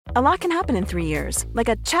A lot can happen in 3 years, like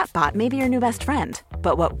a chatbot may be your new best friend.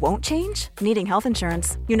 But what won't change? Needing health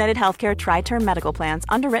insurance. United Healthcare Tri-Term Medical Plans,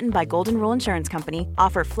 underwritten by Golden Rule Insurance Company,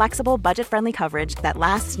 offer flexible, budget-friendly coverage that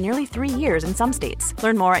lasts nearly 3 years in some states.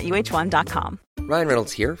 Learn more at uh1.com. Ryan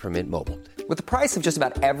Reynolds here from Mint Mobile. With the price of just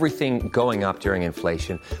about everything going up during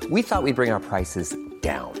inflation, we thought we'd bring our prices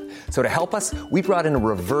down. So to help us, we brought in a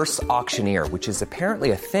reverse auctioneer, which is apparently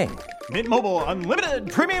a thing. Mint Mobile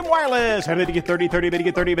Unlimited Premium Wireless. How to get 30, 30, bit to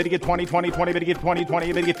get 30, bit to get 20, 20, 20, bit to get 20,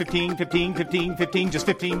 20, bit to get 15, 15, 15, 15, just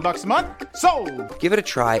 $15 a month? Sold! Give it a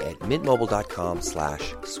try at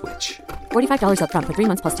mintmobile.com/switch. $45 up front for 3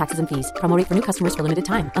 months plus taxes and fees. Promo rate for new customers for limited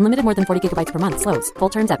time. Unlimited more than 40 gigabytes per month. Slows full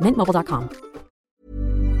terms at mintmobile.com.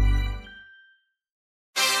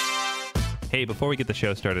 Hey, before we get the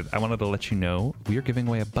show started, I wanted to let you know we are giving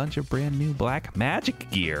away a bunch of brand new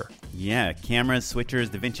Blackmagic gear. Yeah, cameras, switchers,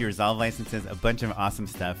 DaVinci Resolve licenses, a bunch of awesome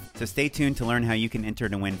stuff. So stay tuned to learn how you can enter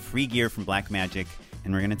to win free gear from Blackmagic,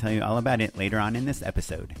 and we're going to tell you all about it later on in this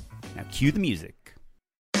episode. Now cue the music.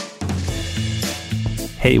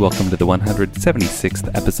 Hey, welcome to the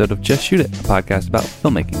 176th episode of Just Shoot It, a podcast about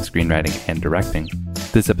filmmaking, screenwriting, and directing.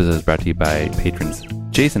 This episode is brought to you by patrons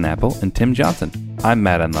Jason Apple and Tim Johnson. I'm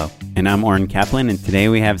Matt Enlow. And I'm Oren Kaplan, and today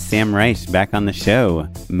we have Sam Reich back on the show.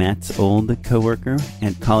 Matt's old coworker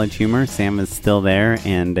at College Humor. Sam is still there,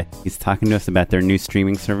 and he's talking to us about their new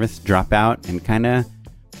streaming service, Dropout, and kind of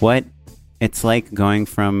what it's like going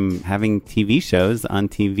from having TV shows on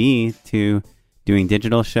TV to doing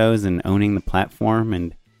digital shows and owning the platform.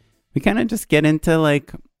 And we kind of just get into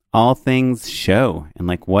like all things show and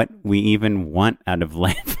like what we even want out of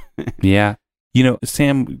life. Yeah. You know,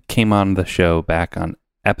 Sam came on the show back on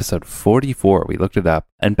episode 44. We looked it up.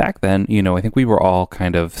 And back then, you know, I think we were all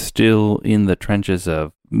kind of still in the trenches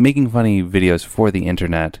of making funny videos for the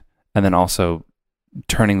internet and then also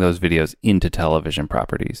turning those videos into television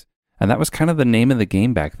properties. And that was kind of the name of the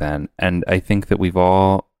game back then. And I think that we've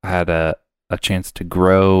all had a chance to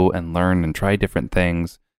grow and learn and try different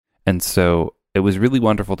things. And so it was really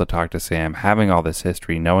wonderful to talk to Sam, having all this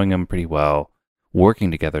history, knowing him pretty well,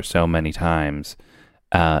 working together so many times,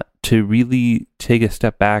 to really take a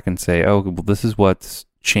step back and say, oh, well, this is what's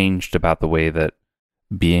changed about the way that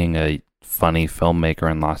being a funny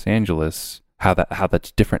filmmaker in Los Angeles, how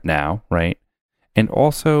that's different now, right? And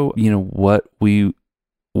also, you know, what we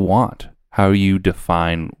want, how you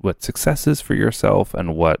define what success is for yourself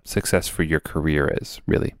and what success for your career is,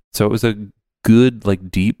 really. So it was a good,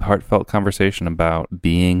 like, deep, heartfelt conversation about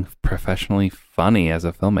being professionally funny as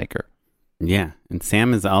a filmmaker. Yeah, and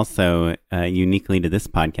Sam is also, uniquely to this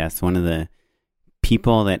podcast, one of the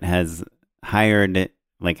people that has hired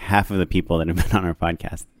like half of the people that have been on our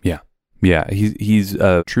podcast. Yeah. Yeah, he's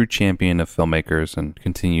a true champion of filmmakers and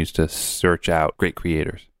continues to search out great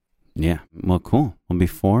creators. Yeah, well, cool. Well,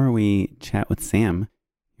 before we chat with Sam,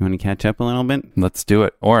 you want to catch up a little bit? Let's do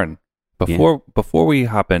it. Oren, before we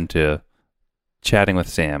hop into chatting with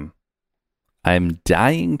Sam, I'm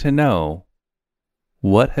dying to know,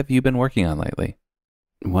 what have you been working on lately?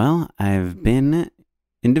 Well, I've been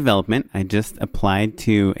in development. I just applied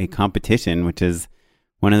to a competition, which is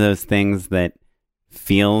one of those things that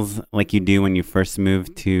feels like you do when you first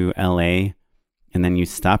move to LA and then you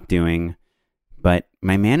stop doing. But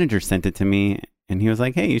my manager sent it to me and he was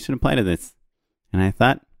like, hey, you should apply to this. And I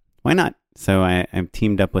thought, why not? So I've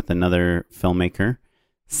teamed up with another filmmaker,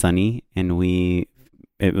 Sunny, and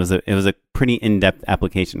it was a pretty in-depth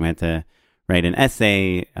application. We had to write an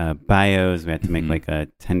essay, bios. We had to make like a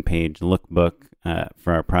 10-page lookbook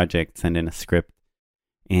for our project, send in a script.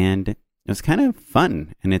 And it was kind of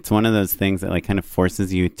fun. And it's one of those things that like kind of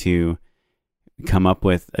forces you to come up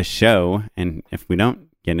with a show. And if we don't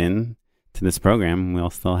get in to this program, we'll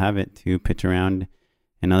still have it to pitch around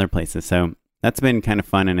in other places. So that's been kind of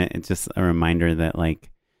fun. And it's just a reminder that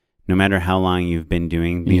like, no matter how long you've been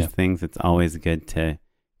doing these things, it's always good to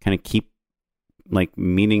kind of keep like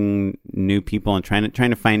meeting new people and trying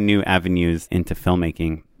to find new avenues into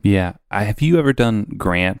filmmaking. Yeah. Have you ever done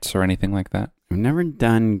grants or anything like that? I've never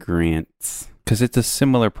done grants. Because it's a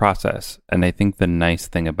similar process. And I think the nice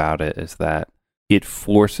thing about it is that it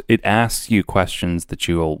asks you questions that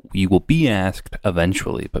you will be asked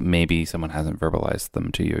eventually, but maybe someone hasn't verbalized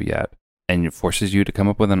them to you yet. And it forces you to come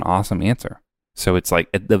up with an awesome answer. So it's like,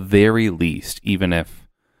 at the very least, even if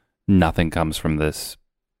nothing comes from this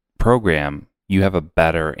program, you have a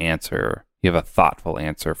better answer. You have a thoughtful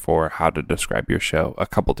answer for how to describe your show a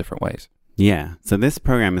couple different ways. Yeah. So this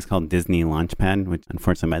program is called Disney Launchpad, which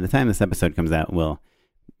unfortunately by the time this episode comes out will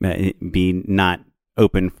be not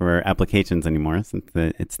open for applications anymore, since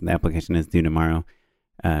the application is due tomorrow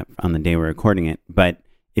on the day we're recording it. But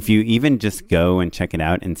if you even just go and check it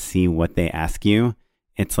out and see what they ask you,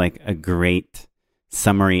 it's like a great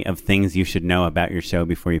summary of things you should know about your show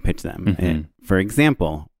before you pitch them. And for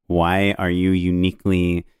example, why are you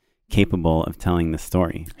uniquely capable of telling the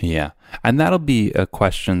story? Yeah. And that'll be a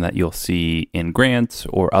question that you'll see in grants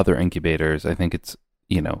or other incubators. I think it's,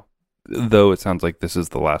 though it sounds like this is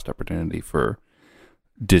the last opportunity for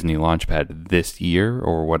Disney Launchpad this year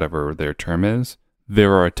or whatever their term is,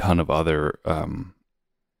 there are a ton of other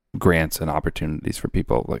grants and opportunities for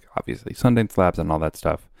people, like obviously Sundance Labs and all that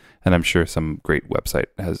stuff. And I'm sure some great website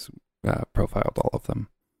has profiled all of them.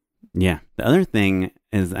 Yeah. The other thing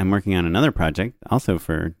is I'm working on another project also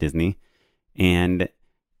for Disney, and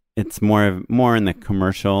it's more in the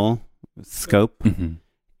commercial scope.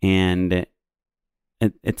 And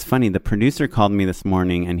it's funny. The producer called me this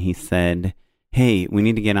morning and he said, hey, we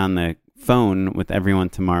need to get on the phone with everyone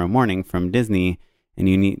tomorrow morning from Disney,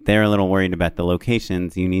 and they're a little worried about the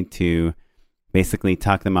locations. You need to basically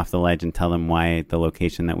talk them off the ledge and tell them why the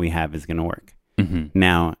location that we have is going to work.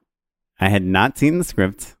 Now, I had not seen the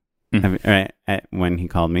script when he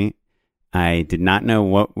called me. I did not know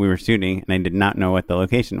what we were shooting, and I did not know what the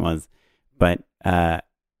location was. But I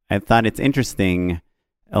thought it's interesting.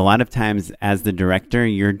 A lot of times as the director,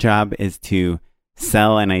 your job is to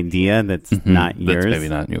sell an idea that's not yours. That's maybe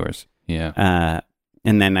not yours. Yeah.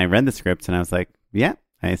 And then I read the script and I was like, yeah,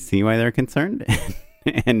 I see why they're concerned.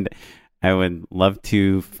 And I would love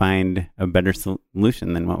to find a better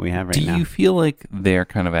solution than what we have right now. Do you feel like they're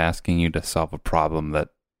kind of asking you to solve a problem that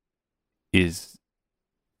is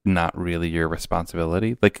not really your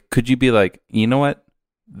responsibility? Like, could you be like, you know what?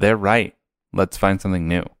 They're right. Let's find something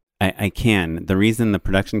new. I can. The reason the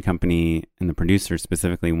production company and the producer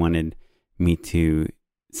specifically wanted me to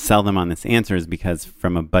sell them on this answer is because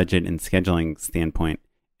from a budget and scheduling standpoint,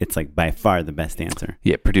 it's like by far the best answer.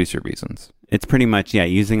 Yeah, producer reasons. It's pretty much,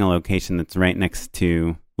 using a location that's right next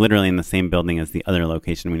to, literally in the same building as the other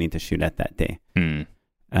location we need to shoot at that day.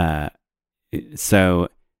 So,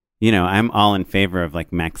 I'm all in favor of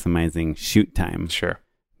like maximizing shoot time. Sure.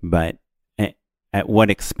 But at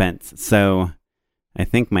what expense? So I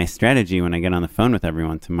think my strategy when I get on the phone with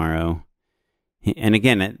everyone tomorrow, and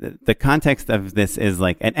again, the context of this is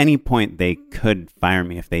like at any point they could fire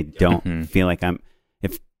me if they don't feel like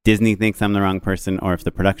if Disney thinks I'm the wrong person, or if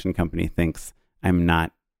the production company thinks I'm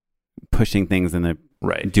not pushing things in the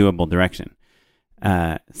doable direction.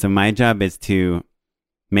 So my job is to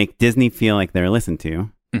make Disney feel like they're listened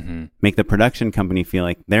to, make the production company feel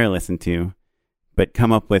like they're listened to, but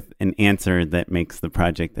come up with an answer that makes the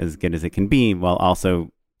project as good as it can be while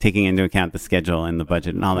also taking into account the schedule and the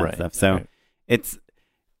budget and all that stuff. So it's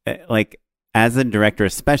like, as a director,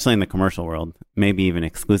 especially in the commercial world, maybe even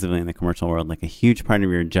exclusively in the commercial world, like a huge part of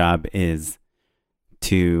your job is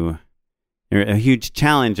a huge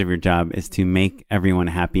challenge of your job is to make everyone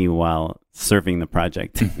happy while serving the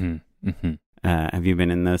project. Have you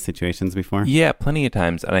been in those situations before? Yeah, plenty of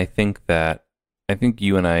times. And I think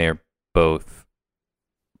you and I are both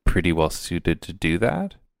pretty well suited to do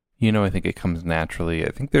that. I think it comes naturally.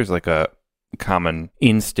 I think there's like a common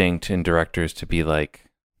instinct in directors to be like,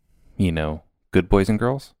 good boys and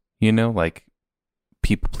girls, like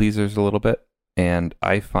people pleasers a little bit. And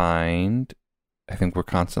I think we're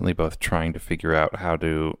constantly both trying to figure out how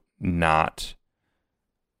to not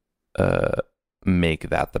make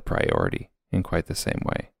that the priority in quite the same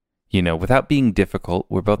way. Without being difficult.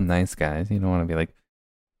 We're both nice guys. You don't want to be like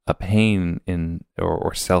a pain in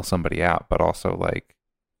or sell somebody out, but also like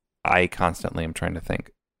I constantly am trying to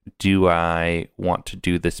think, do I want to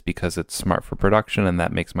do this because it's smart for production and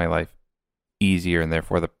that makes my life easier and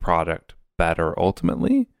therefore the product better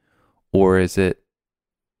ultimately? Or is it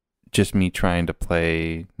just me trying to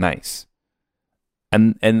play nice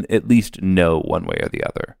and at least know one way or the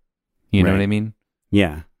other? You know what I mean?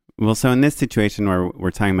 Yeah. Well, so in this situation where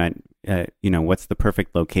we're talking about, what's the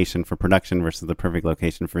perfect location for production versus the perfect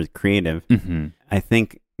location for creative, I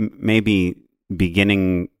think maybe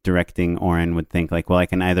beginning directing Oren would think like, well, I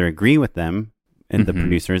can either agree with them and the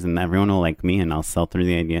producers and everyone will like me and I'll sell through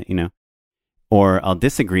the idea, or I'll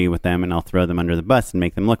disagree with them and I'll throw them under the bus and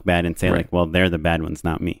make them look bad and say like, well, they're the bad ones,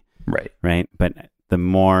 not me. Right. But the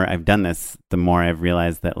more I've done this, the more I've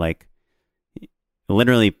realized that like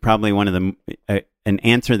literally probably one of the, an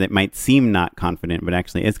answer that might seem not confident, but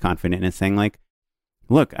actually is confident is saying like,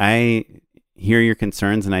 look, I hear your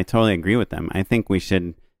concerns and I totally agree with them. I think we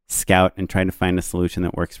should scout and try to find a solution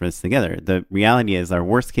that works for us together. The reality is our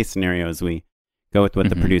worst case scenario is we go with what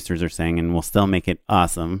the producers are saying and we'll still make it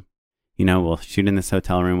awesome. We'll shoot in this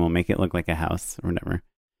hotel room. We'll make it look like a house or whatever.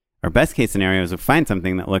 Our best case scenario is we'll find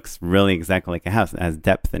something that looks really exactly like a house. It has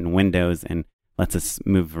depth and windows and lets us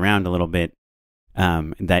move around a little bit.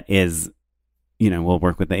 That is, we'll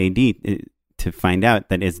work with the AD to find out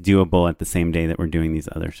that is doable at the same day that we're doing these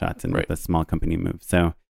other shots and with a small company move.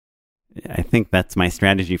 So I think that's my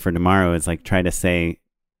strategy for tomorrow is like try to say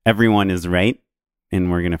everyone is right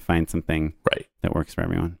and we're going to find something that works for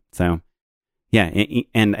everyone. So yeah.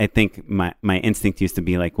 And I think my instinct used to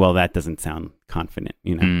be like, well, that doesn't sound confident.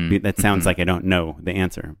 That sounds like I don't know the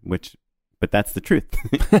answer, but that's the truth.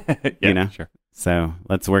 Sure. So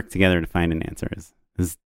let's work together to find an answer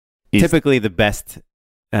is typically the best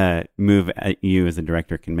move you as a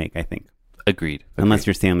director can make, I think. Agreed. Unless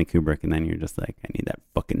you're Stanley Kubrick and then you're just like, I need that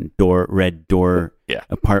fucking red door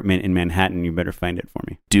apartment in Manhattan. You better find it for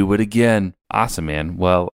me. Do it again. Awesome, man.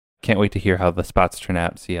 Well, can't wait to hear how the spots turn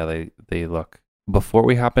out, see how they look. Before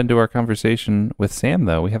we hop into our conversation with Sam,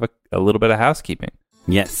 though, we have a little bit of housekeeping.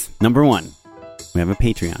 Yes. Number one, we have a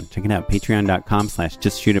Patreon. Check it out.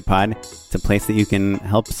 Patreon.com/JustShootItPod. It's a place that you can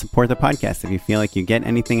help support the podcast. If you feel like you get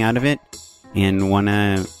anything out of it and want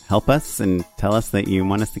to help us and tell us that you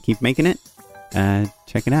want us to keep making it,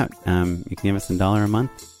 check it out. You can give us $1 a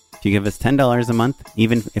month. If you give us $10 a month,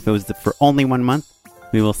 even if it was for only 1 month,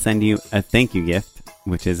 we will send you a thank you gift,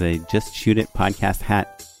 which is a Just Shoot It podcast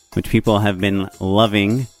hat, which people have been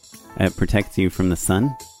loving. It protects you from the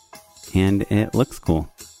sun, and it looks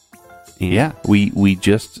cool. And yeah, we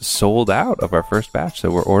just sold out of our first batch,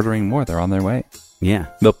 so we're ordering more. They're on their way. Yeah.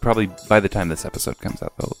 They'll probably, by the time this episode comes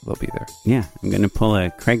out, they'll be there. Yeah. I'm going to pull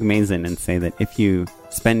a Craig Mazin and say that if you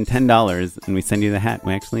spend $10 and we send you the hat,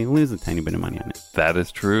 we actually lose a tiny bit of money on it. That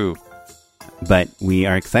is true. But we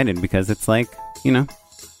are excited because it's like,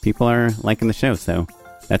 people are liking the show. So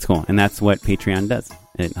that's cool. And that's what Patreon does.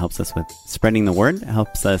 It helps us with spreading the word,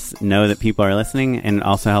 helps us know that people are listening, and it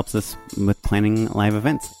also helps us with planning live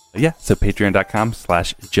events. Yeah. So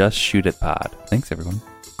patreon.com/JustShootItPod. Thanks, everyone.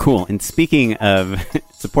 Cool. And speaking of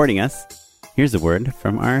supporting us, here's a word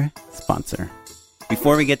from our sponsor.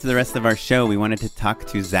 Before we get to the rest of our show, we wanted to talk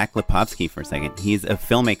to Zach Lipovsky for a second. He's a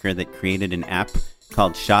filmmaker that created an app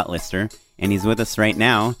called Shot Lister, and he's with us right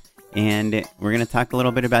now. And we're going to talk a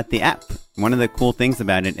little bit about the app. One of the cool things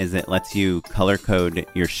about it is it lets you color code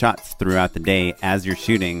your shots throughout the day as you're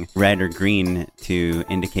shooting, red or green, to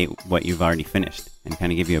indicate what you've already finished and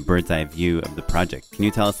kind of give you a bird's eye view of the project. Can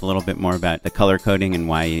you tell us a little bit more about the color coding and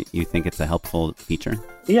why you think it's a helpful feature?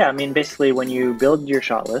 Yeah, I mean, basically when you build your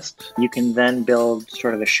shot list, you can then build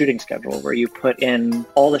sort of a shooting schedule where you put in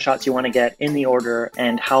all the shots you want to get in the order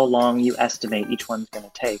and how long you estimate each one's going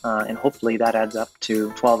to take. And hopefully that adds up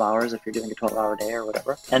to 12 hours if you're doing a 12-hour day or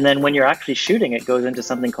whatever. And then when you're actually shooting, it goes into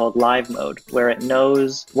something called live mode, where it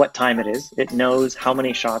knows what time it is. It knows how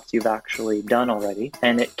many shots you've actually done already,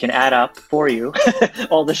 and it can add up for you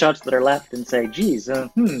all the shots that are left and say, geez,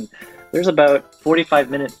 there's about 45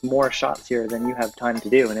 minutes more shots here than you have time to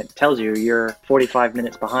do. And it tells you you're 45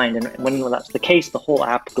 minutes behind. And when that's the case, the whole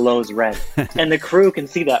app glows red. And the crew can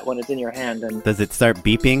see that when it's in your hand. And does it start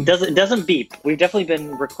beeping? It doesn't beep. We've definitely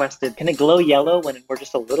been requested, can it glow yellow when we're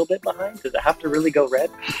just a little bit behind? Does it have to really go red?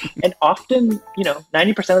 And often,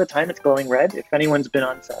 90% of the time it's glowing red. If anyone's been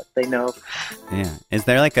on set, they know. Yeah. Is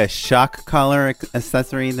there like a shock collar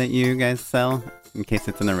accessory that you guys sell in case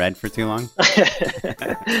it's in the red for too long?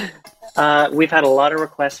 We've had a lot of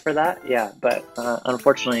requests for that, yeah, but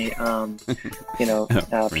unfortunately,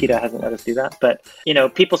 PETA hasn't let us do that. But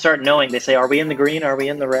people start knowing. They say, "Are we in the green? Are we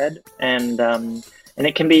in the red?" And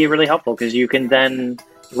it can be really helpful because you can then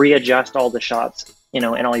readjust all the shots, and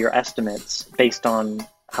all your estimates based on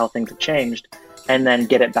how things have changed, and then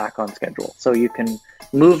get it back on schedule. So you can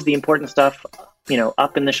move the important stuff,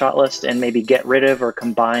 up in the shot list, and maybe get rid of or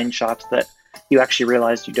combine shots that you actually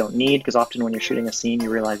realized you don't need, because often when you're shooting a scene, you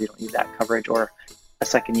realize you don't need that coverage, or a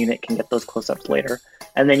second unit can get those close-ups later.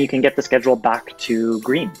 And then you can get the schedule back to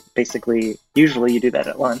green. Basically, usually you do that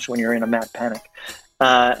at lunch when you're in a mad panic,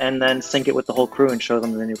 and then sync it with the whole crew and show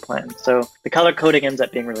them the new plan. So the color coding ends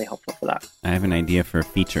up being really helpful for that. I have an idea for a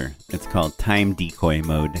feature. It's called time decoy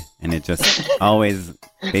mode, and it just always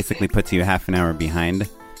basically puts you half an hour behind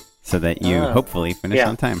so that you hopefully finish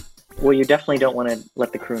on time. Well, you definitely don't want to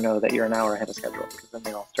let the crew know that you're an hour ahead of schedule, because then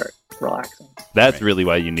they all start relaxing. That's really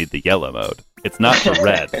why you need the yellow mode. It's not for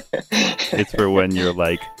red. It's for when you're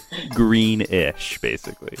like green-ish,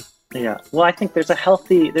 basically. Yeah. Well, I think there's a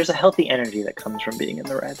healthy energy that comes from being in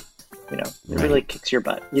the red. It really kicks your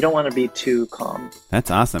butt. You don't want to be too calm. That's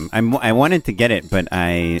awesome. I wanted to get it, but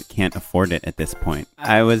I can't afford it at this point.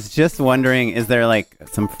 I was just wondering, is there like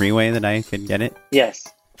some free way that I could get it? Yes.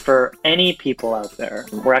 for any people out there,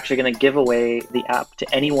 we're actually going to give away the app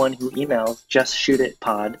to anyone who emails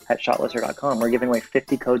justshootitpod@shotlister.com. We're giving away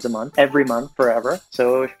 50 codes a month, every month, forever.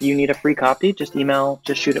 So if you need a free copy, just email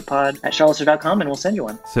justshootitpod@shotlister.com and we'll send you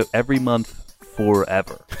one. So every month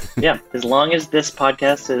forever. Yeah, as long as this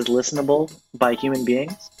podcast is listenable by human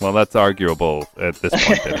beings. Well, that's arguable at this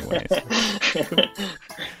point anyways.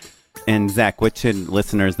 And Zach, what should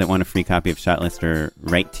listeners that want a free copy of ShotLister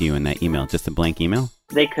write to you in that email? Just a blank email?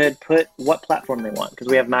 They could put what platform they want, because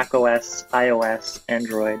we have Mac OS, iOS,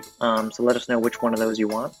 Android. So let us know which one of those you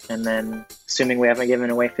want. And then, assuming we haven't given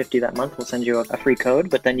away 50 that month, we'll send you a free code.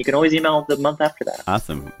 But then you can always email the month after that.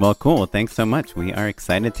 Awesome. Well, cool. Well, thanks so much. We are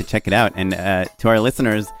excited to check it out. And to our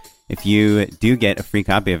listeners, if you do get a free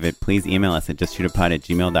copy of it, please email us at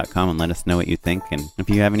justshootitpod@gmail.com and let us know what you think. And if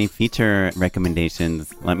you have any feature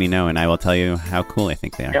recommendations, let me know and I will tell you how cool I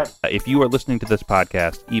think they are. Yeah. If you are listening to this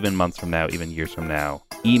podcast, even months from now, even years from now,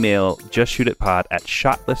 email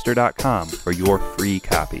justshootitpod@shotlister.com for your free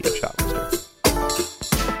copy of ShotLister.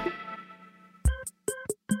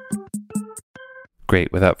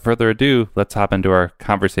 Great. Without further ado, let's hop into our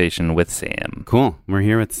conversation with Sam. Cool. We're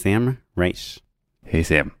here with Sam Reich. Hey,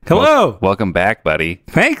 Sam. Hello. Welcome back, buddy.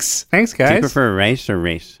 Thanks, Do you guys. prefer Reich or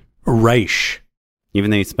Reich? Reich. Even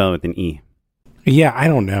though you spell it with an E. Yeah, I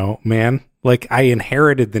don't know, man. Like, I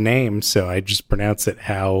inherited the name, so I just pronounce it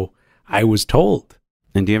how I was told.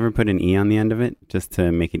 And do you ever put an E on the end of it just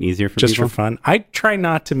to make it easier for Just people? for fun. I try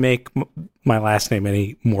not to make my last name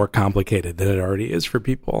any more complicated than it already is for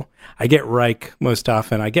people. I get Reich most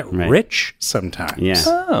often. I get Right. Rich sometimes. Yeah.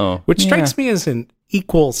 Oh. Which strikes me as an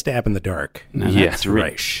equal stab in the dark. No, Yes. that's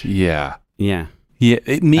Reich. Yeah. Yeah. Yeah.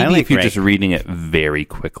 Maybe I like if you're Reich. just reading it very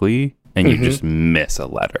quickly and you just miss a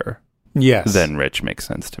letter, Yes. then Rich makes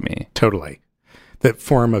sense to me. Totally. That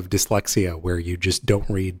form of dyslexia where you just don't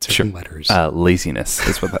read certain letters. Laziness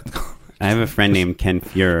is what that's called. I have a friend named Ken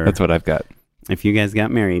Fuhrer. That's what I've got. If you guys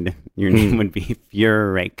got married, your name would be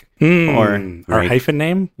Fuhrer Reich. Our Reich. hyphen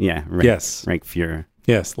name? Yeah. Reich. Yes. Reich Fuhrer.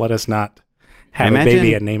 Yes, let us not have Imagine- a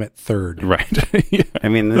baby and name it third. Right. Yeah. I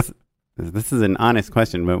mean, this is an honest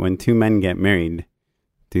question, but when two men get married,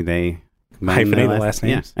 do they combine Hyphenate their the last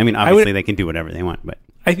names? Yeah. I mean, I obviously would- they can do whatever they want, but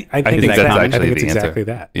I think think it's that's that. I actually think it's the answer. exactly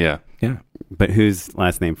that. Yeah. Yeah. whose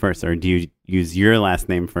last name first, or do you use your last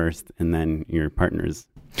name first and then your partner's?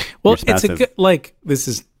 Well, your it's a spouse's? good, like, this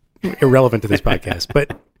is irrelevant to this podcast,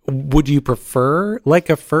 but would you prefer like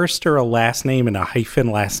a first or a last name and a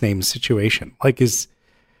hyphen last name situation? Like,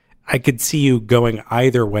 I could see you going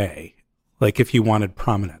either way, like if you wanted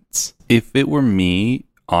prominence. If it were me,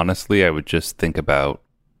 honestly, I would just think about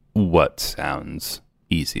what sounds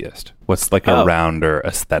easiest. What's like a rounder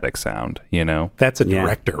aesthetic sound, you know? That's a Yeah.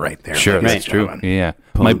 director right there. Sure, ladies that's and true. gentlemen. Yeah.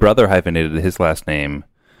 My brother hyphenated his last name,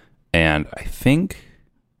 and I think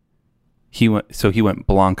he went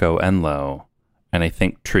Blanco Enlo, and I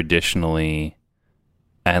think traditionally,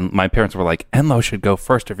 and my parents were like, Enlo should go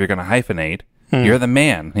first if you're going to hyphenate. You're the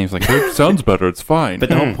man. And he was like, it sounds better. It's fine. But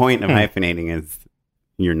the whole point of hyphenating is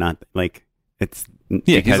you're not like it's he's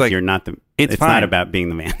because like, you're not the. it's It's fine. not about being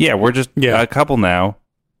the man. yeah, we're just a couple now.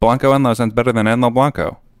 Blanco Enlo sounds better than Enlo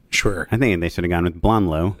Blanco. Sure. I think they should have gone with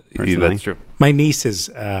Blonlo. Personally. That's true. My niece is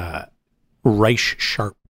Reich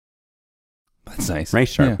Sharp. That's nice. Ray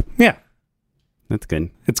Sharp. Yeah. That's good.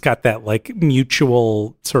 It's got that like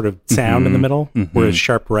mutual sort of sound in the middle, whereas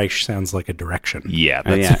Sharp Reich sounds like a direction. Yeah.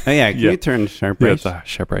 Oh That's, yeah. Can yeah. you turn Sharp yeah, Ray? it's a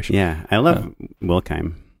sharp ratio. Yeah, I love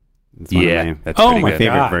Wilkheim. It's one of Yeah. my- That's Oh pretty my good.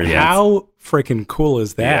 favorite god! versions. How freaking cool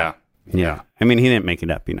is that? Yeah. yeah. I mean, he didn't make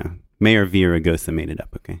it up. You know, Mayor Villaraigosa made it up.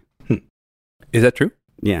 Okay. Is that true?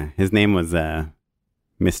 Yeah, his name was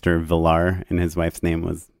Mr. Villar, and his wife's name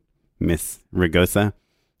was Miss Ragosa.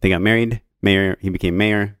 They got married. He became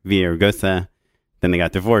Mayor Villaraigosa. Then they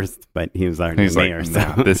got divorced, but he was already He's mayor, like,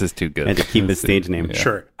 so no, this is too good. had to keep his stage name. Yeah.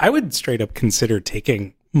 Sure. I would straight up consider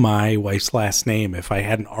taking my wife's last name if I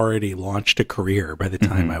hadn't already launched a career by the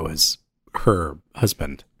time I was her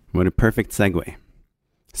husband. What a perfect segue.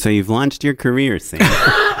 So you've launched your career, Sam.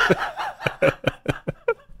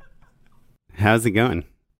 How's it going?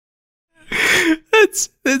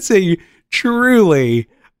 That's a truly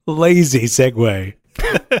lazy segue.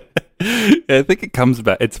 I think it comes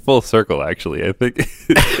back. It's full circle, actually. I think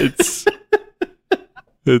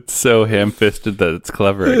it's so ham-fisted that it's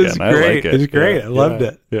clever again. I like it. It's great. Yeah. I loved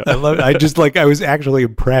it. Yeah. I loved it. I just I was actually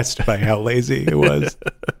impressed by how lazy it was.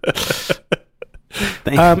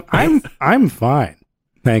 I'm fine.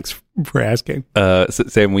 Thanks for asking. So,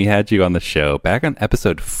 Sam, we had you on the show back on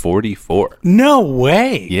episode 44. No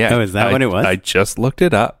way. Yeah. Oh, is that what it was? I just looked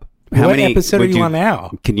it up. How What many episode are would you on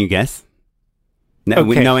now? Can you guess? No,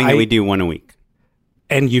 Okay, knowing that we do one a week.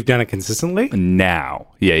 And you've done it consistently? Now.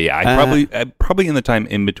 Yeah. I probably in the time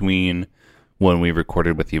in between when we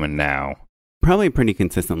recorded with you and now. Probably pretty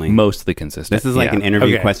consistently. Mostly consistent. This is like an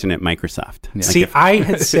interview question at Microsoft. Yeah. See, I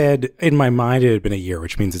had said in my mind it had been a year,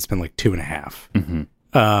 which means it's been like 2.5. Mm-hmm.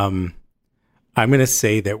 I'm going to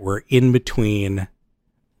say that we're in between.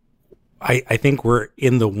 I think we're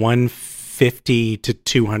in the 150 to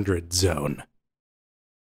 200 zone.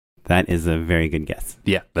 That is a very good guess.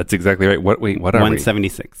 Yeah, that's exactly right. What are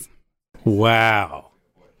 176. Wow.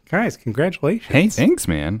 Guys, congratulations. Hey, thanks,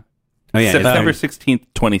 man. Oh, yeah. September 16th,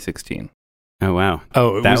 2016. Oh, wow.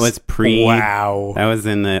 Oh, that was pre. Wow. That was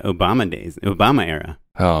in the Obama era.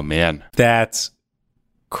 Oh, man. That's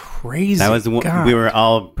crazy. That was God. we were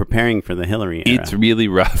all preparing for the Hillary era. It's really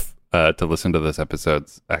rough to listen to those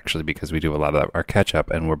episodes, actually, because we do a lot of our catch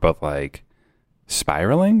up and we're both like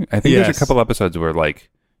spiraling. I think there's a couple episodes where like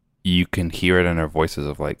you can hear it in our voices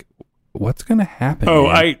of like, what's going to happen? Oh,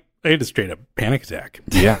 man? I had a straight up panic attack.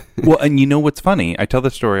 Yeah. Well, and you know what's funny? I tell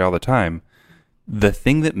this story all the time. The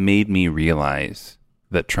thing that made me realize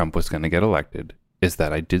that Trump was going to get elected is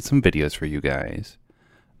that I did some videos for you guys.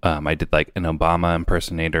 I did like an Obama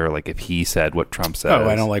impersonator, like if he said what Trump says. Oh,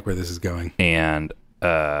 I don't like where this is going. And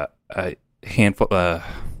a handful,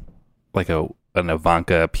 like an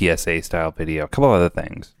Ivanka PSA style video, a couple other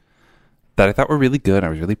things that I thought were really good. I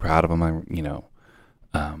was really proud of them.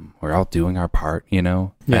 We're all doing our part, Yeah.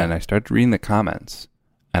 And I started reading the comments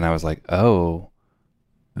and I was like, oh,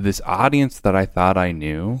 this audience that I thought I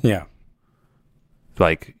knew. Yeah.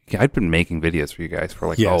 Like I'd been making videos for you guys for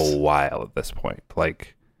like a while at this point.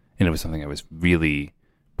 Like, and it was something I was really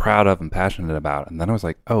proud of and passionate about. And then I was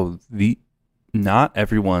like, oh, not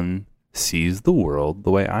everyone sees the world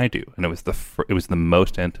the way I do. And it was the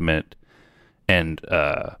most intimate and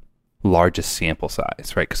largest sample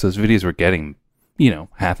size, right? Because those videos were getting,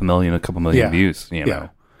 500,000, a couple million views, know.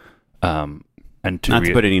 And not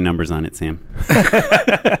to put any numbers on it, Sam.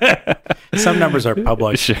 Some numbers are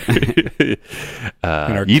published.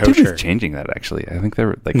 YouTube is changing that, actually. I think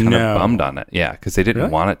they're kind of bummed on it. Yeah, because they didn't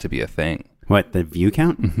want it to be a thing. What, the view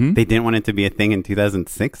count? Mm-hmm. They didn't want it to be a thing in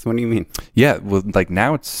 2006? What do you mean? Yeah, well, like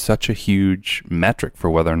now it's such a huge metric for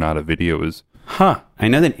whether or not a video is I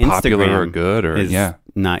know that popular Instagram or good or is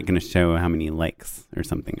not going to show how many likes or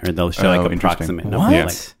something, or they'll show like approximate number.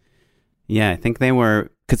 What? Yeah, I think they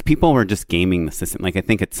were, because people were just gaming the system. Like I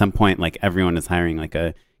think at some point, like everyone is hiring like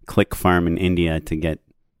a click farm in India to get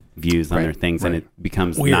views on their things, and it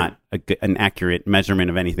becomes not an accurate measurement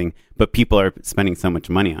of anything, but people are spending so much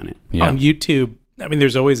money on it. Yeah. On YouTube, I mean,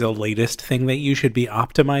 there's always a latest thing that you should be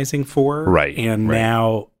optimizing for. Right. And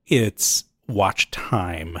now it's watch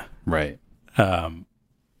time. Right.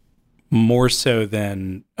 More so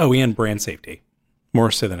than, and brand safety.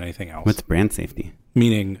 More so than anything else. What's brand safety?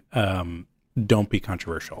 Meaning, don't be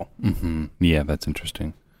controversial. Mm-hmm. Yeah, that's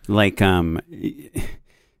interesting. Like, but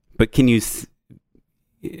can you...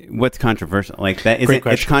 What's controversial? Like that is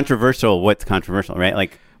it's controversial. What's controversial, right?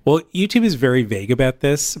 Like, well, YouTube is very vague about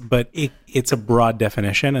this, but it's a broad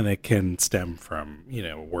definition, and it can stem from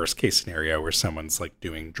worst case scenario where someone's like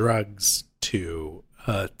doing drugs to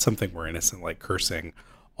something more innocent like cursing,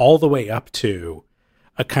 all the way up to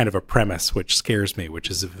a kind of a premise which scares me,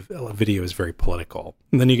 which is a video is very political,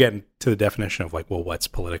 and then you get into the definition of like, well, what's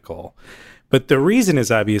political? But the reason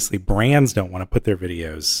is obviously brands don't want to put their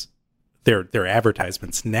videos. Their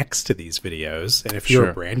advertisements next to these videos. And if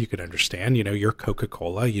you're a brand, you could understand, you're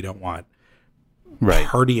Coca-Cola, you don't want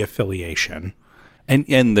party affiliation.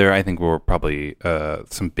 And there, I think, were probably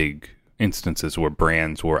some big instances where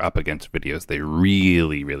brands were up against videos they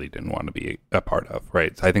really, really didn't want to be a part of,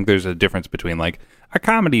 right? So I think there's a difference between like a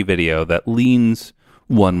comedy video that leans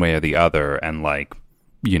one way or the other and like,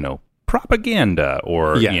 propaganda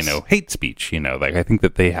or, hate speech, like I think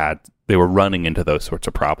that they were running into those sorts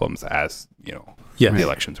of problems as, the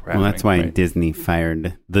elections were happening. Well, that's why Disney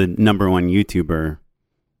fired the number one YouTuber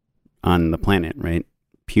on the planet, right?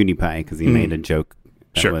 PewDiePie, because he made a joke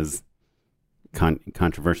that was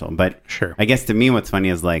controversial. But I guess to me what's funny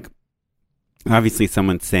is like, obviously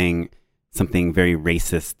someone's saying something very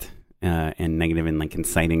racist and negative and like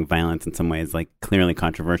inciting violence in some ways, like clearly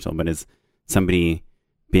controversial, but is somebody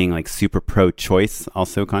being like super pro-choice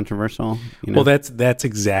also controversial? Well, that's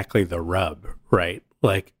exactly the rub, right?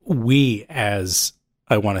 Like we, as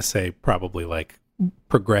I want to say, probably like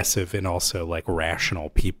progressive and also like rational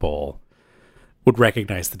people would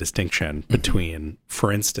recognize the distinction between,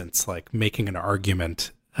 for instance, like making an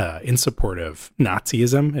argument in support of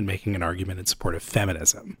Nazism and making an argument in support of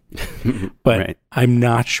feminism. But I'm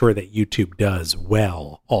not sure that YouTube does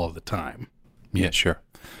well all of the time. Yeah, sure.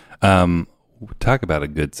 talk about a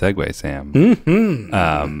good segue, Sam.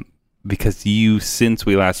 Mm-hmm. Because you, since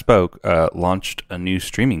we last spoke, launched a new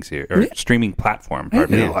streaming series or streaming platform.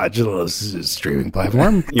 Streaming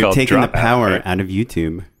platform. You're called taking the Dropout, power right? out of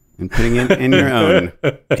YouTube and putting it in your own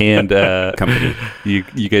And company.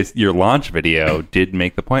 you guys, your launch video did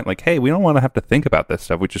make the point, like, hey, we don't want to have to think about this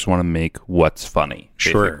stuff. We just want to make what's funny.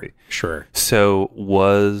 Basically. Sure. So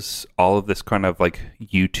was all of this kind of like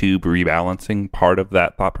YouTube rebalancing part of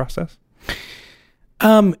that thought process?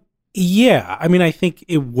 Yeah, I mean, I think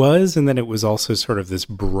it was, and then it was also sort of this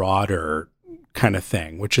broader kind of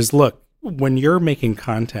thing, which is, look, when you're making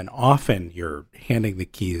content, often you're handing the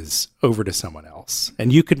keys over to someone else,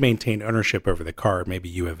 and you could maintain ownership over the car. Maybe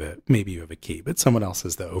you have a key, but someone else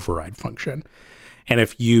has the override function. And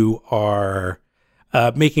if you are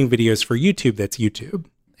making videos for YouTube, that's YouTube.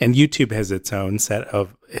 And YouTube has its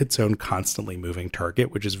own constantly moving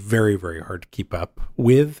target, which is very, very hard to keep up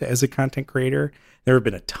with as a content creator. There have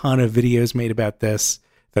been a ton of videos made about this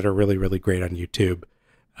that are really, really great on YouTube.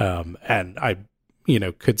 And I,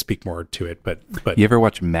 could speak more to it, but You ever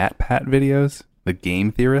watch Matt Pat videos? The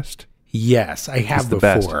game theorist? yes, I have the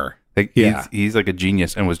best. before. Like, Yeah. he's like a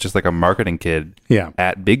genius and was just like a marketing kid Yeah.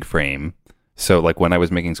 at Big Frame. So like when I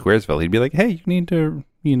was making Squaresville, he'd be like, hey, you need to,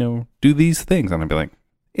 do these things. And I'd be like,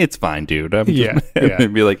 it's fine, dude. I'm just, Yeah, and yeah.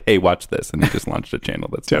 they'd be like, hey, watch this. And he just launched a channel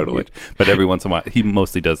that's Totally. huge. But every once in a while, he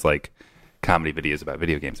mostly does like comedy videos about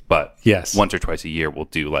video games. But Yes. once or twice a year, we'll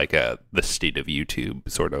do like the state of YouTube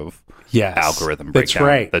sort of Yes. algorithm That's breakdown.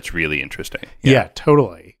 right. That's really interesting. Yeah,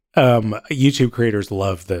 totally. YouTube creators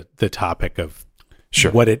love the topic of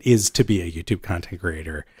Sure. what it is to be a YouTube content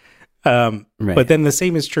creator. Right. But then the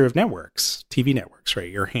same is true of networks, TV networks, right?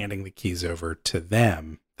 You're handing the keys over to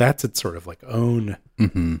them. That's its sort of like own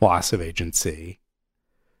loss of agency.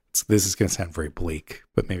 This is going to sound very bleak,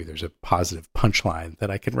 but maybe there's a positive punchline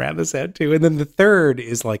that I can round this out to. And then the third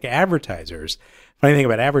is like advertisers. Funny thing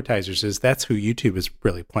about advertisers is that's who YouTube is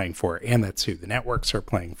really playing for, and that's who the networks are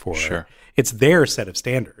playing for. Sure. It's their set of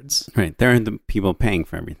standards. Right. They're the people paying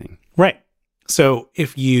for everything. Right. So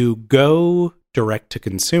if you go direct to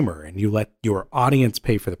consumer and you let your audience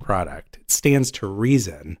pay for the product, it stands to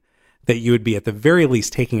reason that you would be at the very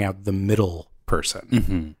least taking out the middle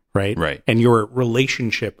person, right? Right. And your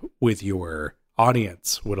relationship with your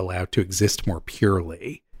audience would allow it to exist more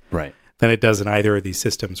purely Right. than it does in either of these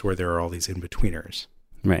systems where there are all these in-betweeners.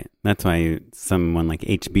 Right. That's why someone like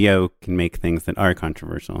HBO can make things that are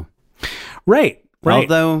controversial. Right.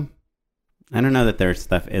 Although, I don't know that their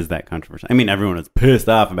stuff is that controversial. I mean, everyone was pissed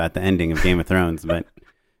off about the ending of Game of Thrones, but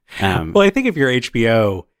Well, I think if you're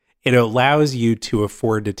HBO, it allows you to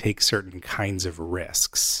afford to take certain kinds of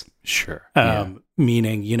risks. Sure.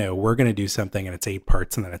 Meaning, we're going to do something and it's 8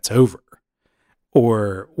 parts and then it's over.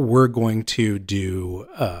 Or we're going to do,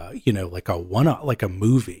 like a one-off, like a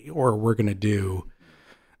movie, or we're going to do,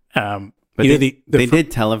 but they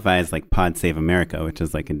did televise like Pod Save America, which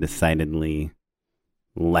is like a decidedly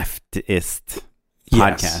leftist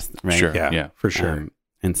podcast, right? Sure. Yeah, for sure.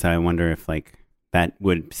 And so I wonder if like that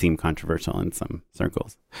would seem controversial in some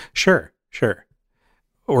circles. Sure.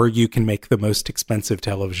 Or you can make the most expensive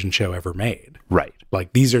television show ever made. Right.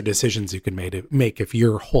 Like these are decisions you can make if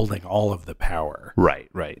you're holding all of the power. Right.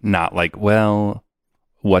 Not like, well,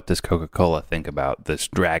 what does Coca-Cola think about this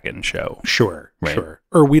dragon show? Sure.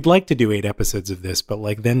 Or we'd like to do 8 episodes of this, but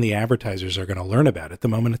like then the advertisers are going to learn about it the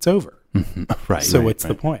moment it's over. Right. So what's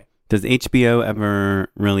the point? Does HBO ever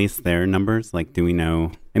release their numbers? Like, do we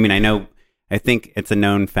know? I mean, I think it's a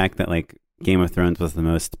known fact that like Game of Thrones was the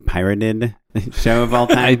most pirated show of all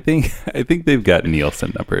time. I think they've got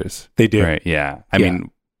Nielsen numbers. They do. Right. Yeah. I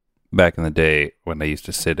mean, back in the day when I used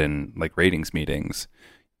to sit in like ratings meetings,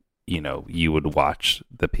 you would watch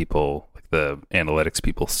the people, like the analytics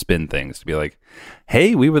people, spin things to be like,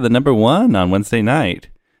 hey, we were the number 1 on Wednesday night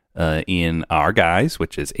in Our Guys,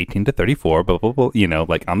 which is 18 to 34, blah, blah, blah,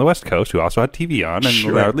 like on the West Coast, who also had TV on,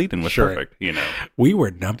 and our lead-in was perfect, We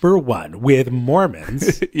were number 1 with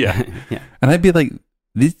Mormons. Yeah. And I'd be like,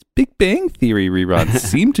 these Big Bang Theory reruns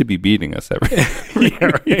seem to be beating us every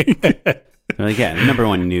Right. They're like, number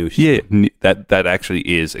 1 news. Yeah, that actually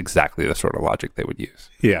is exactly the sort of logic they would use.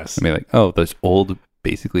 Yes. I mean, like, oh, those old,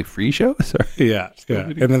 basically free shows? Yeah.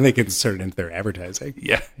 And then they can insert it into their advertising.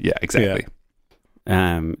 Yeah, exactly.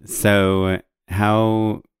 So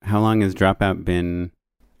how long has Dropout been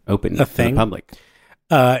open to the public?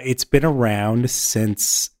 It's been around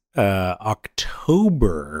since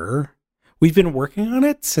October. We've been working on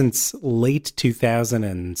it since late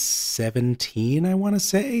 2017, I want to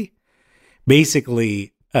say.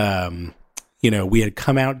 Basically, we had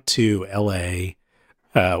come out to LA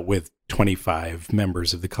with 25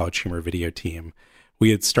 members of the College Humor video team.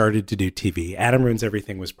 We had started to do TV. Adam Ruins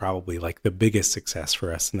Everything was probably like the biggest success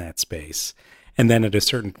for us in that space. And then at a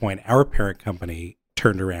certain point, our parent company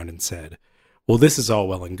turned around and said, well, this is all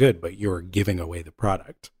well and good, but you're giving away the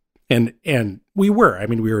product. And we were. I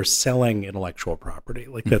mean, we were selling intellectual property.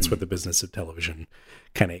 Like, that's what the business of television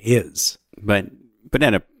kind of is. But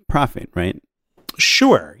at a profit, right?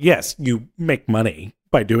 Sure. Yes, you make money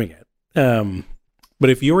by doing it. But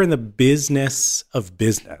if you're in the business of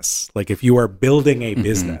business, like if you are building a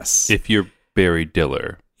business, if you're Barry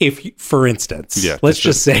Diller, for instance, let's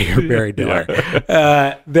just say you're Barry Diller,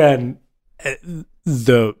 then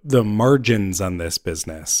the margins on this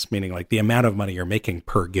business, meaning like the amount of money you're making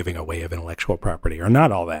per giving away of intellectual property, are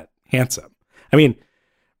not all that handsome. I mean,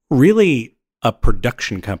 really, a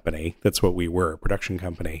production company, that's what we were, a production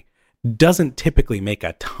company, doesn't typically make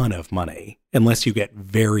a ton of money unless you get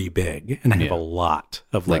very big and have a lot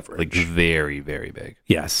of leverage. Like very, very big.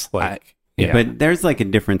 Yes. But there's like a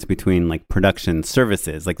difference between like production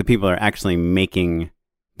services, like the people are actually making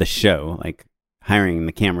the show, like hiring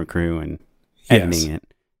the camera crew and editing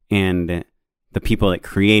it, and the people that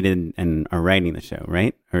created and are writing the show,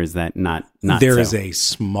 right? Or is that not There so? is a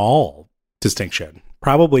small distinction,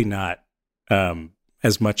 probably not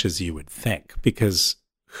as much as you would think, because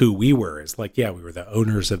who we were is like, we were the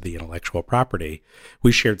owners of the intellectual property.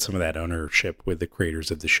 We shared some of that ownership with the creators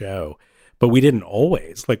of the show, but we didn't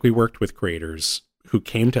always. Like, we worked with creators who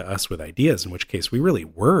came to us with ideas, in which case we really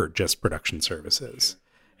were just production services.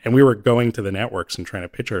 And we were going to the networks and trying to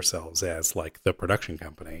pitch ourselves as like the production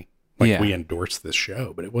company. Like, we endorsed this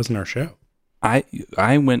show, but it wasn't our show. I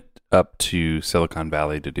went up to Silicon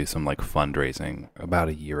Valley to do some like fundraising about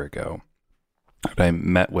a year ago. And I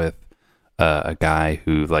met with a guy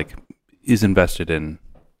who like is invested in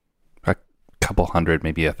a couple hundred,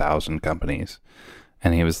 maybe 1,000 companies.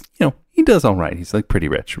 And he was, he does all right. He's like pretty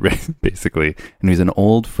rich, basically. And he's an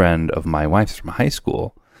old friend of my wife's from high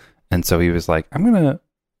school. And so he was like, I'm going to,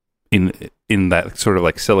 in that sort of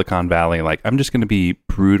like Silicon Valley, like, I'm just going to be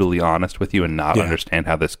brutally honest with you and not understand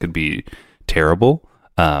how this could be terrible.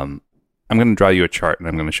 I'm going to draw you a chart and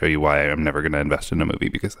I'm going to show you why I'm never going to invest in a movie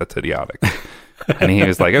because that's idiotic. And he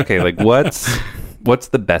was like, okay, like what's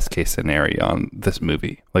the best case scenario on this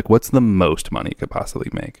movie? Like, what's the most money it could possibly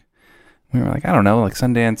make? We were like, I don't know, like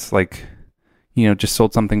Sundance, like, just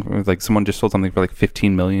sold something for, like, someone just sold something for like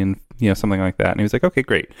 15 million, something like that. And he was like, okay,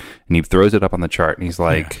 great. And he throws it up on the chart and he's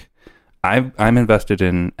like, I'm invested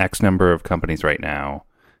in X number of companies right now.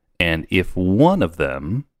 And if one of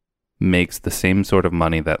them makes the same sort of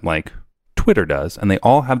money that like Twitter does, and they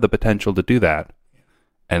all have the potential to do that,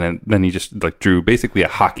 and then he just like drew basically a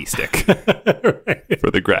hockey stick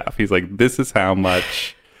for the graph. He's like, this is how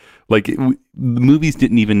much, like, the movies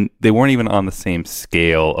they weren't even on the same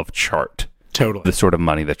scale of chart. Totally. The sort of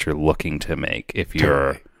money that you're looking to make if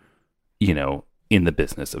you're, in the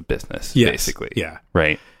business of business, basically. Yeah.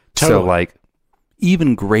 Right. Totally. So like,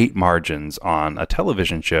 even great margins on a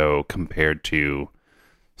television show compared to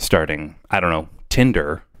starting, I don't know,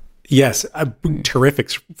 Tinder. Yes,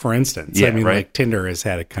 terrific. For instance, like Tinder has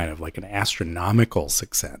had a kind of like an astronomical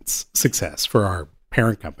success for our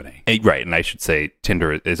parent company. Right, and I should say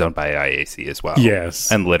Tinder is owned by IAC as well. Yes,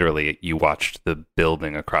 and literally, you watched the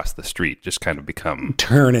building across the street just kind of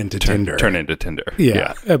turn into Tinder. Turn into Tinder.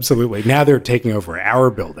 Yeah, absolutely. Now they're taking over our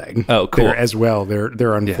building. Oh, cool. As well.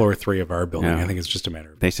 They're on floor 3 of our building. I think it's just a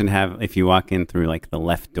matter of. They should have. If you walk in through like the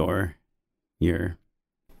left door, you're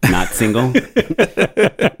not single.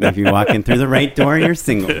 If you walk in through the right door, you're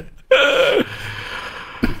single.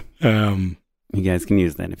 You guys can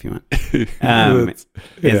use that if you want.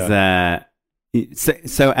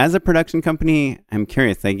 So as a production company, I'm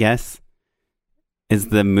curious, I guess, is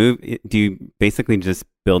the move, do you basically just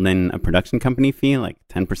build in a production company fee, like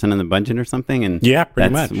 10% of the budget or something? And pretty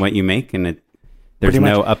that's much what you make, and there's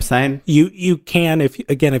no upside? You can,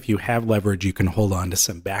 if you have leverage, you can hold on to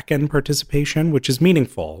some back-end participation, which is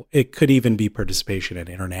meaningful. It could even be participation in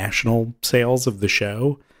international sales of the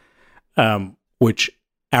show, which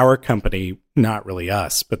our company, not really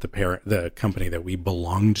us, but the company that we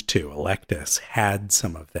belonged to, Electus, had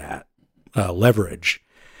some of that leverage.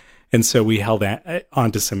 And so we held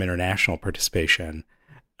onto some international participation.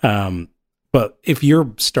 But if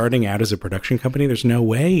you're starting out as a production company, there's no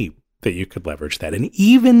way that you could leverage that. And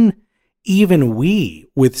even we,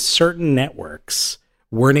 with certain networks,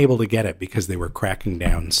 weren't able to get it because they were cracking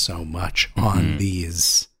down so much on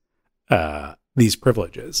these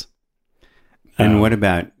privileges. And what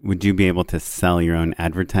about, would you be able to sell your own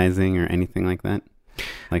advertising or anything like that?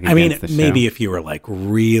 Like, I mean, maybe if you were like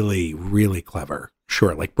really, really clever,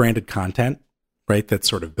 sure, like branded content, right? That's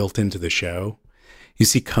sort of built into the show. You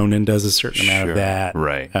see Conan does a certain amount of that.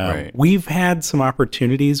 Right. We've had some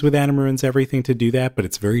opportunities with Adam Ruins Everything to do that, but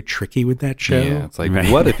it's very tricky with that show. Yeah, it's like,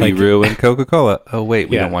 what if you ruin Coca-Cola? Oh, wait,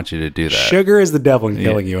 we don't want you to do that. Sugar is the devil in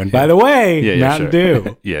killing you. And by the way, Mountain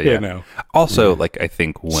Dew. Yeah. You know. Also, like, I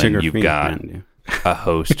think when Sugar-free you've got Mountain a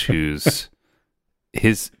host whose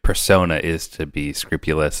his persona is to be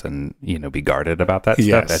scrupulous and, be guarded about that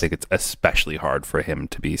stuff, I think it's especially hard for him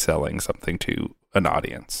to be selling something to an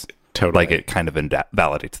audience. Totally. Like, it kind of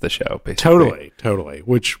validates the show, basically. Totally.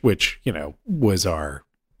 Which was our,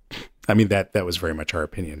 I mean, that was very much our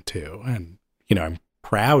opinion too. And, I'm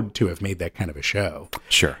proud to have made that kind of a show.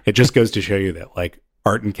 Sure. It just goes to show you that, like,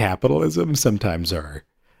 art and capitalism sometimes are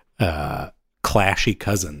clashy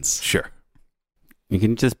cousins. Sure. You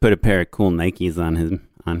can just put a pair of cool Nikes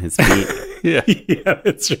on his feet. Yeah,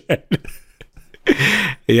 that's right.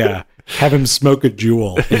 Yeah. Have him smoke a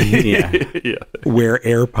jewel. Yeah. Wear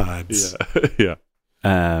AirPods.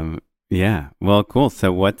 Yeah. Well, cool.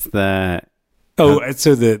 So what's the...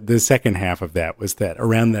 So the second half of that was that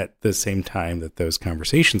around the same time that those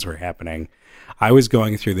conversations were happening, I was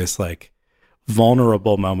going through this, like,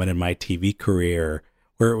 vulnerable moment in my TV career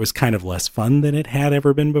where it was kind of less fun than it had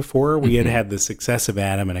ever been before. We had the success of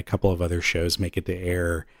Adam and a couple of other shows make it to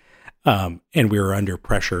air, and we were under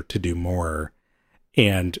pressure to do more.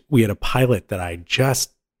 And we had a pilot that I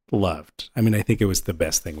just loved. I mean, I think it was the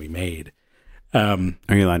best thing we made. Are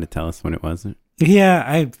you allowed to tell us what it was? Yeah,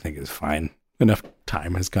 I think it's fine. Enough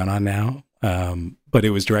time has gone on now. But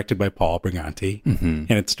it was directed by Paul Briganti,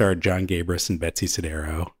 and it starred John Gabris and Betsy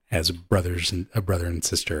Sodero as a brother and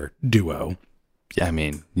sister duo. I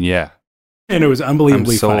mean, yeah. And it was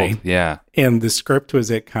unbelievably funny. Yeah. And the script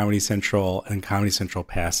was at Comedy Central, and Comedy Central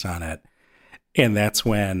passed on it. And that's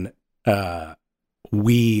when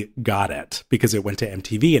we got it, because it went to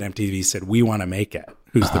MTV, and MTV said, we want to make it.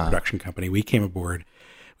 Who's the production company? We came aboard.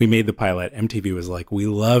 We made the pilot. MTV was like, we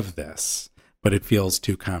love this, but it feels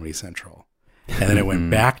too Comedy Central. And then it went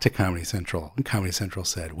back to Comedy Central, and Comedy Central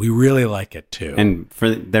said, we really like it too. And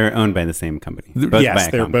they're owned by the same company. Yes,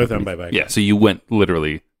 they're both owned by Viacom. Yeah, so you went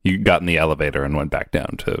literally, you got in the elevator and went back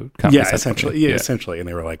down to Comedy Central. Essentially. Yeah, essentially. And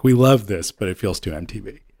they were like, we love this, but it feels too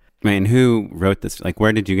MTV. And who wrote this? Like,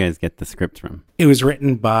 where did you guys get the script from? It was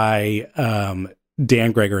written by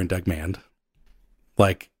Dan Greger and Doug Mand.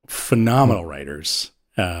 Like, phenomenal writers.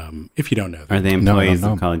 If you don't know them. Are they employees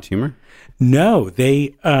of College Humor? No,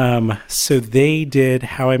 they so they did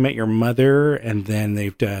How I Met Your Mother, and then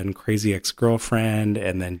they've done Crazy Ex-Girlfriend,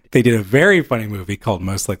 and then they did a very funny movie called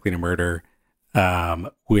Most Likely to Murder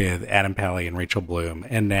with Adam Pally and Rachel Bloom,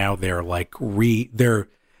 and now they're like they're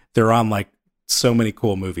on like so many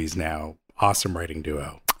cool movies now. Awesome writing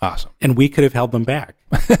duo. Awesome. And we could have held them back.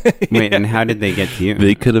 Wait, and how did they get to you?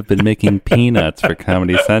 They could have been making peanuts for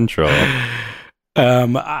Comedy Central.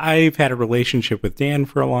 I've had a relationship with Dan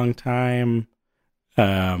for a long time.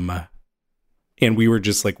 And we were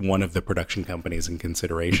just like one of the production companies in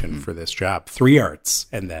consideration for this job. 3 Arts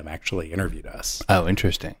and them actually interviewed us. Oh,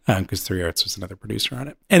 interesting. Because 3 Arts was another producer on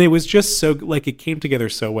it. And it was just so, like, it came together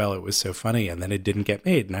so well. It was so funny. And then it didn't get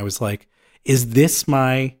made. And I was like, is this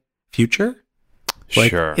my future? Like,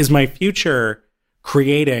 sure. Is my future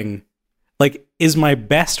creating, like, is my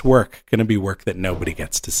best work going to be work that nobody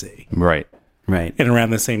gets to see? Right. Right. And around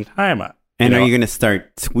the same time. Are you going to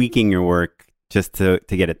start tweaking your work just to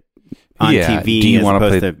get it on TV Do you as want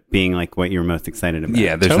opposed to to being like what you're most excited about?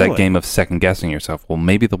 Yeah, there's that game of second guessing yourself. Well,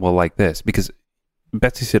 maybe we'll like this, because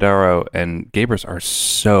Betsy Sodero and Gabris are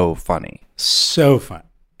so funny. So fun.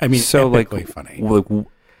 I mean, so epically funny.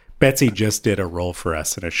 Betsy just did a role for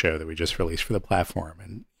us in a show that we just released for the platform.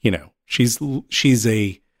 And, you know, she's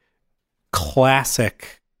a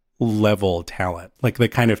classic level talent, like the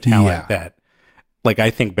kind of talent that, like,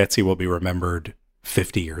 I think Betsy will be remembered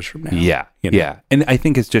 50 years from now. Yeah. You know? Yeah. And I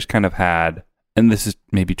think it's just kind of had, and this is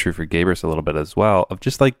maybe true for Gabris a little bit as well, of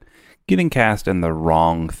just like getting cast in the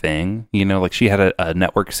wrong thing. You know, like she had a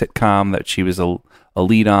network sitcom that she was a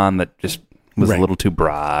lead on that just was a little too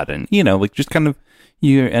broad. And, you know, like just kind of,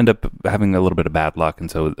 you end up having a little bit of bad luck. And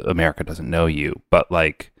so America doesn't know you, but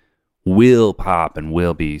like will pop and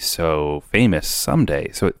will be so famous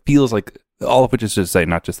someday. So it feels like all of which is to say,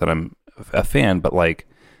 not just that I'm a fan, but like,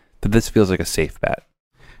 that this feels like a safe bet.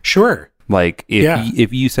 Sure. Like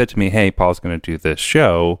if you said to me, hey, Paul's going to do this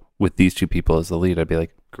show with these two people as the lead, I'd be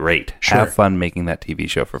like, great. Sure. Have fun making that TV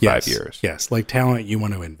show for 5 years. Yes. Like talent you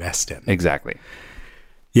want to invest in. Exactly.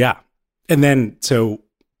 Yeah. And then, so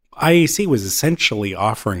IAC was essentially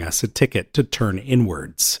offering us a ticket to turn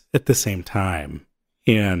inwards at the same time.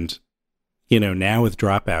 And, now with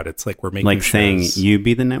Dropout, it's like we're making Like saying shows. you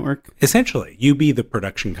be the network? Essentially, you be the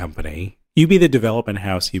production company, you be the development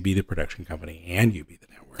house, you be the production company, and you be the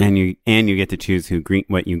network. And you get to choose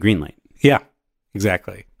what you greenlight. Yeah,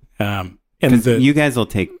 exactly. And 'Cause you guys will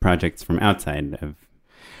take projects from outside of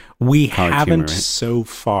we College haven't Humor, right? so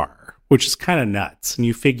far, which is kind of nuts. And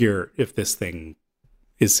you figure if this thing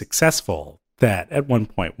is successful, that at one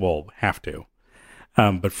point we'll have to.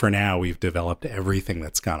 But for now, we've developed everything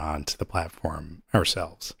that's gone on to the platform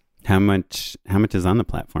ourselves. How much is on the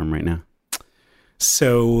platform right now?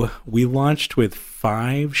 So we launched with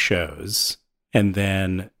 5 shows, and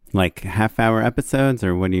then Like half-hour episodes,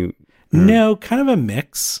 or what do you? no, kind of a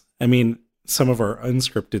mix. I mean, some of our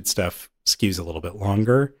unscripted stuff skews a little bit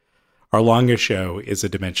longer. Our longest show is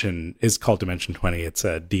called Dimension 20. It's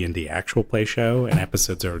a D&D actual play show, and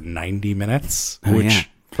episodes are 90 minutes, Oh, which yeah.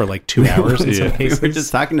 for like 2 hours in some We cases. were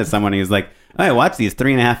just talking to someone. He was like, "Oh, I watch these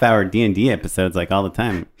 3.5-hour D&D episodes like all the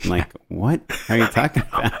time." I'm like, "What are you talking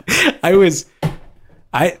about?" I was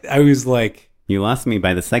like, You lost me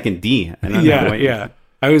by the second D. I don't know. yeah.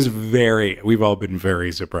 We've all been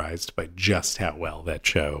very surprised by just how well that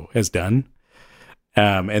show has done.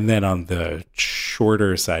 And then on the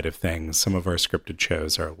shorter side of things, some of our scripted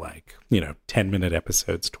shows are like, 10-minute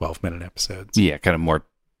episodes, 12-minute episodes. Yeah, kind of more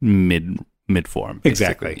mid form.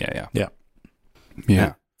 Exactly.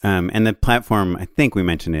 Yeah. And the platform, I think we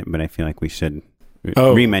mentioned it, but I feel like we should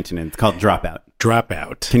Oh. re-mention it. It's called Dropout.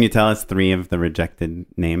 Dropout. Can you tell us 3 of the rejected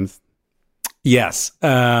names? Yes.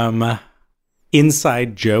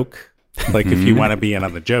 Inside joke. Like if you want to be in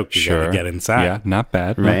on the joke, you got to get inside. Yeah, not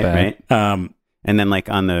bad. Not Right. bad. And then like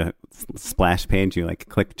on the splash page, you like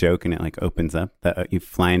click joke and it like opens up. You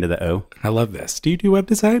fly into the O. I love this. Do you do web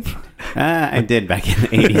design? I did back in the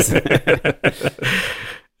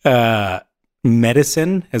 80s.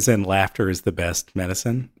 Medicine, as in laughter is the best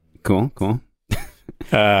medicine. Cool.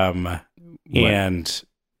 And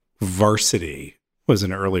varsity was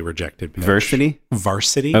an early rejected pitch. Varsity?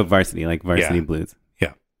 Varsity? Oh, varsity, like Varsity Yeah. Blues.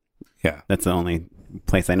 Yeah. That's the only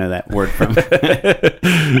place I know that word from.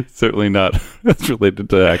 Certainly not. That's related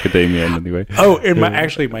to academia in any way. Oh, and my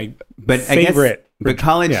But favorite. but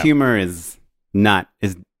college yeah. humor is not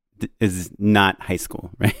high school,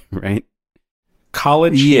 right?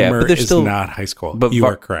 College Yeah, humor but there's is still- not high school. but you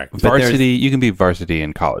var- are correct. But there's- Varsity, you can be varsity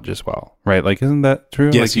in college as well, right? Like, isn't that true?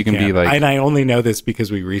 Yes, like, you can be like, and I only know this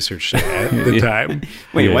because we researched it at the time.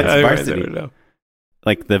 Wait, Yeah. what's I varsity? don't know.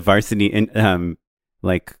 Like the varsity in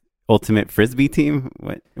like ultimate frisbee team?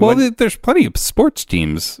 What? well, what- there's plenty of sports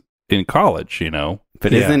teams in college,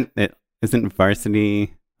 but yeah. isn't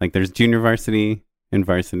varsity like there's junior varsity and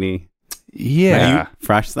varsity? Yeah.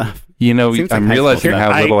 Frosh stuff. You know, Seems like I'm high school realizing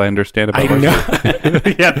stuff. how little I understand about I varsity. know.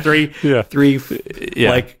 Yeah, three Yeah.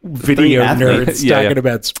 like video athletes. nerds Yeah, talking yeah.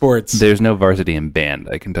 about sports. There's no varsity in band,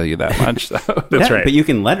 I can tell you that much. So. That's Yeah, right. But you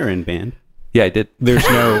can letter in band. Yeah, I did. There's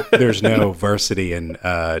no varsity in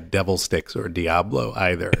Devil Sticks or Diablo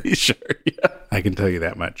either. Sure, yeah. I can tell you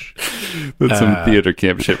that much. That's some theater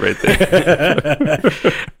camp shit right there.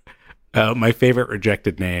 My favorite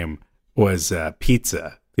rejected name was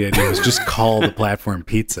Pizza. The idea was just call the platform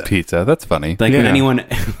Pizza. Pizza, that's funny. Like Yeah. when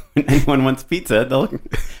anyone wants pizza, they'll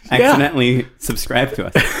accidentally subscribe to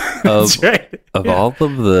us. Of, right. of all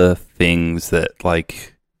of the things that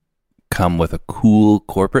like come with a cool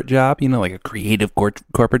corporate job, like a creative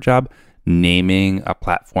corporate job, naming a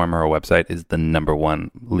platform or a website is the number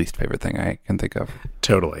one least favorite thing I can think of.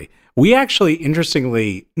 Totally. We actually,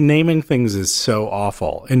 interestingly, naming things is so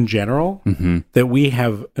awful in general that we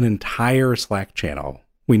have an entire Slack channel.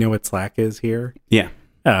 We know what Slack is here. Yeah.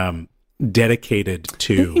 Dedicated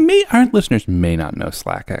to Our listeners may not know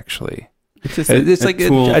Slack, actually. It's just It's like a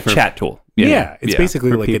for- chat tool. yeah, it's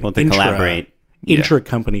basically for like people an to collaborate.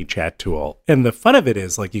 intra-company chat tool. And the fun of it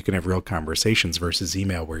is like you can have real conversations versus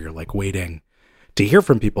email where you're like waiting to hear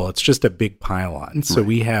from people. It's just a big pile on. So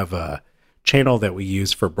we have a channel that we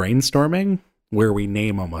use for brainstorming where we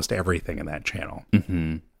name almost everything in that channel.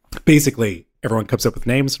 Mm-hmm. Basically, everyone comes up with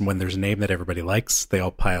names, and when there's a name that everybody likes, they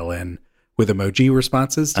all pile in with emoji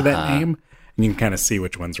responses to that name, and you can kind of see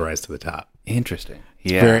which ones rise to the top. Interesting.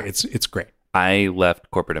 Yeah. It's great. I left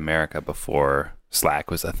corporate America before Slack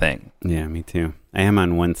was a thing. Yeah, me too. I am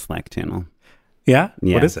on one Slack channel. Yeah?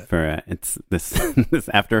 Yeah, What is it? For it's this this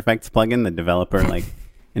After Effects plugin. The developer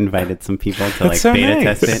invited some people to That's so beta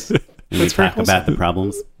nice. test it. And we That's very talk cool. about the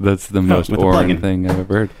problems. That's the most with the boring plugin. thing I've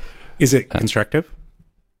ever heard. Is it constructive?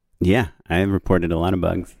 Yeah, I reported a lot of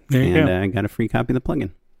bugs, There you and go. I got a free copy of the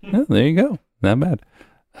plugin. Oh, there you go. Not bad.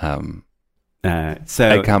 So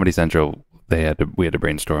At Comedy Central, we had to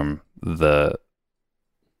brainstorm the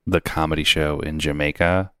comedy show in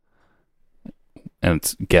Jamaica, and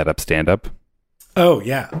it's Get Up, Stand Up. Oh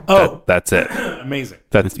yeah. Oh, that's it. Amazing.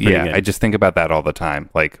 That's pretty yeah. good. I just think about that all the time.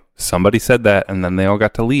 Like somebody said that, and then they all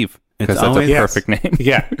got to leave because that's always- a perfect name.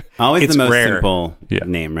 Yeah. Always It's the most rare. simple Yeah.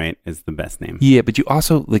 name, right? Is the best name. Yeah, but you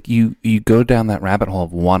also like you go down that rabbit hole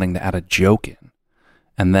of wanting to add a joke in,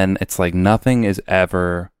 and then it's like nothing is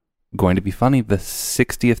ever going to be funny the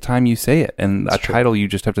 60th time you say it, and a title you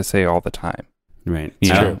just have to say all the time. Right. It's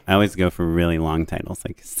I- true. I always go for really long titles,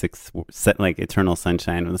 like like Eternal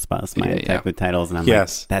Sunshine with a Spotless Mind type of titles, and I'm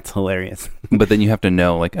Yes. like, that's hilarious. But then you have to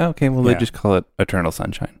know, like, oh, okay, well, they Yeah. just call it Eternal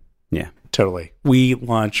Sunshine. Yeah. Totally. We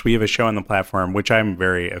have a show on the platform, which I'm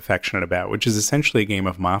very affectionate about, which is essentially a game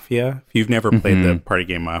of Mafia. If you've never played the party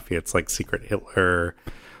game Mafia, it's like Secret Hitler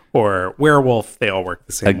or Werewolf. They all work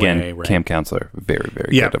the same Again, way. Right? Camp Counselor, very, very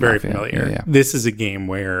Yeah, good at very Mafia. familiar. Yeah, yeah. This is a game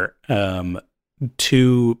where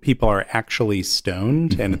two people are actually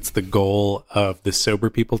stoned, and it's the goal of the sober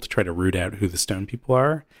people to try to root out who the stoned people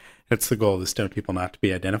are. It's the goal of the stoned people not to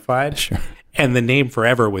be identified. Sure. And the name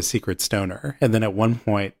forever was Secret Stoner. And then at one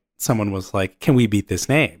point, someone was like, "Can we beat this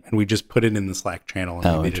name?" And we just put it in the Slack channel and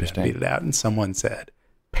Oh, we beat interesting. it out. And someone said,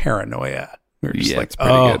 "Paranoia." We were just Yeah, like, it's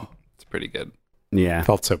pretty "Oh, good. It's pretty good. Yeah.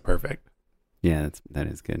 felt so perfect." Yeah, that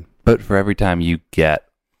is good. But for every time you get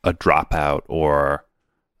a dropout or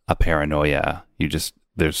a paranoia,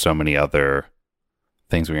 there's so many other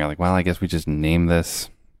things where you're like, well, I guess we just name this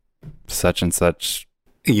such and such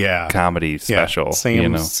Yeah. comedy special. Yeah.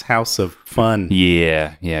 Sam's House of Fun.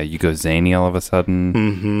 Yeah. You go zany all of a sudden.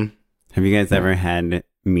 Mm-hmm. Have you guys ever had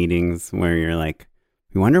meetings where you're like,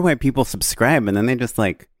 we wonder why people subscribe, and then they just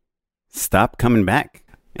like stop coming back,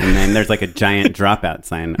 and then there's like a giant dropout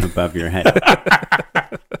sign above your head?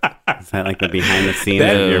 Is that like the behind the scenes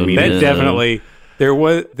of your That meeting? definitely there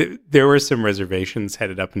were some reservations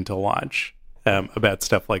headed up until launch about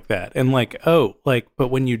stuff like that, and but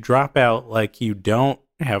when you drop out, like you don't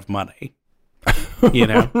have money, you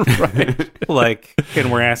know, right? Like,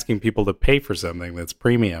 and we're asking people to pay for something that's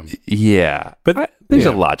premium. Yeah. But there's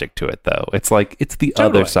yeah. a logic to it, though. It's like, it's the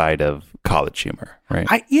Totally. other side of college humor, right?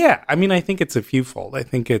 I mean, I think it's a fewfold. I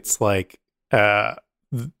think it's like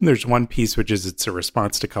there's one piece which is it's a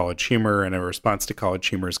response to college humor, and a response to college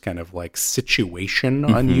humor is kind of like situation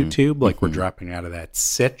on YouTube. Like we're dropping out of that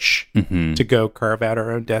sitch to go carve out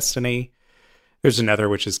our own destiny. There's another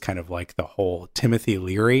which is kind of like the whole Timothy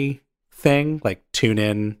Leary thing, like tune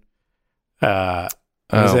in.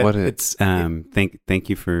 what is It's Thank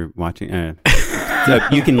you for watching. So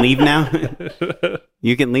you can leave now.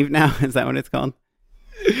 You can leave now. Is that what it's called?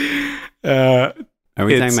 Are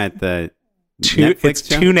we talking about the Netflix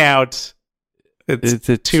show? tune out. It's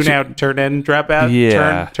a tune out, turn in, drop out.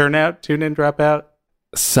 Yeah. Turn out, tune in, drop out.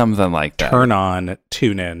 something like that. Turn on,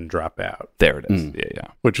 tune in, drop out, There it is. Yeah.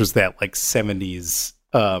 which was that like 70s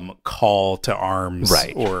call to arms,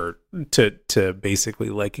 Right. or to basically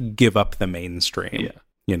like give up the mainstream. Yeah.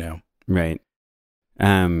 You know. Right.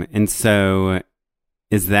 And so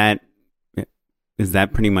is that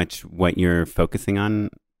pretty much what you're focusing on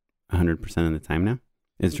 100% of the time now?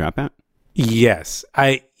 Is dropout? Yes.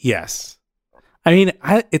 I mean,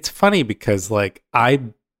 it's funny because like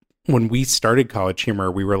when we started College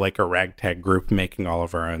Humor, we were like a ragtag group making all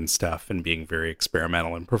of our own stuff and being very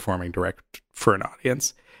experimental and performing direct for an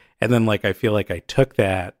audience. And then like I feel like I took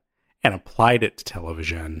that and applied it to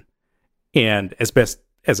television and as best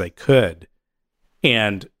as I could.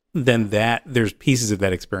 And then there's pieces of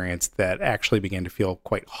that experience that actually began to feel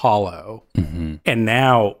quite hollow. Mm-hmm. And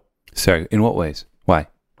now Sorry, in what ways? Why?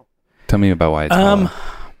 Tell me about why it's hollow.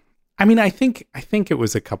 I mean, I think it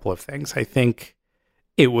was a couple of things. I think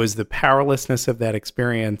it was the powerlessness of that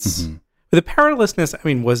experience. Mm-hmm. But the powerlessness, I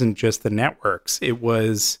mean, wasn't just the networks. It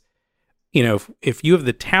was, you know, if you have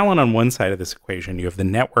the talent on one side of this equation, you have the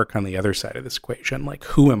network on the other side of this equation. Like,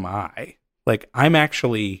 who am I? Like, I'm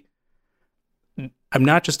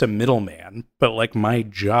not just a middleman, but like my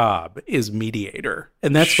job is mediator.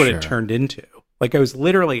 And that's what Sure. it turned into. Like, I was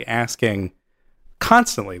literally asking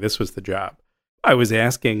constantly, this was the job. I was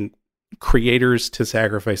asking creators to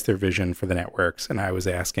sacrifice their vision for the networks, and I was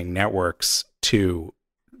asking networks to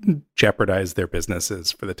jeopardize their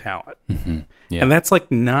businesses for the talent. Mm-hmm. Yeah. And that's like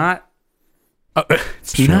not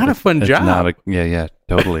it's Sure. not a fun It's job. not yeah,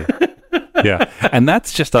 totally. Yeah. And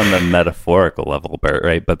that's just on the metaphorical level, Bert,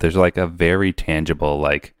 right? But there's like a very tangible,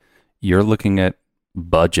 like you're looking at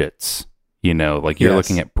budgets, you know, like you're Yes.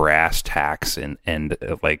 looking at brass tacks and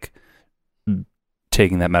like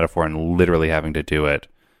taking that metaphor and literally having to do it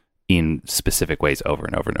in specific ways over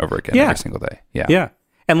and over and over again Yeah. every single day. Yeah. Yeah.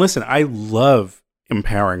 And listen, I love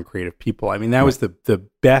empowering creative people. I mean, that was the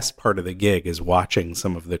best part of the gig, is watching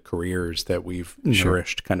some of the careers that we've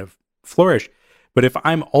nourished kind of flourish. But if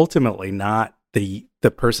I'm ultimately not the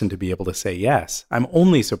person to be able to say yes, I'm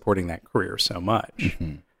only supporting that career so much.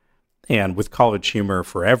 Mm-hmm. And with College Humor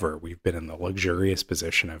forever, we've been in the luxurious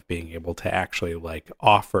position of being able to actually like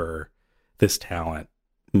offer this talent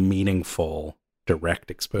meaningful, direct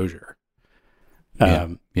exposure.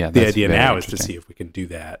 The idea now is to see if we can do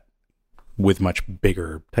that with much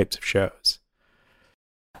bigger types of shows.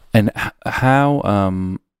 And how,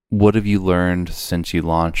 what have you learned since you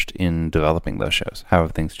launched in developing those shows? How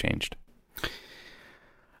have things changed?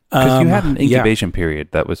 Because you had an incubation period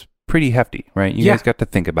that was pretty hefty, right? You guys got to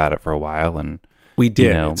think about it for a while, and we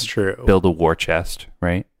did. It's true. Build a war chest,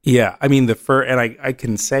 right? Yeah, I mean and I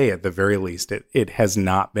can say at the very least, it has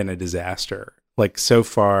not been a disaster. Like so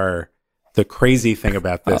far, the crazy thing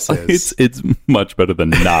about this is it's much better than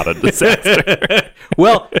not a disaster.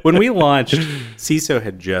 Well, when we launched, CISO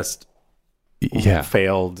had just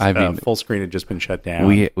failed. I mean, Full Screen had just been shut down.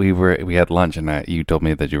 We had lunch, and you told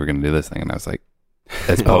me that you were going to do this thing, and I was like,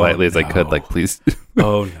 as politely as I could, like, please.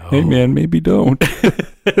 Oh no! Hey man, maybe don't.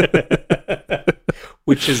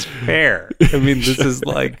 Which is fair. I mean, this is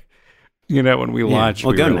like, when we launched.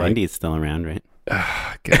 Well, Go90 is still around, right?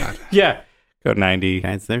 Oh, God. Yeah. Go90.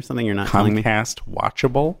 Guys, there's something you're not telling me. Comcast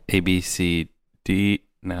watchable. ABCD.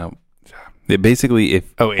 No. Basically,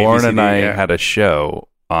 if Oren and I had a show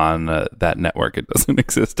on that network, it doesn't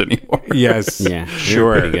exist anymore. Yes. Yeah. Sure.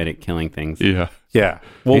 We're pretty good at killing things. Yeah. Yeah.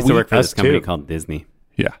 Well, I used to work for this company called Disney.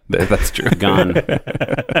 Yeah, that's true. Gone.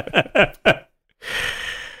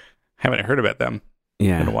 Haven't heard about them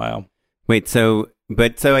in a while. Wait, so I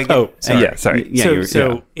guess... Oh, sorry. Yeah, sorry.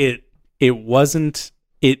 Yeah, it wasn't...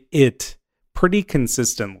 It pretty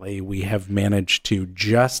consistently, we have managed to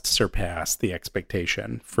just surpass the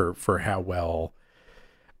expectation for how well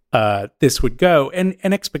this would go. And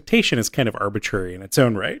an expectation is kind of arbitrary in its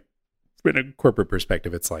own right. In a corporate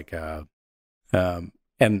perspective, it's like an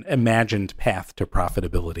imagined path to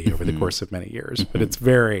profitability over the course of many years, but it's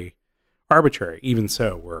very arbitrary. Even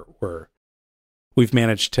so, we've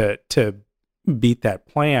managed to beat that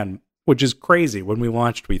plan, which is crazy. When we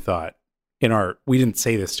launched, we thought we didn't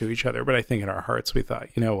say this to each other, but I think in our hearts we thought,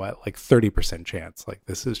 you know what, like 30% chance, like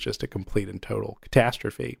this is just a complete and total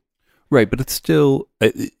catastrophe. Right, but it's still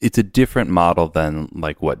it's a different model than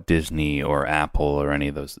like what Disney or Apple or any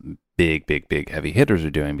of those big heavy hitters are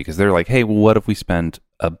doing, because they're like, hey, well, what if we spent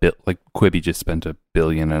a bit, like Quibi just spent $1.5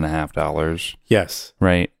 billion. Yes.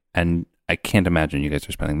 Right. And I can't imagine you guys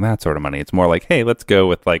are spending that sort of money. It's more like, hey, let's go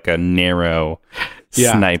with like a narrow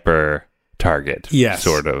sniper target. Yes.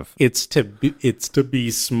 Sort of. It's to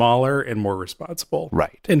be smaller and more responsible.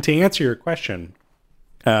 Right. And to answer your question,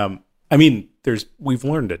 I mean, we've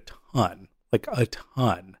learned a ton.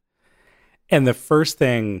 And the first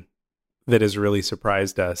thing that has really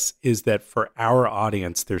surprised us is that for our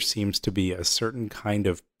audience, there seems to be a certain kind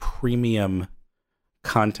of premium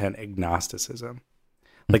content agnosticism.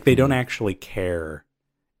 Like they don't actually care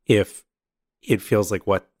if it feels like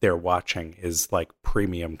what they're watching is like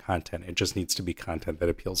premium content. It just needs to be content that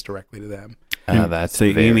appeals directly to them. That's so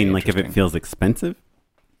you mean like if it feels expensive?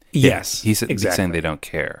 Yes. He's saying they don't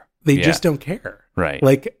care. They just don't care. Right.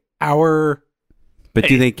 Like But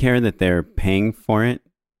do they care that they're paying for it,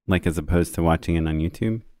 like as opposed to watching it on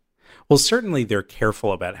YouTube? Well, certainly they're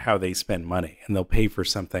careful about how they spend money, and they'll pay for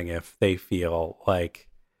something if they feel like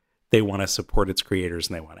they want to support its creators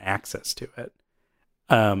and they want access to it.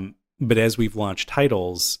 But as we've launched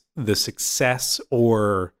titles, the success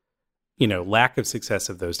or, lack of success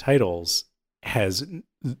of those titles has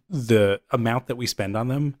the amount that we spend on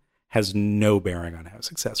them has no bearing on how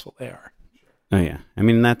successful they are. Oh yeah. I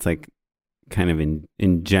mean, that's like kind of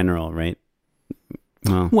in general, right?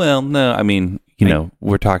 Well, no, I mean, you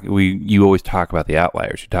always talk about the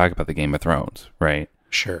outliers. You talk about the Game of Thrones, right?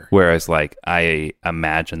 Sure. Whereas, like, I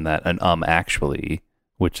imagine that an Actually,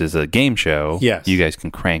 which is a game show, yes, you guys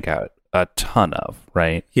can crank out a ton of,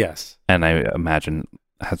 right? Yes. And I imagine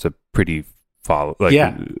has a pretty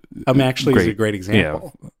Actually is a great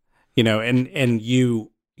example. Yeah.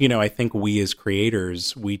 And I think we as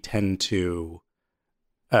creators, we tend to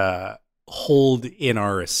hold in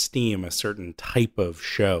our esteem a certain type of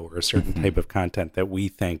show or a certain type of content that we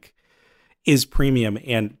think is premium.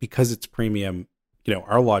 And because it's premium,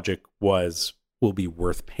 our logic will be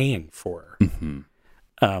worth paying for.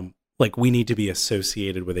 Like we need to be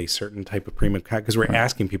associated with a certain type of premium content because we're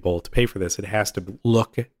asking people to pay for this. It has to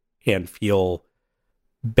look and feel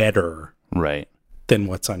better, right, than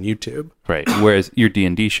what's on YouTube, right. Whereas your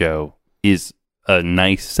D&D show is a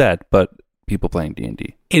nice set, but people playing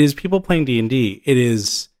D&D. It is people playing D&D. It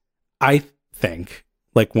is, I think,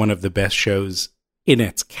 like one of the best shows in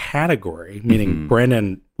its category. Meaning,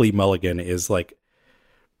 Brennan Lee Mulligan is like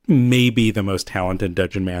maybe the most talented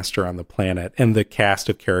dungeon master on the planet, and the cast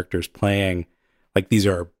of characters playing, like, these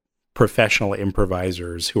are professional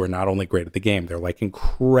improvisers who are not only great at the game, they're like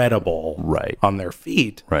incredible Right. on their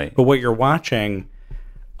feet. Right. But what you're watching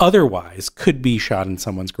otherwise could be shot in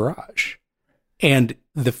someone's garage. And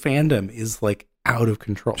the fandom is like out of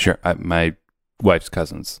control. Sure. My wife's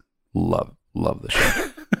cousins love the show.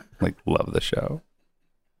 Like, love the show.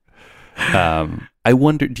 I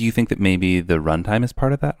wonder, do you think that maybe the runtime is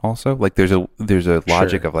part of that also? Like, there's a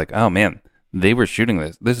logic Sure. of like, oh man, they were shooting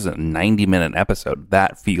this. This is a 90-minute episode.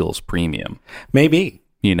 That feels premium. Maybe.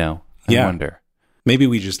 You know? I Yeah. wonder. Maybe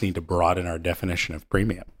we just need to broaden our definition of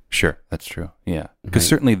premium. Sure, that's true. Yeah. Because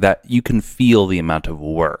certainly that you can feel the amount of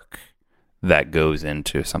work that goes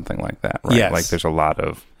into something like that, right? Yes. Like, there's a lot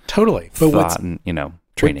of Totally. But thought and,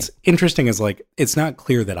 training. what's interesting is, like, it's not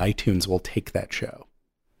clear that iTunes will take that show.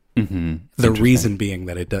 Mm-hmm. The reason being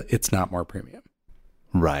that it's not more premium.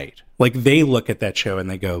 Right. Like, they look at that show and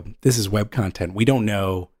they go, this is web content. We don't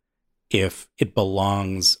know if it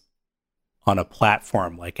belongs on a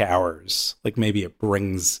platform like ours. Like, maybe it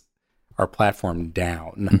brings our platform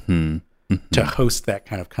down Mm-hmm. to host that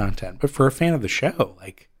kind of content. But for a fan of the show,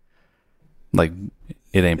 like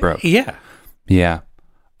it ain't broke. yeah. Yeah.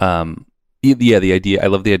 Yeah, the idea, I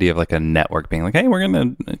love the idea of like a network being like, hey, we're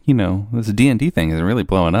going to, this D&D thing is really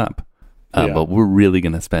blowing up. Yeah. But we're really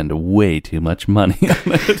going to spend way too much money on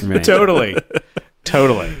it. Right.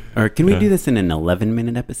 Totally. Or can we do this in an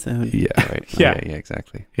 11-minute episode? Yeah, right. Yeah. Yeah,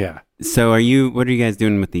 exactly. Yeah. So what are you guys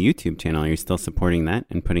doing with the YouTube channel? Are you still supporting that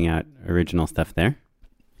and putting out original stuff there?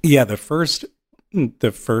 Yeah, the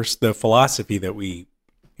philosophy that we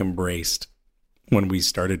embraced when we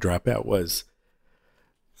started Dropout was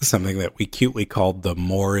something that we cutely called the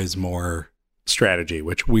more is more strategy,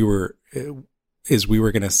 which we were going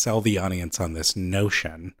to sell the audience on this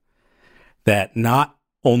notion that not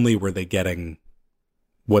only were they getting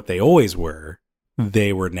what they always were,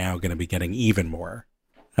 they were now going to be getting even more.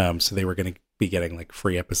 So they were going to be getting like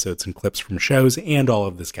free episodes and clips from shows and all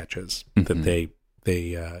of the sketches that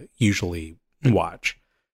they usually watch.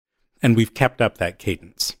 And we've kept up that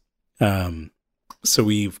cadence. So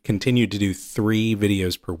we've continued to do 3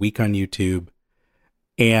 videos per week on YouTube,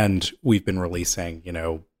 and we've been releasing,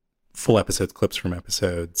 full episodes, clips from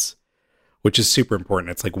episodes, which is super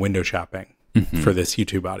important. It's like window shopping for this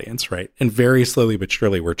YouTube audience, right? And very slowly but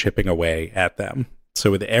surely, we're chipping away at them.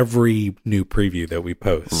 So with every new preview that we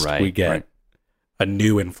post, we get a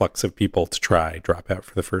new influx of people to try Dropout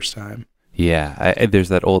for the first time. Yeah. There's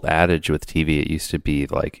that old adage with TV. It used to be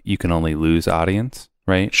like, you can only lose audience,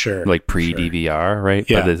 right? Sure. Like pre-DVR, right?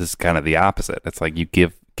 Yeah. But this is kind of the opposite. It's like you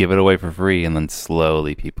give it away for free, and then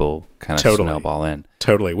slowly people kind of snowball in.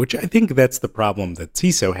 Totally, which I think that's the problem that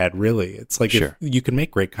CISO had, really. It's like, Sure. if you can make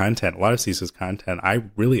great content, a lot of CISO's content, I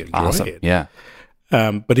really enjoy Awesome. it. Yeah.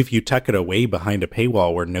 But if you tuck it away behind a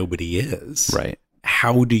paywall where nobody is, Right.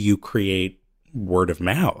 how do you create word of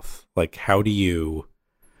mouth? Like, how do you,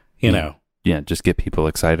 know? Yeah, just get people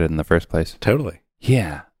excited in the first place. Totally.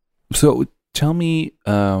 Yeah. So tell me,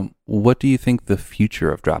 what do you think the future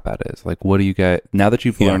of Dropout is? Like, what do you guys, now that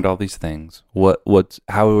you've learned all these things,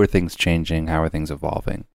 how are things changing? How are things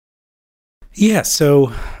evolving? Yeah,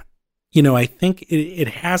 so, I think it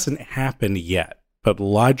hasn't happened yet, but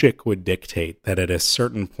logic would dictate that at a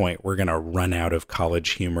certain point, we're going to run out of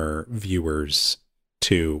college humor viewers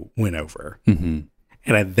to win over. Mm-hmm.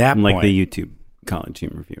 And at that Like point, the YouTube college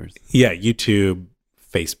humor viewers. yeah, YouTube,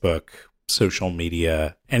 Facebook, social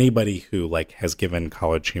media, anybody who like has given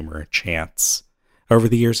college humor a chance over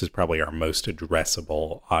the years is probably our most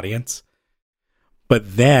addressable audience.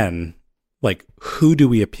 But then, like, who do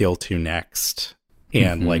we appeal to next?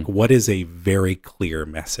 And like, what is a very clear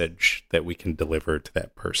message that we can deliver to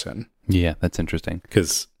that person? Yeah, that's interesting.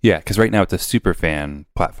 Because Because right now it's a super fan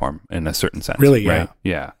platform in a certain sense. Really, right?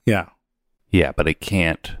 Yeah. Yeah, but it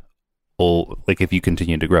can't, like, if you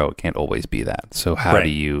continue to grow, it can't always be that. So how Right. do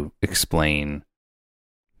you explain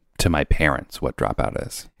to my parents what Dropout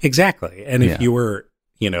is? Exactly. And if Yeah. you were,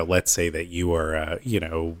 let's say that you are a,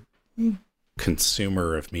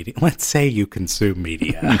 consumer of media. Let's say you consume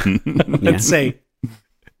media. Let's say,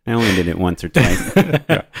 I only did it once or twice.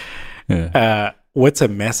 what's a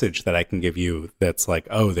message that I can give you that's like,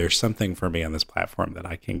 oh, there's something for me on this platform that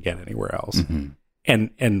I can't get anywhere else.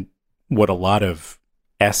 And what a lot of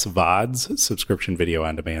SVODs, subscription video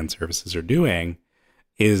on demand services, are doing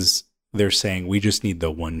is they're saying, we just need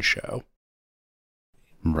the one show.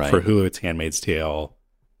 Right. For Hulu, it's Handmaid's Tale.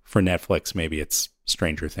 For Netflix, maybe it's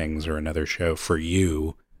Stranger Things or another show. For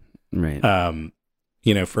you, Right.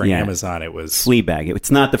 For Yeah. Amazon, it was Fleabag.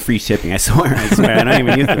 It's not the free shipping. I swear. I don't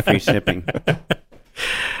even use the free shipping.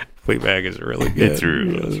 Fleabag is really good. It's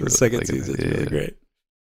really the second season is really great.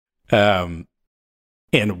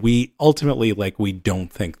 And we ultimately, like, we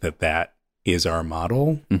don't think that is our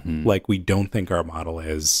model. Mm-hmm. Like, we don't think our model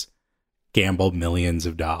is gamble millions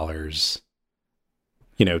of dollars,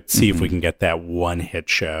 see if we can get that one hit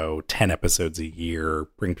show, 10 episodes a year,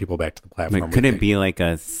 bring people back to the platform. Could it be like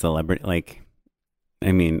a celebrity, like,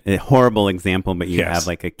 I mean, a horrible example, but you have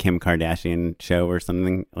like a Kim Kardashian show or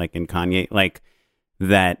something, like in Kanye, like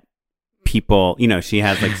that people, she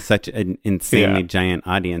has like such an insanely giant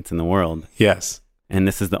audience in the world. Yes. And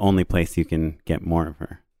this is the only place you can get more of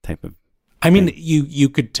her type of. I mean, you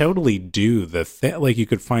could totally do the thing. Like, you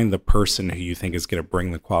could find the person who you think is going to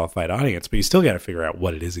bring the qualified audience, but you still got to figure out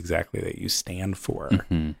what it is exactly that you stand for.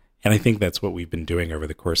 Mm-hmm. And I think that's what we've been doing over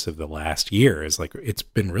the course of the last year, is like, it's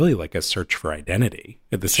been really like a search for identity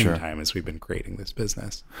at the same time as we've been creating this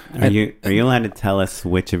business. Are you allowed to tell us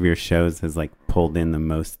which of your shows has like pulled in the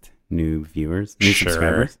most new viewers, new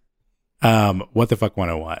subscribers? What the Fuck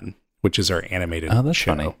 101, which is our animated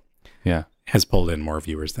show. Funny. Yeah. Has pulled in more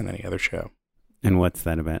viewers than any other show. And what's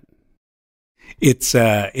that about? It's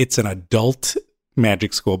an adult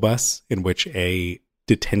magic school bus in which a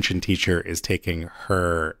detention teacher is taking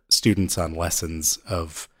her students on lessons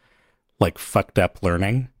of like fucked up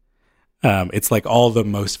learning. It's like all the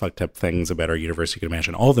most fucked up things about our universe you can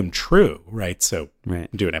imagine, all of them true, right? So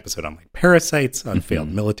do an episode on like parasites, on failed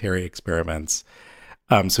military experiments.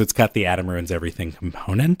 So it's got the Adam Ruins Everything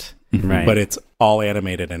component, right? But it's all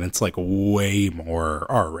animated and it's like way more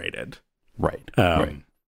R-rated. Right. Right.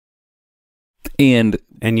 And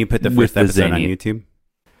you put the first episode on YouTube?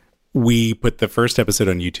 We put the first episode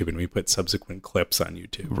on YouTube and we put subsequent clips on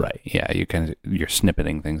YouTube. Right. Yeah. You're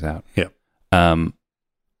snippeting things out. Yeah.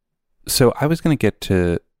 So I was going to get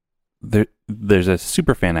to there's a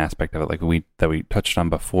super fan aspect of it, like that we touched on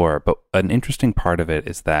before, but an interesting part of it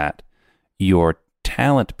is that your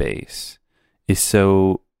talent base is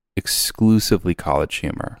so exclusively College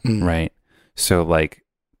Humor, right? So like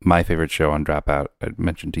my favorite show on Dropout, I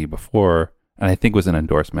mentioned to you before, and I think was an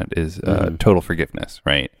endorsement, is Total Forgiveness,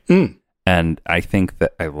 right? And I think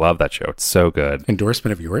that I love that show. It's so good.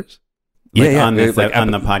 Endorsement of yours? On the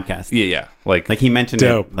podcast. Yeah. Like he mentioned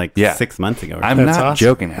it 6 months ago. I'm not awesome.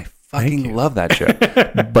 Joking. I fucking love that show.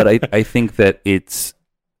 But I think that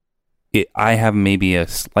I have maybe a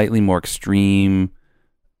slightly more extreme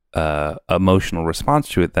emotional response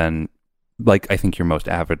to it than like I think your most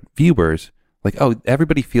avid viewers. Like,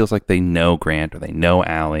 everybody feels like they know Grant or they know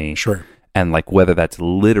Allie. Sure. And like whether that's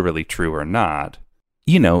literally true or not,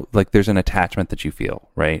 like there's an attachment that you feel,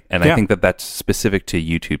 right? And I think that that's specific to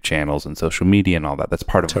YouTube channels and social media and all that. That's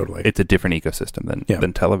part of totally. It's a different ecosystem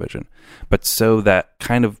than television. But so that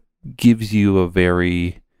kind of gives you a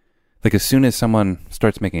very, like as soon as someone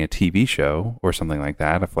starts making a TV show or something like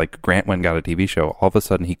that, if like Grant went and got a TV show, all of a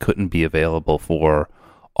sudden he couldn't be available for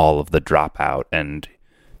all of the Dropout and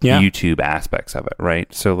YouTube aspects of it,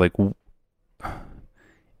 right? So like,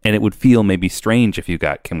 and it would feel maybe strange if you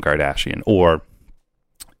got Kim Kardashian or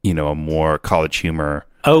a more College Humor.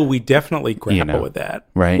 Oh, we definitely grapple with that.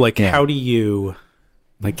 Right. Like, how do you...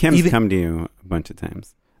 Like, Kim's come to you a bunch of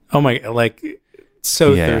times. Oh, my... Like,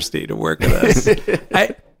 so thirsty to work with us.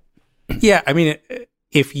 I mean,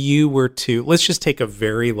 if you were to... Let's just take a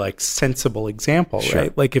very, like, sensible example,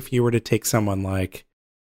 right? Like, if you were to take someone like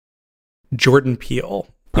Jordan Peele...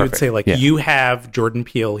 You would say, like, you have Jordan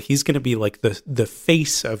Peele. He's going to be, like, the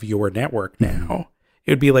face of your network now.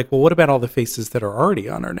 It would be like, well, what about all the faces that are already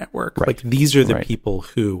on our network? Right. Like, these are the people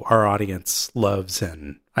who our audience loves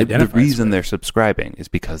and identifies The reason with. They're subscribing is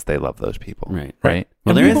because they love those people. Right?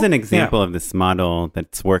 Well, there is an example of this model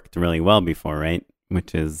that's worked really well before, right?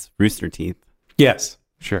 Which is Rooster Teeth. Yes.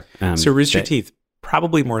 Sure. So Rooster Teeth,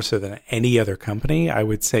 probably more so than any other company, I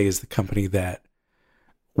would say is the company that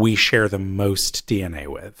we share the most DNA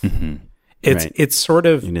with. Mm-hmm. It's sort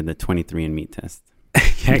of... You did the 23andMe test.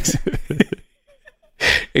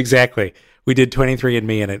 Exactly. We did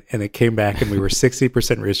 23andMe and it came back and we were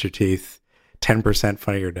 60% Rooster Teeth, 10%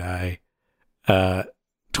 Funny or Die,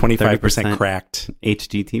 25% Cracked,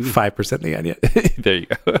 HGTV, 5% The Onion. There you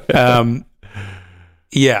go.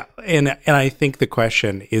 Yeah. And I think the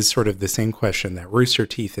question is sort of the same question that Rooster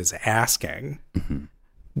Teeth is asking,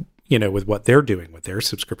 with what they're doing with their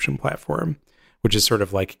subscription platform, which is sort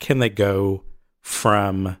of like, can they go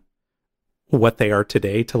from what they are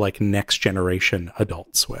today to like next generation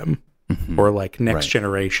Adult Swim or like next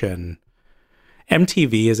generation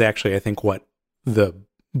MTV is actually, I think, what the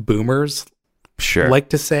boomers like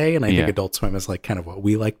to say. And I think Adult Swim is like kind of what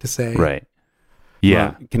we like to say. Right.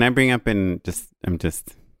 Yeah. Well, can I bring up I'm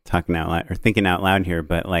just talking out loud or thinking out loud here,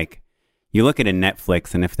 but like you look at a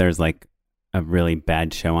Netflix, and if there's like a really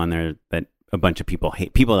bad show on there that a bunch of people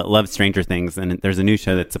hate, people that love Stranger Things, and there's a new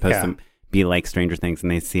show that's supposed to be like Stranger Things,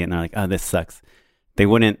 and they see it and they're like, oh, this sucks. They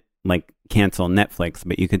wouldn't like cancel Netflix,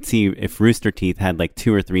 but you could see if Rooster Teeth had like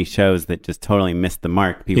 2 or 3 shows that just totally missed the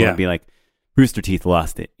mark, people would be like, Rooster Teeth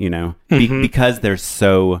lost it, you know, because they're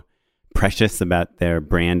so precious about their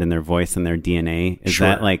brand and their voice and their DNA. Is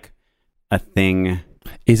that like a thing?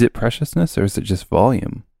 Is it preciousness or is it just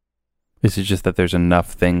volume? Is it just that there's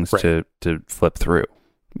enough things to flip through?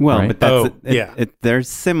 Well, right? but that's there's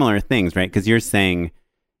similar things, right? Because you're saying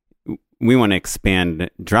we want to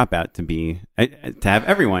expand Dropout to be to have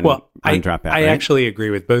everyone on Dropout. I actually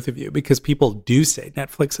agree with both of you because people do say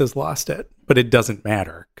Netflix has lost it, but it doesn't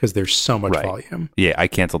matter because there's so much volume. Yeah, I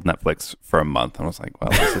canceled Netflix for a month and I was like,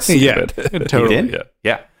 well, this is stupid. Totally.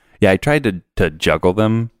 Yeah. I tried to juggle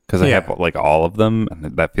them because I have like all of them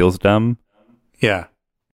and that feels dumb. Yeah.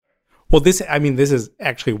 Well, this is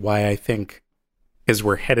actually why I think as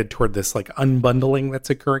we're headed toward this like unbundling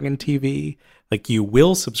that's occurring in TV, like you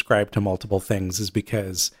will subscribe to multiple things is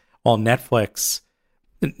because while Netflix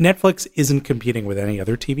isn't competing with any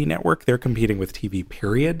other TV network, they're competing with TV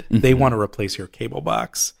period. They want to replace your cable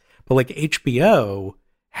box. But like HBO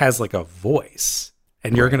has like a voice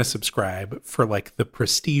and you're going to subscribe for like the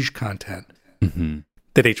prestige content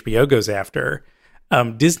that HBO goes after.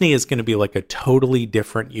 Disney is going to be like a totally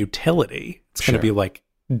different utility. It's going to be like,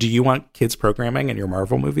 do you want kids programming in your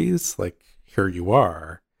Marvel movies? Like, here you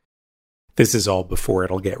are. This is all before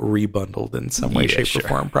it'll get rebundled in some way, shape, or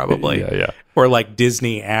form, probably. Or like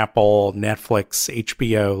Disney, Apple, Netflix,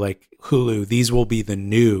 HBO, like Hulu. These will be the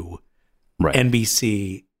new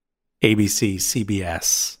NBC, ABC,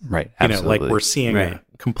 CBS. Right. Absolutely. You know, like we're seeing a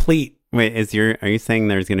complete. Wait, are you saying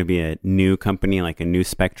there's going to be a new company, like a new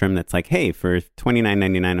Spectrum that's like, hey, for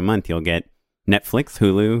 $29.99 a month, you'll get Netflix,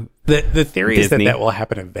 Hulu, The theory Disney. is that will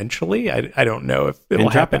happen eventually. I don't know if it'll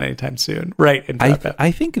happen anytime soon. Right. And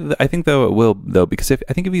I think though it will though, because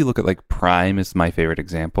I think if you look at like Prime is my favorite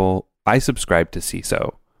example. I subscribed to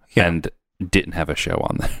CISO and didn't have a show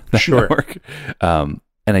on that network. And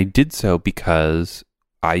I did so because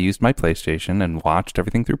I used my PlayStation and watched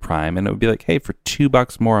everything through Prime, and it would be like, hey, for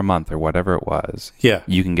 $2 more a month or whatever it was,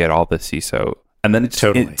 you can get all the CISO. And then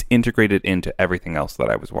it's integrated into everything else that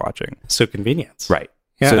I was watching. So convenience. Right.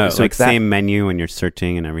 Yeah. So like same menu when you're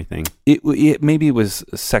searching and everything. It maybe was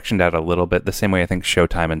sectioned out a little bit, the same way I think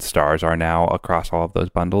Showtime and Stars are now across all of those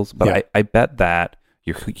bundles. But I bet that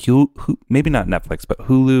your maybe not Netflix, but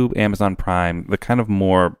Hulu, Amazon Prime, the kind of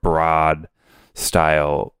more broad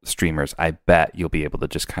style streamers, I bet you'll be able to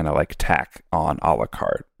just kind of like tack on a la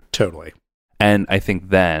carte. Totally. And I think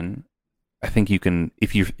you can,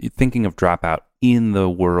 if you're thinking of Dropout in the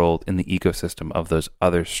world, in the ecosystem of those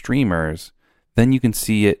other streamers, then you can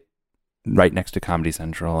see it right next to Comedy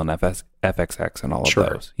Central and FXX and all of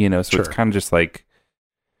those. You know, so it's kind of just like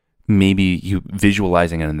maybe you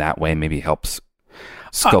visualizing it in that way maybe helps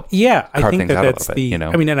sculpt. I think that's bit, you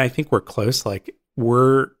know? I mean, and I think we're close. Like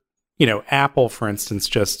Apple, for instance,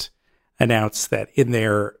 just announced that in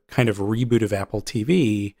their kind of reboot of Apple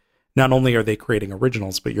TV, not only are they creating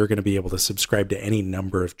originals, but you're going to be able to subscribe to any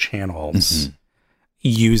number of channels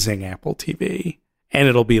using Apple TV. And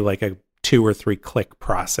it'll be like a 2 or 3 click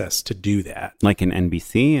process to do that. Like an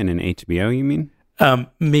NBC and an HBO, you mean?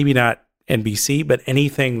 Maybe not NBC, but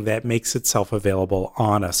anything that makes itself available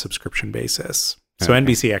on a subscription basis. So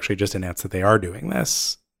NBC actually just announced that they are doing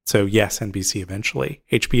this. So yes, NBC eventually.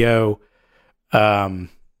 HBO,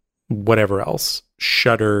 whatever else.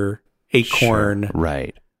 Shudder, Acorn.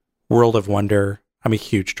 Right. World of Wonder. I'm a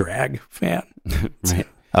huge drag fan. Right.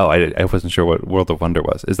 Oh, I wasn't sure what World of Wonder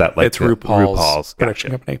was. Is that like it's RuPaul's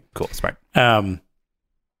production company? Cool, smart.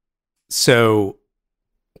 So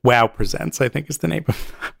WoW Presents, I think, is the name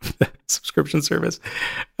of the subscription service.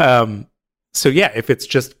 So yeah, if it's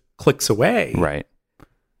just clicks away, right?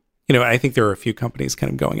 You know, I think there are a few companies kind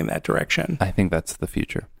of going in that direction. I think that's the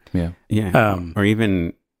future. Yeah, yeah. Or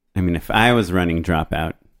even, I mean, if I was running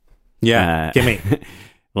Dropout, gimme.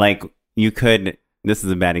 Like you could. This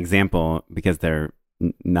is a bad example because they're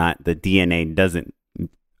not, the DNA doesn't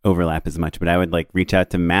overlap as much, but I would like reach out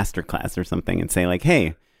to Masterclass or something and say like,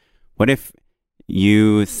 hey, what if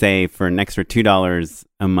you say for an extra $2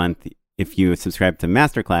 a month, if you subscribe to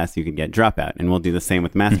Masterclass, you could get Dropout, and we'll do the same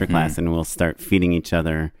with Masterclass, and we'll start feeding each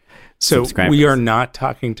other. So we are not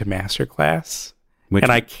talking to Masterclass,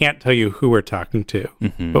 and I can't tell you who we're talking to,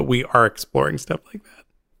 but we are exploring stuff like that.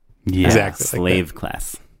 Yeah, exactly. Slave like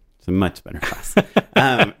class. It's a much better class.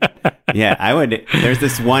 Yeah, I would. There's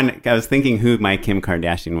this one. I was thinking who my Kim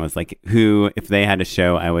Kardashian was. Like, who, if they had a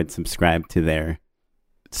show, I would subscribe to their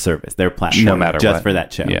service, their platform, No matter just what. for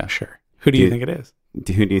that show. Yeah. Sure. Who do you think it is?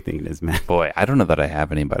 Who do you think it is, Matt? Boy, I don't know that I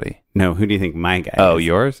have anybody. No, who do you think my guy Oh, is?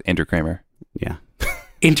 yours? Andrew Kramer. Yeah.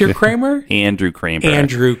 Inter Kramer? Andrew Kramer.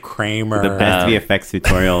 Andrew Kramer. The best VFX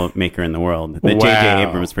tutorial maker in the world. That Wow. J.J.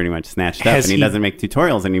 Abrams pretty much snatched up, Has and he he- doesn't make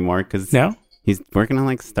tutorials anymore because No? he's working on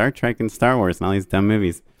like Star Trek and Star Wars and all these dumb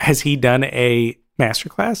movies. Has he done a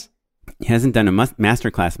masterclass? He hasn't done a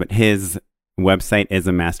masterclass, but his website is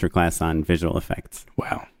a masterclass on visual effects.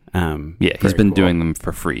 Wow. Yeah, he's Very been cool. doing them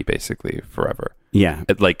for free basically forever. Yeah.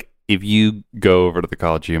 Like if you go over to the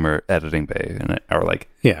College Humor editing bay and or like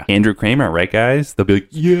Yeah. Andrew Kramer, right guys? They'll be like,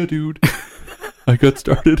 yeah, dude, I got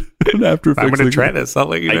started in After Effects. I'm going to try this. I'll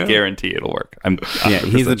let you know. I guarantee it'll work. I'm Yeah,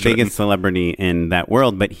 he's the 100% certain. biggest celebrity in that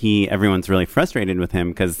world, but everyone's really frustrated with him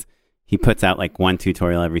because he puts out like one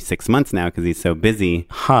tutorial every 6 months now because he's so busy.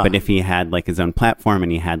 Huh. But if he had like his own platform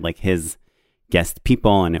and he had like his guest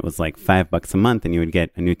people and it was like $5 a month and you would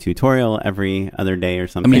get a new tutorial every other day or I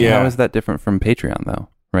something. mean, Yeah. how is that different from Patreon though?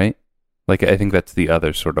 Right? Like I think that's the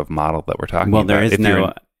other sort of model that we're talking Well, about. there is If you're no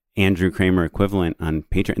in- Andrew Kramer equivalent on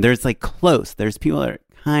Patreon. There's like close. There's people that are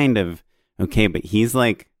kind of okay, but he's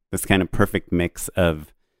like this kind of perfect mix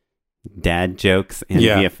of dad jokes and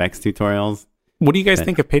Yeah. VFX tutorials. What do you guys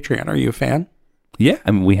think of Patreon? Are you a fan? Yeah,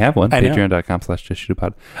 I mean, we have one. I know.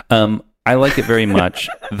 Patreon.com/justshootapod. I like it very much,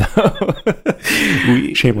 though.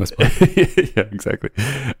 Shameless plug. Yeah, exactly.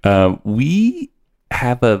 We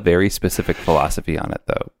have a very specific philosophy on it,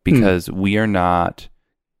 though, because we are not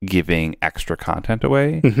giving extra content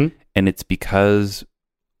away. Mhm. And it's because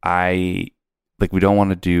we don't want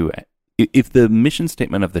to do, if the mission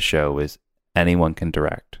statement of the show is anyone can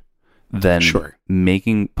direct, then Sure.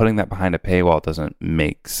 putting that behind a paywall doesn't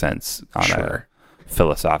make sense on Sure. a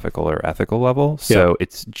philosophical or ethical level. So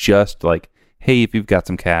it's just like, hey, if you've got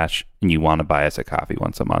some cash and you want to buy us a coffee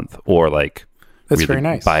once a month, or like That's really very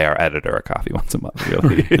nice. buy our editor a coffee once a month,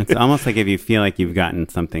 really. It's almost like if you feel like you've gotten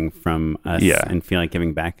something from us Yeah. and feel like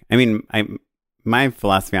giving back. I mean, my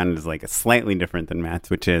philosophy on it is like a slightly different than Matt's,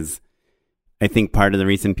 which is I think part of the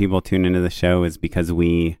reason people tune into the show is because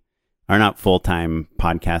we are not full-time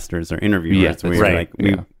podcasters or interviewers. Yeah, that's We're right. like, we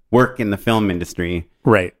Yeah. work in the film industry.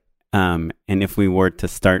 Right. And if we were to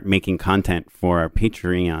start making content for our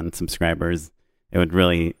Patreon subscribers, it would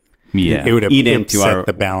really Yeah. It would eat into upset our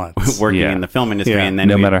the balance. working Yeah. in the film industry. Yeah. And then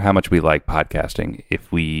no we- matter how much we like podcasting,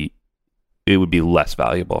 it would be less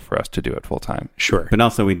valuable for us to do it full time. Sure. But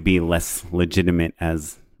also we'd be less legitimate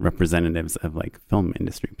as representatives of like film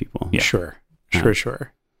industry people. Yeah. Sure. Yeah. Sure.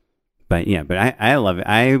 Sure. But yeah, but I love it.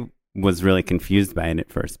 I was really confused by it at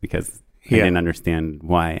first because I Yeah. didn't understand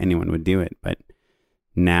why anyone would do it. But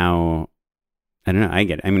now, I don't know, I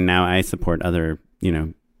get it. I mean, now I support other,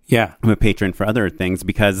 Yeah. I'm a patron for other things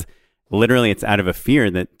because literally it's out of a fear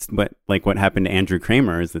that what happened to Andrew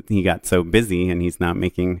Kramer is that he got so busy and he's not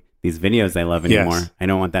making these videos I love anymore. Yes. I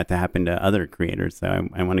don't want that to happen to other creators. So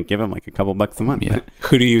I want to give him like a couple bucks a month. Yeah.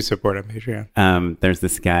 Who do you support on Patreon? There's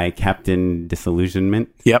this guy, Captain Disillusionment.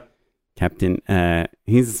 Yep. Captain,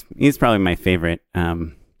 he's probably my favorite. I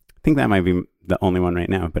think that might be the only one right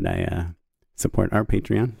now, but I support our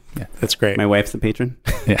Patreon. That's great. My wife's a patron.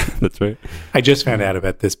 Yeah, that's right. I just found out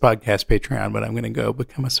about this podcast Patreon, but I'm going to go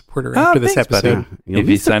become a supporter after this thanks, buddy. episode. You'll If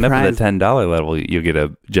be you sign up at the surprised. $10 level, you'll get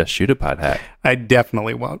a Just Shoot a Pod hat. I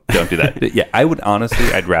definitely won't. Don't do that. Yeah, I would honestly,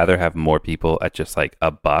 I'd rather have more people at just like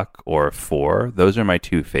 $1 or $4. Those are my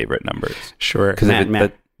two favorite numbers. Sure. Because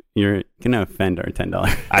Matt, you're going to offend our $10.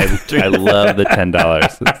 I love the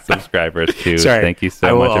 $10 subscribers too. Sorry. Thank you so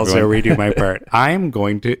I will much, also everyone. redo my part. I'm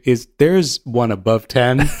going to, there's one above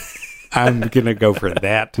 10. I'm going to go for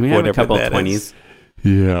that. Can we have a whatever couple that 20s? is.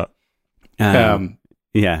 Yeah.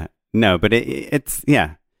 Yeah. No, but it's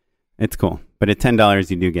cool. But at $10,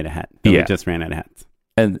 you do get a hat. But Yeah. We just ran out of hats.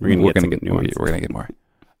 And We're gonna we're get going to some get new more. ones. We're going to get more.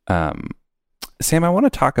 Sam, I want to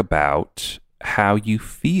talk about how you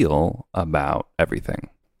feel about everything.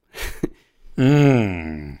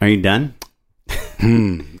 Are you done?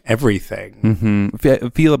 Everything.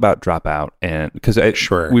 Feel about Dropout, and because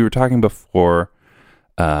Sure. we were talking before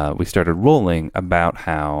we started rolling about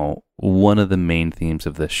how one of the main themes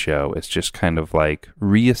of this show is just kind of like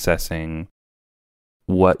reassessing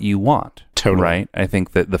what you want. Totally. Right? I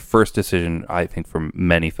think that the first decision, I think, for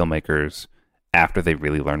many filmmakers after they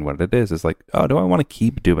really learn what it is like, oh, do I want to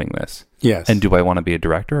keep doing this? Yes. And do I want to be a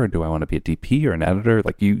director, or do I want to be a DP or an editor?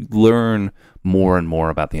 Like, you learn more and more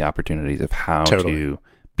about the opportunities of how Totally. to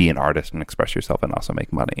be an artist and express yourself and also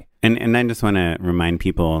make money. And I just want to remind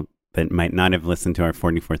people that might not have listened to our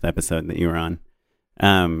 44th episode that you were on,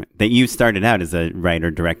 that you started out as a writer,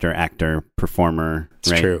 director, actor, performer.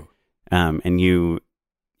 It's right? true. And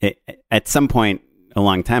at some point, a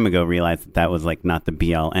long time ago realized that that was like not the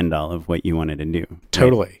be all end all of what you wanted to do.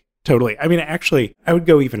 Right? Totally. I mean, actually, I would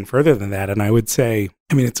go even further than that. And I would say,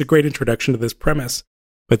 I mean, it's a great introduction to this premise,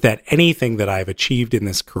 but that anything that I've achieved in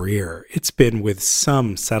this career, it's been with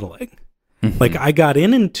some settling. Mm-hmm. Like I got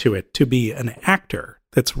into it to be an actor.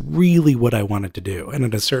 That's really what I wanted to do. And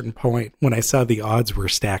at a certain point, when I saw the odds were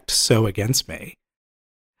stacked so against me,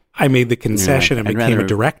 I made the concession and became a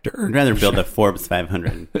director. I'd rather build a Forbes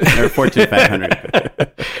 500 or Fortune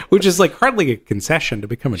 500. Which is like hardly a concession to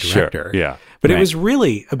become a director. Sure, yeah. But it was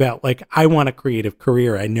really about like, I want a creative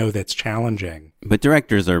career. I know that's challenging. But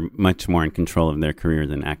directors are much more in control of their career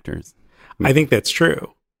than actors. I think that's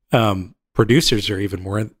true. Producers are even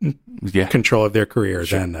more in control of their career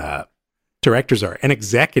than directors are. And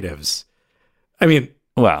executives. I mean,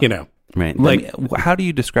 you know. Right. Like, how do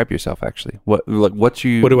you describe yourself, actually? What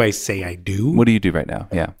do I say I do? What do you do right now?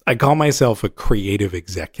 Yeah. I call myself a creative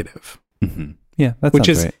executive. Mm-hmm. Yeah, that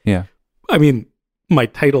sounds right. Yeah. I mean, my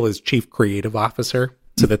title is Chief Creative Officer,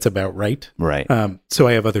 so that's about right. Right. So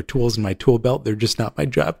I have other tools in my tool belt. They're just not my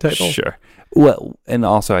job title. Sure. Well, and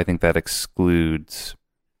also I think that excludes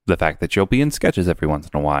the fact that you'll be in sketches every once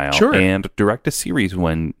in a while. Sure. And direct a series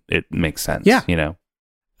when it makes sense. Yeah. You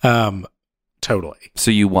know? Totally.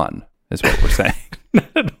 So you won. Is what we're saying.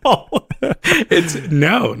 Not at all.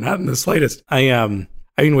 Not in the slightest. I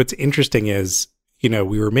mean, what's interesting is, you know,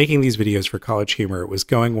 we were making these videos for College Humor. It was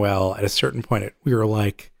going well. At a certain point, we were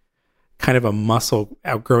like kind of a muscle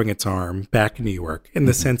outgrowing its arm back in New York in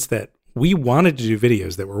the sense that we wanted to do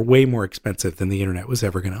videos that were way more expensive than the internet was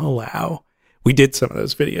ever going to allow. We did some of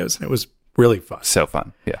those videos and it was really fun. So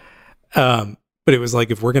fun. Yeah. But it was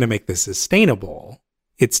like, if we're going to make this sustainable,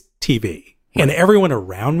 it's TV. And everyone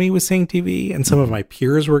around me was saying TV, and some of my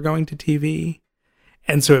peers were going to TV.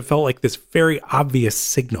 And so it felt like this very obvious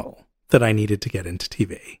signal that I needed to get into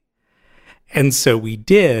TV. And so we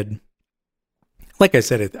did. Like I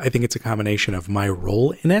said, I think it's a combination of my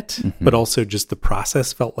role in it, but also just the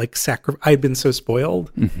process felt like I'd been so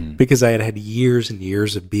spoiled because I had had years and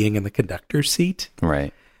years of being in the conductor's seat.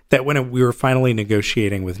 Right. That when we were finally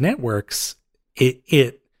negotiating with networks,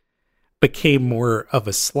 it became more of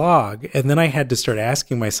a slog. And then I had to start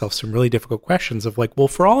asking myself some really difficult questions of like, well,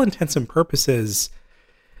 for all intents and purposes,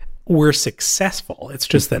 we're successful. It's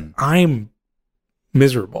just that I'm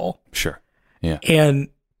miserable. Sure. Yeah. And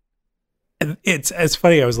it's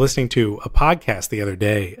funny. I was listening to a podcast the other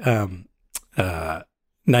day.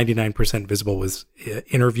 99% Visible was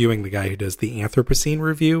interviewing the guy who does the Anthropocene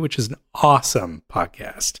Review, which is an awesome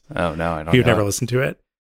podcast. Oh, no, I don't You've know. never listened to it?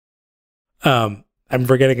 I'm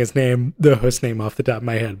forgetting his name, the host name off the top of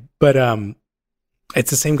my head. But it's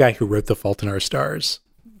the same guy who wrote The Fault in Our Stars.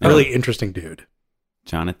 Really interesting dude.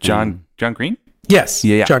 John Green? Yes,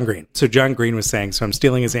 yeah. John Green. So John Green was saying, so I'm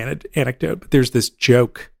stealing his anecdote, but there's this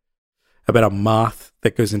joke about a moth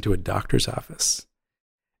that goes into a doctor's office.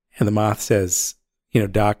 And the moth says, you know,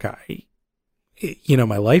 Doc,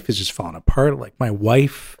 my life is just falling apart. Like my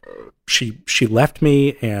wife, she left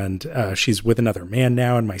me and she's with another man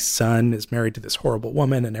now. And my son is married to this horrible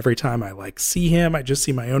woman. And every time I like see him, I just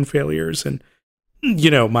see my own failures. And,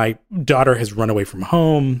 you know, my daughter has run away from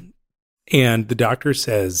home. And the doctor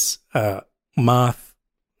says, Moth,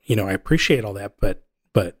 you know, I appreciate all that, but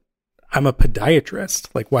I'm a podiatrist.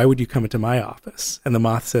 Like, why would you come into my office? And the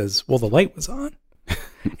moth says, well, the light was on.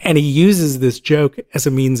 And he uses this joke as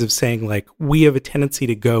a means of saying, like, we have a tendency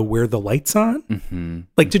to go where the light's on,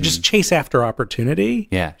 to just chase after opportunity.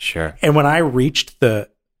 Yeah, sure. And when I reached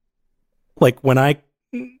when I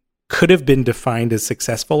could have been defined as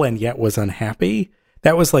successful and yet was unhappy,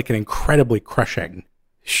 that was like an incredibly crushing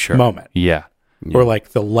moment. Yeah. Where like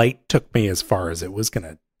the light took me as far as it was going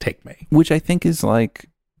to take me. Which I think is like,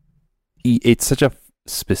 it's such a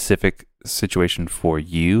specific situation for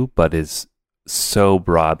you, but is so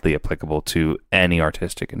broadly applicable to any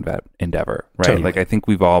artistic endeavor, right? Totally. Like I think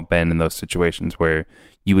we've all been in those situations where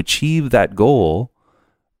you achieve that goal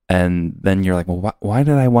and then you're like, well, why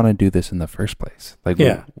did I want to do this in the first place? Like,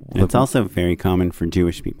 it's also very common for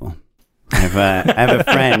Jewish people. I have a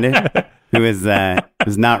friend who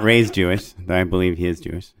is not raised Jewish, though I believe he is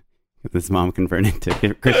Jewish. His mom converted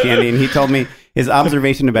to Christianity, and he told me his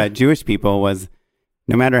observation about Jewish people was,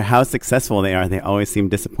 no matter how successful they are, they always seem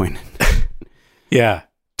disappointed. Yeah,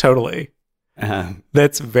 totally.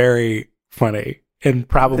 That's very funny, and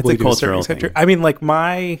probably a cultural thing. I mean, like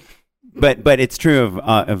my, but it's true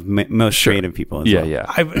of most creative people as well. Yeah.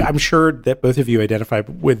 I'm sure that both of you identify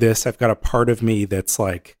with this. I've got a part of me that's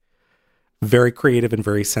like very creative and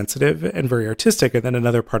very sensitive and very artistic, and then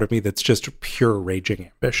another part of me that's just pure raging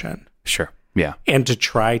ambition. Sure. Yeah. And to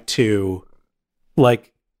try to,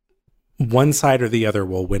 like, one side or the other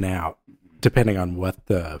will win out depending on what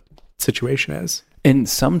the situation is. And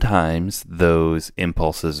sometimes those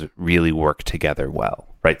impulses really work together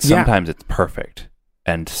well, right? Sometimes it's perfect.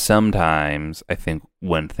 And sometimes I think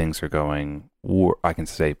when things are going, or I can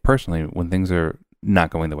say personally, when things are not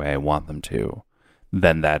going the way I want them to,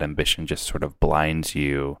 then that ambition just sort of blinds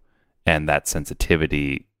you, and that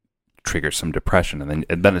sensitivity triggers some depression, and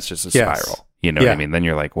then it's just a spiral. You know what I mean? Then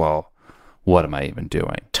you're like, well, what am I even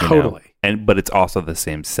doing? Totally. But it's also the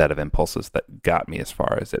same set of impulses that got me as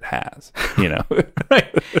far as it has.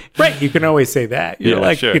 Right. You can always say that. You're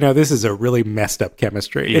like, sure. this is a really messed up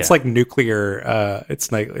chemistry. Yeah. It's like nuclear.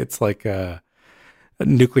 It's like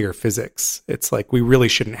nuclear physics. It's like we really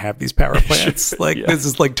shouldn't have these power plants. This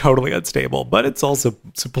is like totally unstable, but it's also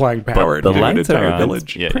supplying power But to the an lights are entire on.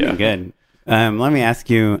 village. It's pretty good. Let me ask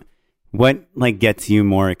you, what gets you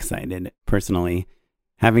more excited personally?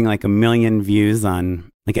 Having 1 million views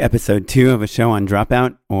on episode 2 of a show on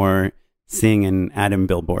Dropout, or seeing an Adam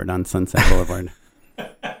billboard on Sunset Boulevard?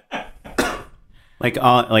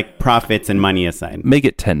 All profits and money aside. Make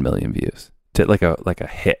it 10 million views to like a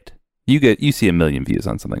hit. You see 1 million views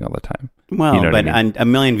on something all the time. Well, you know but I mean?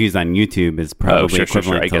 1 million views on YouTube is probably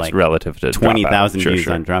equivalent I guess to relative to 20,000 Dropout. views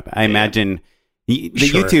on Dropout. I imagine the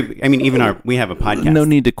Sure. YouTube. I mean, even we have a podcast. No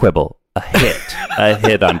need to quibble. A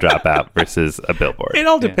hit on Dropout versus a billboard. It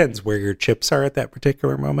all depends where your chips are at that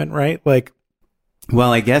particular moment, right?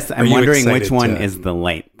 Well, I guess I'm you excited wondering which one to- is the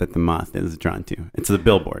light that the moth is drawn to. It's the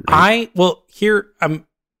billboard, right?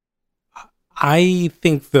 I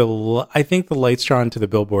think the light's drawn to the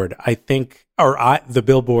billboard. The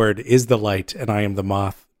billboard is the light, and I am the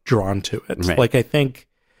moth drawn to it. Right. I think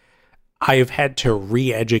I have had to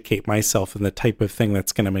re-educate myself in the type of thing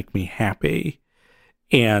that's going to make me happy,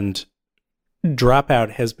 and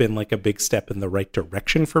Dropout has been a big step in the right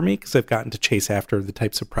direction for me, because I've gotten to chase after the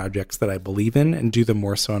types of projects that I believe in and do them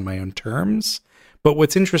more so on my own terms. But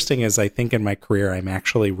what's interesting is I think in my career I'm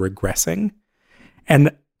actually regressing,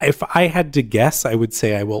 and if I had to guess, I would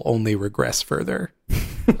say I will only regress further.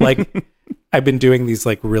 I've been doing these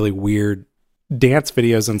really weird dance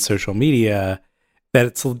videos on social media that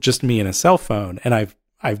it's just me and a cell phone, and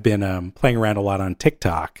I've been playing around a lot on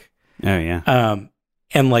TikTok. Oh yeah.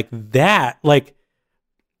 And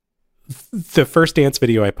the first dance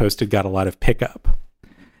video I posted got a lot of pickup,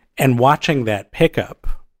 and watching that pickup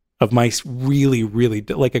of my really, really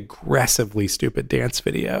aggressively stupid dance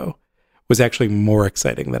video was actually more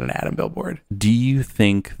exciting than an Adam billboard. Do you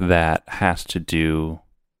think that has to do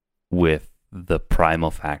with the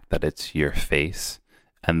primal fact that it's your face,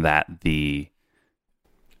 and that the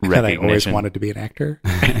That I always recognition wanted to be an actor.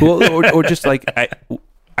 well, or just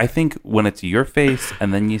I think when it's your face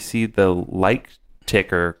and then you see the like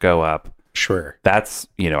ticker go up, Sure. that's,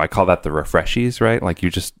 I call that the refreshies, right?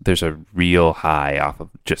 There's a real high off of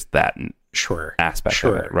just that Sure. aspect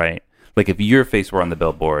of it, right? If your face were on the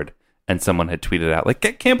billboard and someone had tweeted out,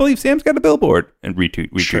 can't believe Sam's got a billboard, and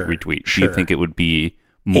retweet. Sure. Do you think it would be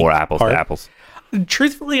more apples to apples?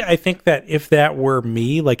 Truthfully, I think that if that were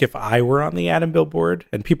me, if I were on the Adam billboard,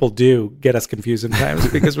 and people do get us confused sometimes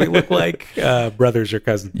because we look like brothers or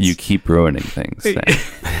cousins. You keep ruining things,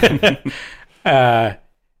 Sam.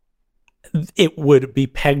 It would be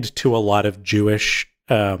pegged to a lot of Jewish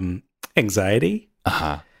anxiety.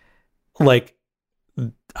 Uh-huh.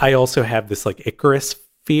 I also have this Icarus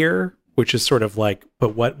fear, which is sort of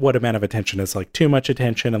but what amount of attention is too much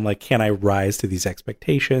attention, and can I rise to these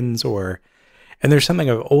expectations? And there's something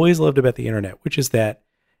I've always loved about the internet, which is that,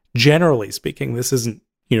 generally speaking, this isn't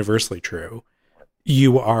universally true.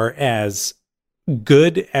 You are as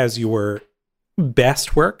good as your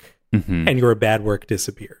best work, Mm-hmm. and your bad work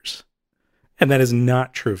disappears. And that is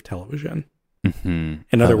not true of television. Mm-hmm.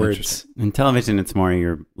 In other words, In television, it's more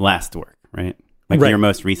your last work, right? Right. Your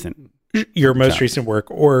most recent. your most job. recent work,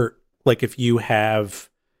 or if you have,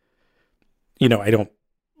 I don't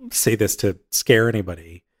say this to scare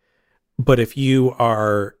anybody, but if you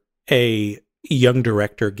are a young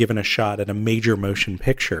director given a shot at a major motion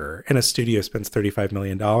picture and a studio spends $35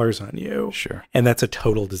 million on you, Sure. and that's a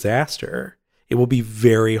total disaster, it will be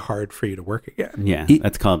very hard for you to work again. Yeah,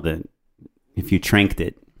 that's called if you tranked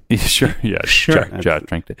it. Yeah, sure. Yeah, Sure. Josh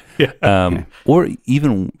tranked it. Yeah. Okay. Or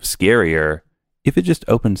even scarier, if it just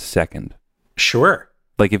opened second. Sure.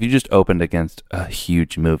 If you just opened against a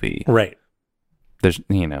huge movie, Right. there's,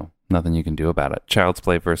 nothing you can do about it. Child's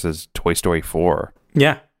Play versus Toy Story 4,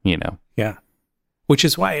 Yeah. Yeah. Which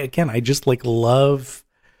is why, again, I just love,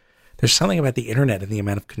 there's something about the internet and the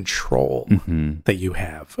amount of control Mm-hmm. that you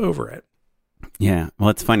have over it. Yeah. Well,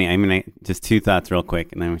 it's funny. I mean, just two thoughts real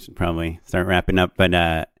quick, and then we should probably start wrapping up. But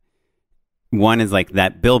one is like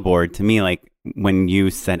that billboard to me, like when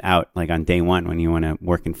you set out like on day one, when you want to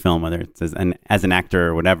work in film, whether it's as an actor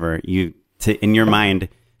or whatever, in your mind,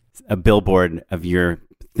 a billboard of your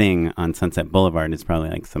thing on Sunset Boulevard is probably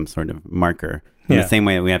like some sort of marker. In the same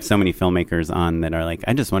way that we have so many filmmakers on that are like,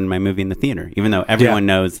 I just wanted my movie in the theater, even though everyone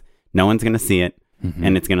knows no one's going to see it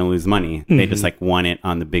and it's going to lose money. They just like want it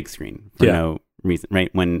on the big screen for no reason,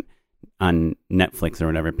 right? When on Netflix or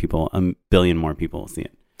whatever, a billion more people will see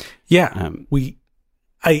it. Yeah.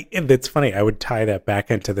 It's funny. I would tie that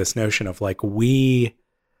back into this notion of like, we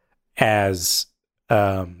as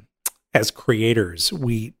creators,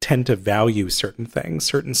 we tend to value certain things,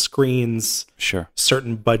 certain screens,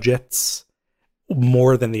 certain budgets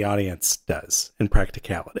more than the audience does in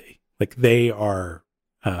practicality. Like they are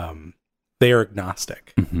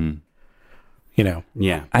agnostic. You know?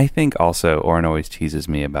 Yeah. I think also, Oren always teases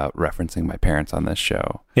me about referencing my parents on this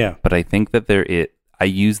show. Yeah. But I think that I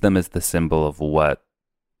use them as the symbol of what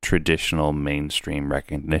traditional mainstream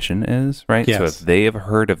recognition is, right? Yes. So if they have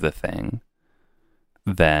heard of the thing,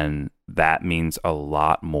 then that means a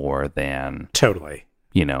lot more than... Totally.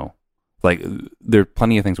 You know, like there are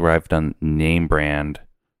plenty of things where I've done name brand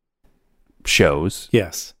shows.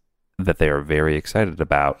 Yes. That they are very excited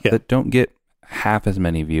about that don't get half as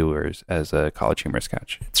many viewers as a College Humor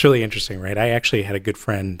sketch. It's really interesting, right? I actually had a good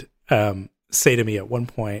friend say to me at one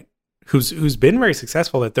point, who's been very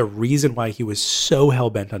successful, that the reason why he was so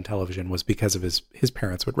hell-bent on television was because of his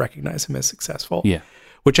parents would recognize him as successful. Yeah.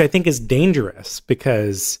 Which I think is dangerous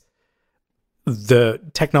because the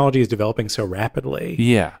technology is developing so rapidly.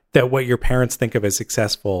 Yeah. That what your parents think of as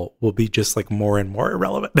successful will be just like more and more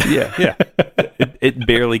irrelevant. Yeah. Yeah. It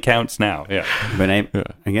barely counts now. Yeah. But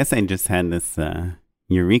I guess I just had this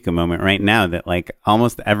eureka moment right now that like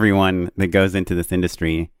almost everyone that goes into this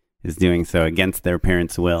industry is doing so against their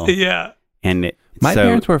parents' will. Yeah. And my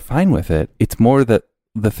parents were fine with it. It's more that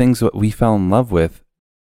the things that we fell in love with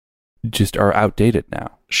just are outdated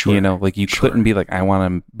now. Sure. You know, like you couldn't be like, I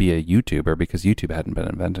want to be a YouTuber because YouTube hadn't been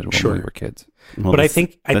invented when we were kids. Well, but I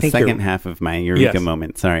think the second half of my eureka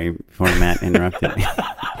moment, sorry, before Matt interrupted me.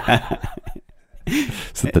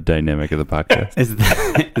 This is the dynamic of the podcast.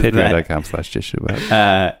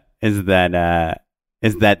 Patreon.com/JishUbab.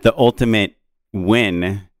 Is that the ultimate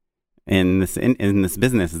win in this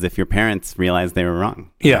business is if your parents realize they were wrong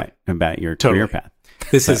about your career path.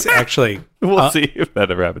 This is actually... We'll see if that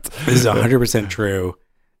ever happens. This is 100% true.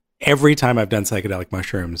 Every time I've done psychedelic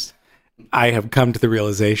mushrooms, I have come to the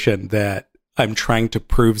realization that I'm trying to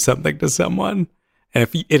prove something to someone. And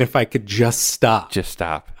if I could just stop.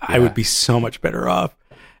 I would be so much better off.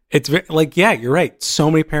 It's like, yeah, you're right. So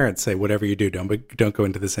many parents say, whatever you do, don't go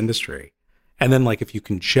into this industry. And then like, if you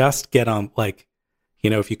can just get on, like, you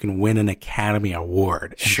know, if you can win an Academy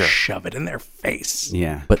Award and shove it in their face.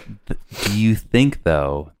 Yeah. But do you think,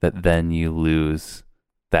 though, that then you lose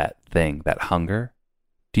that thing, that hunger?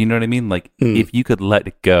 Do you know what I mean? Like, if you could let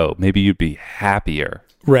it go, maybe you'd be happier.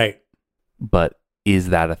 Right. But is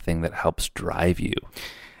that a thing that helps drive you?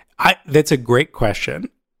 That's a great question.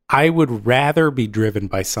 I would rather be driven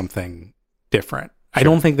by something different. I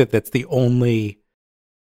don't think that that's the only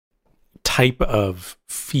type of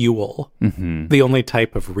fuel, the only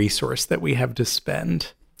type of resource that we have to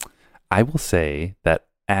spend. I will say that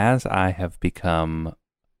as I have become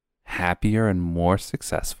happier and more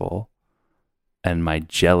successful, and my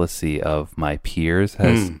jealousy of my peers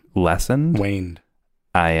has waned,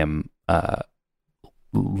 I am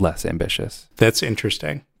less ambitious. That's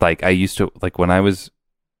interesting. Like I used to, like when I was,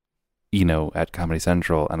 you know, at Comedy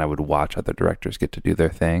Central and I would watch other directors get to do their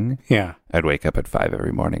thing. Yeah. I'd wake up at 5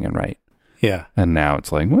 every morning and write. Yeah. And now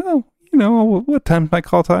it's like, well, you know, what time's my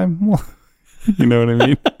call time? Well, you know what I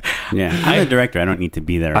mean? Yeah. I'm a director. I don't need to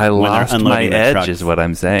be there. I lost my edge is what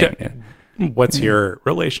I'm saying. What's your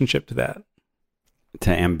relationship to that? To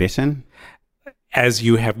ambition? As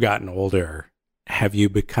you have gotten older, have you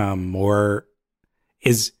become more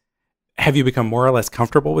or less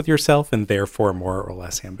comfortable with yourself and therefore more or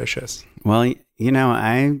less ambitious? Well, you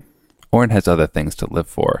know, Oren has other things to live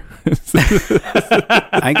for.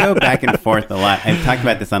 I go back and forth a lot. I've talked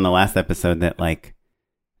about this on the last episode that like,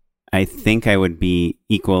 I think I would be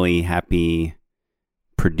equally happy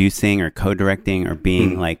producing or co-directing or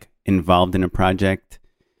being like involved in a project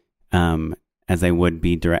as I would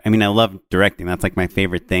be direct. I mean, I love directing. That's like my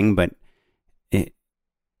favorite thing, but it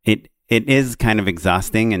is kind of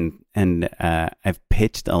exhausting and I've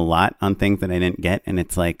pitched a lot on things that I didn't get. And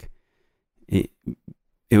it's like,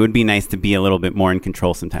 it would be nice to be a little bit more in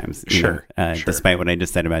control sometimes. Sure. Despite what I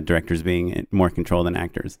just said about directors being in more control than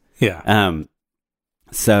actors. Yeah.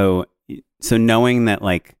 So knowing that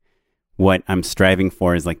like what I'm striving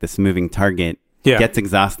for is like this moving target gets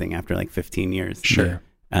exhausting after like 15 years. Sure.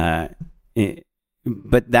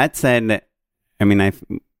 But that said, I mean,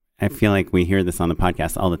 I feel like we hear this on the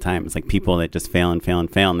podcast all the time. It's like people that just fail and fail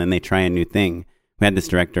and fail, and then they try a new thing. We had this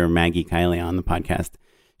director, Maggie Kiley, on the podcast.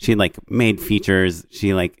 She like made features.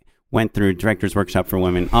 She like went through director's workshop for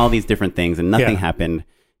women, all these different things, and nothing happened.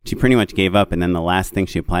 She pretty much gave up. And then the last thing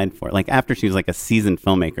she applied for, like after she was like a seasoned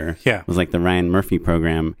filmmaker, was like the Ryan Murphy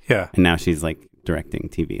program. Yeah. And now she's like directing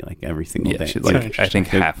TV like every single day. She's like, I think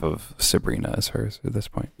half of Sabrina is hers at this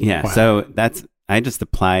point. Yeah. Wow. So I just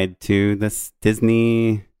applied to this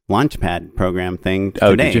Disney Launchpad program thing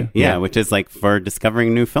today. Did you? Yeah, which is like for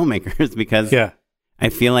discovering new filmmakers because I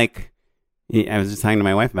feel like I was just talking to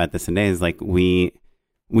my wife about this today. Is like we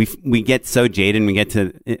get so jaded, and we get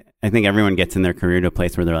to. I think everyone gets in their career to a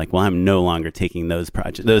place where they're like, well, I'm no longer taking those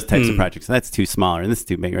types of projects. So that's too small, or this is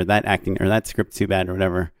too big, or that acting, or that script too bad, or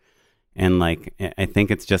whatever. And like, I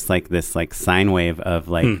think it's just like this like sine wave of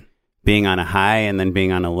like being on a high and then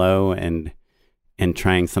being on a low and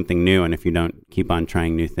trying something new. And if you don't keep on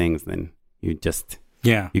trying new things, then you just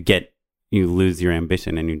you lose your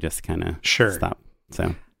ambition and you just kind of stop.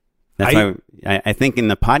 So that's why I think in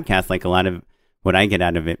the podcast, like a lot of what I get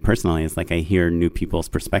out of it personally is like I hear new people's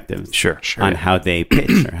perspectives on how they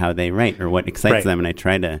pitch or how they write or what excites them. And I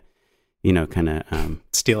try to, kind of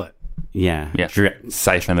steal it. Yeah.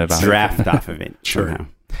 Siphon it off. Draft off of it. Somehow.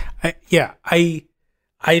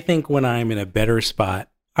 I think when I'm in a better spot,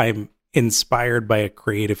 I'm inspired by a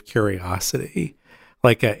creative curiosity.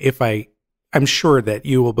 Like I'm sure that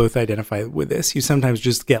you will both identify with this. You sometimes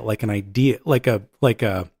just get like an idea, like a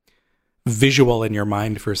visual in your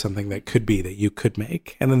mind for something that could be that you could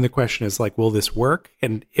make. And then the question is like, will this work?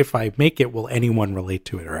 And if I make it, will anyone relate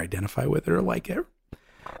to it or identify with it or like it?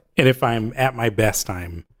 And if I'm at my best,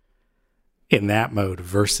 I'm in that mode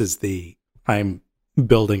versus I'm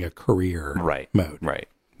building a career mode. Right.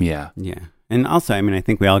 Yeah. Yeah. And also, I mean, I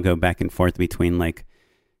think we all go back and forth between like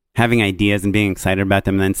having ideas and being excited about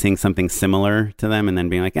them and then seeing something similar to them and then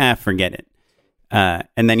being like, forget it.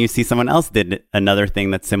 And then you see someone else did another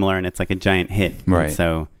thing that's similar and it's like a giant hit. Right. And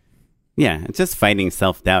so, yeah, it's just fighting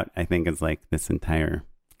self-doubt, I think, is like this entire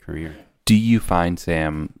career. Do you find,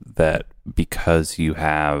 Sam, that because you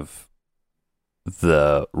have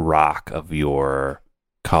the rock of your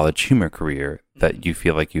College Humor career, that you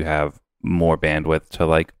feel like you have more bandwidth to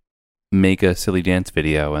like make a silly dance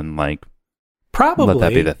video and like probably let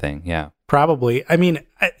that be the thing? Yeah, probably. I mean,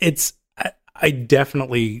 I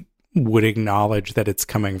definitely would acknowledge that it's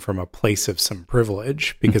coming from a place of some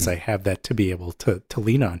privilege because I have that to be able to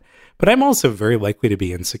lean on. But I'm also very likely to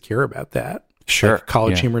be insecure about that. Sure. Like,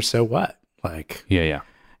 College Humor, so what? Like,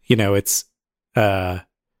 it's,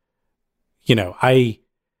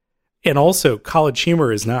 and also College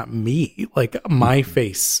Humor is not me. Like my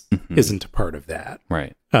face isn't a part of that.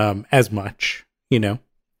 Right. As much,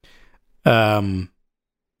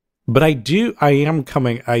 but I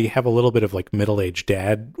have a little bit of like middle-aged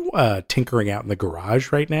dad tinkering out in the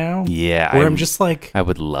garage right now. Yeah. Where I'm just like, I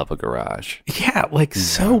would love a garage. Yeah. Like,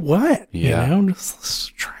 so what? Yeah. Let's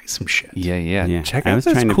try some shit. Yeah. Check out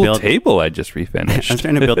this cool table I just refinished. I was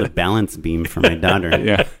trying to build a balance beam for my daughter.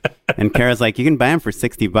 Yeah. And Kara's like, you can buy them for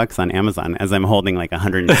 $60 on Amazon as I'm holding like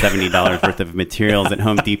 $170 worth of materials at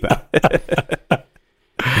Home Depot.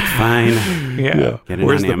 Fine. Yeah. Get it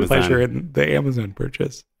Where's on the Amazon. pleasure in the Amazon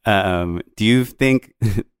purchase? Do you think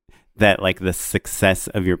that like the success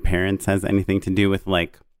of your parents has anything to do with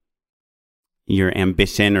like your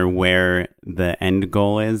ambition or where the end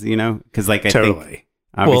goal is, Because like I think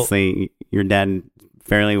obviously your dad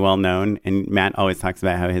fairly well known, and Matt always talks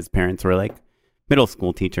about how his parents were like middle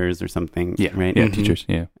school teachers or something. Yeah. Right. Yeah. Teachers.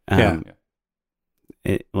 Yeah. I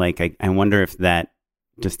wonder if that,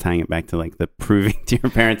 just tying it back to like the proving to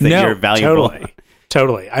your parents that you're valuable.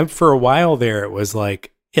 Totally. For a while there, it was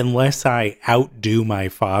like, unless I outdo my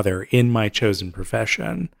father in my chosen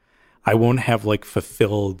profession, I won't have like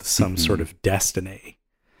fulfilled some sort of destiny.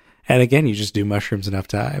 And again, you just do mushrooms enough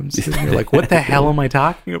times. And you're like, what the hell am I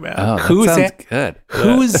talking about? Oh, that sounds good.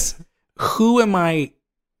 Who am I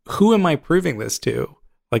proving this to?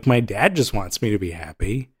 Like, my dad just wants me to be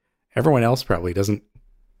happy. Everyone else probably doesn't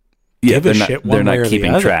give a shit one way or the other. They're not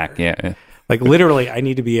keeping track. Yeah. Like, literally, I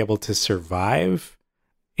need to be able to survive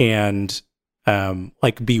and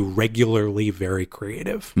like be regularly very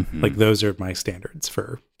creative. Like, those are my standards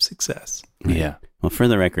for success. Right. Yeah. Well, for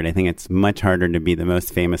the record, I think it's much harder to be the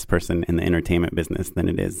most famous person in the entertainment business than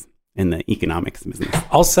it is in the economics business.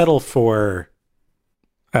 I'll settle for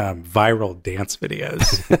viral dance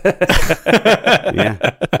videos.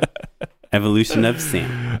 Yeah. Evolution of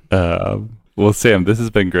Sam. Well, Sam, this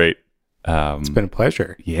has been great. It's been a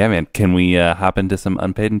pleasure. Yeah, man. Can we hop into some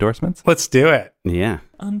unpaid endorsements? Let's do it. Yeah.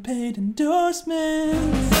 Unpaid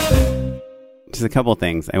endorsements. Just a couple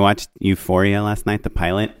things. I watched Euphoria last night, the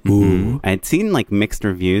pilot. Ooh. I had seen like mixed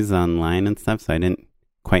reviews online and stuff, so I didn't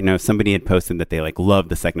quite know. Somebody had posted that they like loved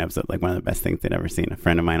the second episode, like one of the best things they'd ever seen. A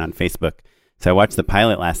friend of mine on Facebook. So I watched the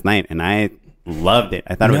pilot last night and I loved it.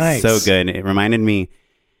 I thought it was so good. It reminded me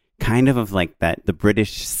kind of like the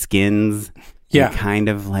British Skins. Yeah. And kind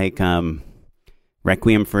of like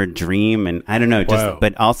Requiem for a Dream, and I don't know, just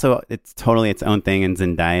but also it's totally its own thing. And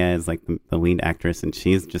Zendaya is like the lead actress, and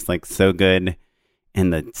she's just like so good.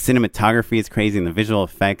 And the cinematography is crazy, and the visual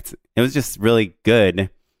effects. It was just really good.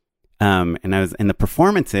 And the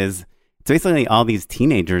performances. It's basically all these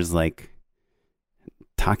teenagers like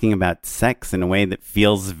talking about sex in a way that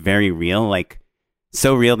feels very real, like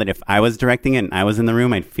so real that if I was directing it and I was in the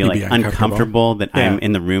room, I'd feel like uncomfortable that I'm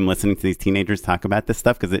in the room listening to these teenagers talk about this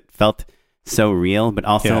stuff because it felt so real, but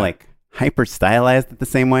also like hyper stylized at the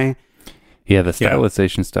same way. Yeah, the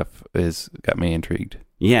stylization stuff got me intrigued.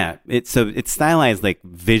 Yeah, it's stylized like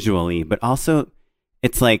visually, but also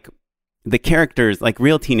it's like the characters, like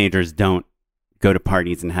real teenagers don't go to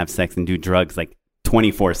parties and have sex and do drugs like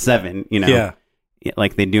 24/7, you know,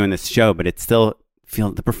 like they do in this show, but it's still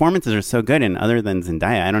the performances are so good. And other than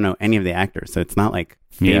Zendaya, I don't know any of the actors, so it's not like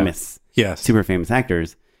famous, super famous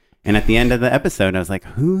actors. And at the end of the episode, I was like,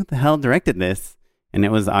 who the hell directed this? And it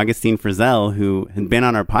was Augustine Frizzell, who had been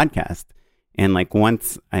on our podcast. And like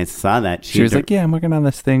once I saw that, she was like, yeah, I'm working on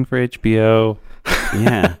this thing for HBO.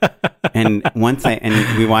 Yeah. And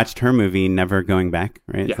we watched her movie, Never Going Back,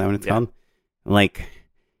 right? Is that what it's called? Like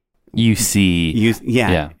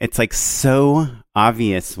it's like so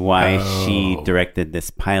obvious why she directed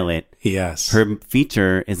this pilot. Yes. Her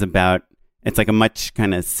feature is about, it's like a much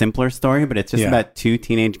kind of simpler story, but it's just about two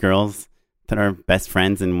teenage girls that are best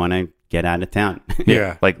friends and want to get out of town.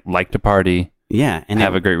 like to party. Yeah. And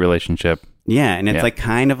have a great relationship. Yeah. And it's like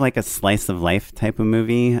kind of like a slice of life type of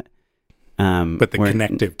movie. But the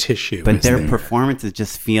connective tissue. But their performances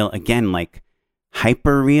just feel, again, like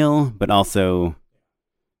hyper real, but also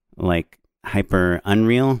like hyper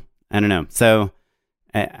unreal. I don't know. So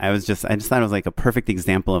I just thought it was like a perfect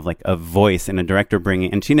example of like a voice and a director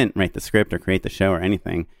bringing, and she didn't write the script or create the show or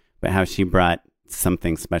anything, but how she brought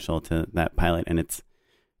something special to that pilot. And it's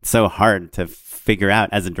so hard to figure out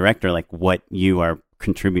as a director, like what you are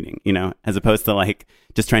contributing, you know, as opposed to like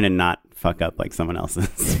just trying to not fuck up like someone else's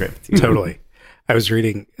script. Totally. I was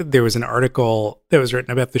reading, there was an article that was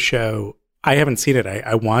written about the show. I haven't seen it.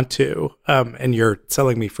 I want to, and you're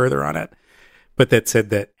selling me further on it. But that said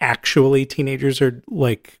that actually teenagers are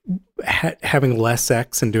like having less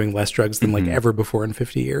sex and doing less drugs than like ever before in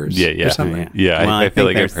 50 years. Or something. Yeah. Well, I feel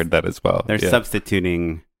like I've heard that as well. They're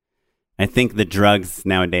substituting. I think the drugs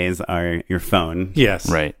nowadays are your phone. Yes.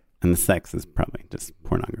 Right. And the sex is probably just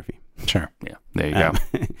pornography. Sure. Yeah. There you go.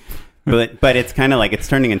 But it's kind of like it's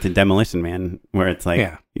turning into Demolition Man, where it's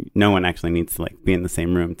like no one actually needs to like be in the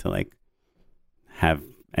same room to like have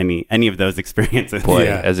any of those experiences. Boy,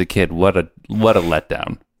 as a kid, what a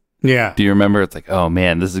letdown. Yeah. Do you remember? It's like, oh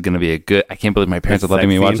man, this is going to be a good. I can't believe my parents are letting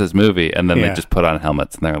me watch this movie, and then they just put on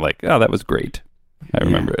helmets, and they're like, oh, that was great. I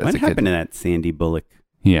remember it as what a kid. happened to that Sandy Bullock?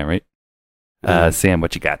 Yeah, right. Sam,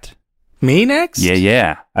 what you got? Me next?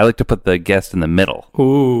 Yeah. I like to put the guest in the middle.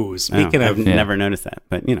 Ooh, speaking of... I've never noticed that,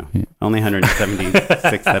 but you know, only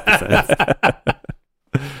 176 episodes.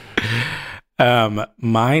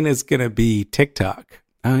 Mine is going to be TikTok.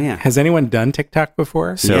 Oh, yeah. Has anyone done TikTok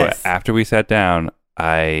before? So after we sat down,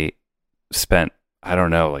 I spent, I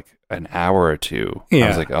don't know, like an hour or two. I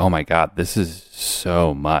was like, oh my God, this is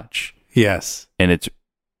so much. Yes. And it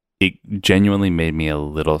genuinely made me a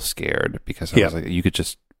little scared because I was like, you could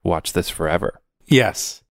just watch this forever.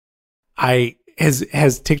 Yes.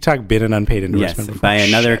 Has TikTok been an unpaid endorsement before? By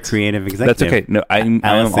another creative executive. That's okay. No, I'm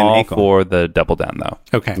all for the double down though.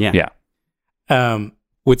 Okay. Yeah.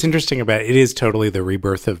 What's interesting about it is totally the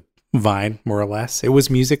rebirth of Vine, more or less. It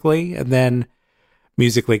was Musical.ly, and then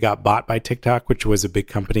Musical.ly got bought by TikTok, which was a big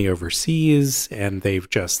company overseas, and they've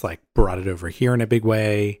just like brought it over here in a big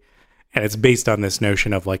way. And it's based on this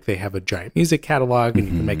notion of like they have a giant music catalog, and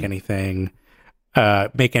you can make anything,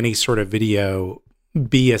 make any sort of video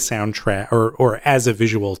be a soundtrack or as a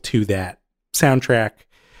visual to that soundtrack.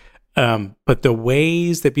 But the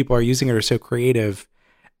ways that people are using it are so creative.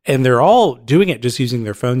 And they're all doing it just using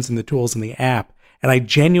their phones and the tools in the app. And I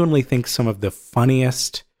genuinely think some of the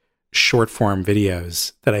funniest short form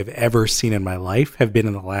videos that I've ever seen in my life have been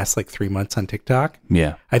in the last like 3 months on TikTok.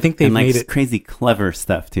 Yeah. I think they've made it crazy clever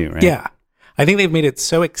stuff too, right? Yeah. I think they've made it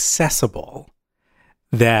so accessible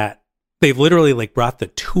that they've literally like brought the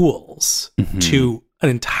tools to an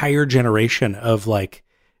entire generation of like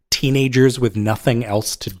teenagers with nothing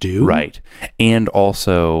else to do. Right. And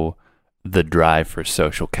also the drive for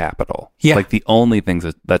social capital. Yeah. Like the only things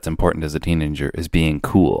that's important as a teenager is being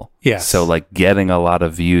cool. Yes. So like getting a lot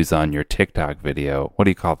of views on your TikTok video. What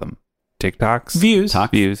do you call them? TikToks? Views.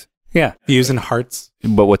 Views. Yeah. Views and hearts.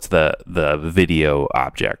 But what's the video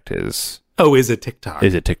object is Is it TikTok?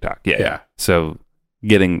 Is it TikTok? Yeah. Yeah. So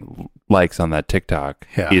getting likes on that TikTok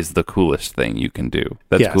Yeah. is the coolest thing you can do.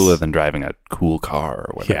 That's Yes. cooler than driving a cool car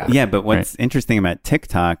or whatever. Yeah, but what's interesting about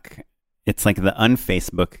TikTok, it's like the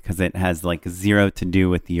unFacebook because it has like zero to do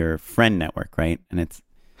with your friend network, right? And it's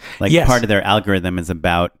like Yes. part of their algorithm is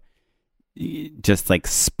about just like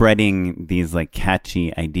spreading these like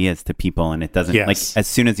catchy ideas to people, and it doesn't Yes. like as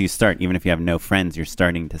soon as you start, even if you have no friends, you're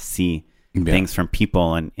starting to see things from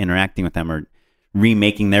people and interacting with them or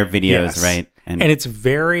remaking their videos, Yes. right? And it's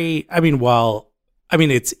very,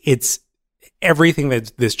 it's everything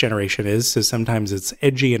that this generation is. So sometimes it's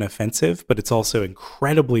edgy and offensive, but it's also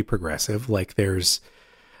incredibly progressive. Like there's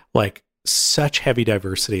like such heavy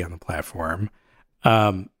diversity on the platform.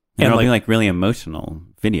 and it'll be like really emotional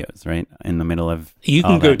videos, right? In the middle of you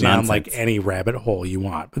all can go that down nonsense. like any rabbit hole you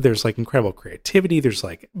want, but there's like incredible creativity. There's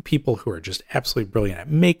like people who are just absolutely brilliant at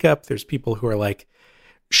makeup. There's people who are like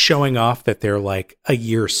showing off that they're like a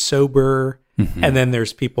year sober. And then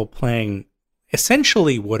there's people playing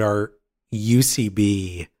essentially what are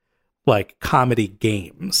UCB like comedy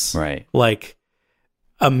games. Right. Like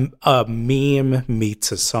a meme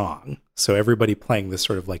meets a song. So everybody playing this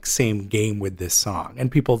sort of like same game with this song,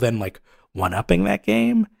 and people then like one-upping that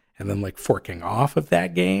game and then like forking off of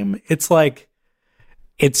that game. It's like,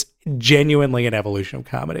 it's genuinely an evolution of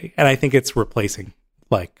comedy. And I think it's replacing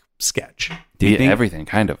like sketch. Do you think everything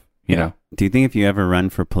kind of, you know? Do you think if you ever run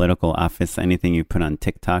for political office, anything you put on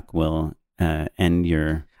TikTok will end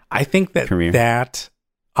your I think that career? that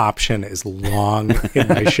option is long in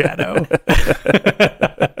my shadow.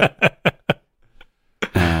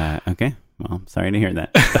 Okay. Well, I'm sorry to hear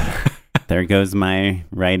that. There goes my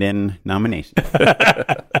write-in nomination.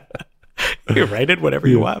 You write it whatever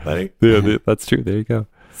you want, buddy. Yeah, that's true. There you go.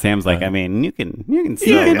 Sam's like, I mean, you can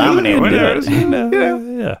still nominate me.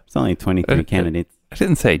 Yeah. It's only 23 candidates. I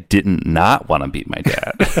didn't say I didn't not want to beat my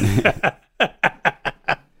dad.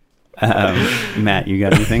 Matt, you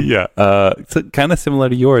got anything? Yeah. So kind of similar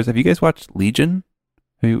to yours. Have you guys watched Legion?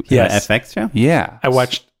 Yes. FX show? Yeah. I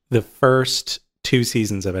watched the first 2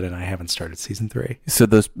 seasons of it, and I haven't started season 3. So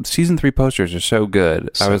those season 3 posters are so good.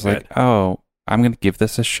 I So was good. like, oh, I'm going to give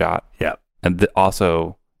this a shot. Yeah. And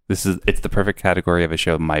also, it's the perfect category of a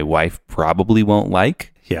show my wife probably won't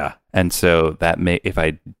like. Yeah. And so that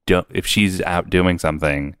if she's out doing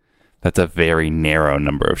something, that's a very narrow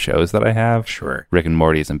number of shows that I have. Sure. Rick and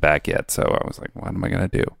Morty isn't back yet, so I was like, what am I going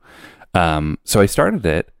to do? So I started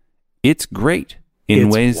it. It's great in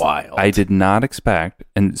It's ways wild. I did not expect.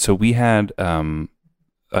 And so we had a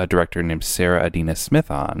director named Sarah Adina Smith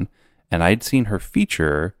on, and I'd seen her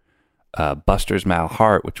feature Buster's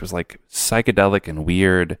Malheart, which was like psychedelic and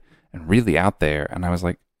weird and really out there. And I was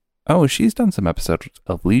like, oh, she's done some episodes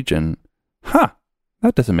of Legion. Huh.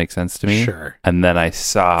 That doesn't make sense to me. Sure. And then I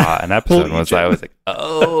saw an episode and I was like,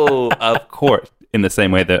 oh, of course. In the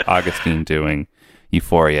same way that Augustine doing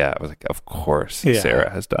Euphoria, I was like, of course, Yeah. Sarah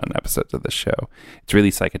has done episodes of this show. It's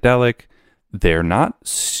really psychedelic. They're not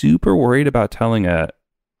super worried about telling a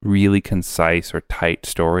really concise or tight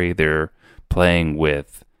story. They're playing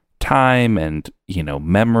with time and,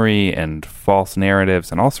 memory and false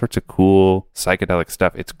narratives and all sorts of cool psychedelic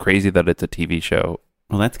stuff. It's crazy that it's a TV show.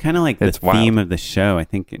 Well, that's kind of like the It's theme wild. of the show. I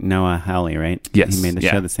think Noah Hawley, right? Yes, He made the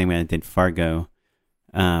yeah. show the same way I did Fargo.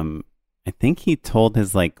 I think he told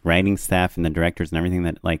his like writing staff and the directors and everything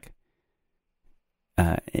that like,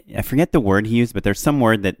 I forget the word he used, but there's some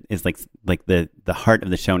word that is like the heart of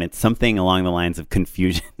the show, and it's something along the lines of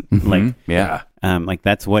confusion. Like, Yeah. like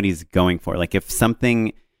that's what he's going for. Like if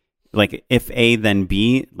something, like if A then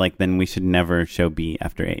B, like then we should never show B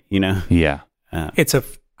after A. Yeah.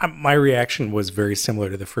 My reaction was very similar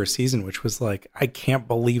to the first season, which was like, I can't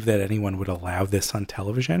believe that anyone would allow this on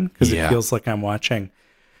television, because Yeah. it feels like I'm watching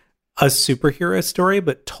a superhero story,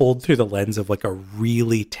 but told through the lens of like a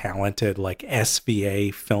really talented like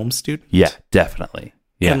SVA film student. Yeah, definitely.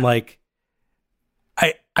 Yeah. And like,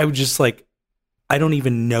 I would just like, I don't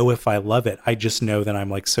even know if I love it. I just know that I'm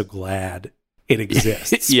like so glad it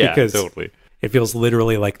exists. Yeah, because totally. it feels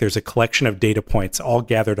literally like there's a collection of data points all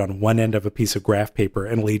gathered on one end of a piece of graph paper,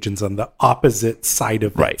 and Legion's on the opposite side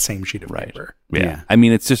of that Right. same sheet of Right. paper. Yeah. Yeah. I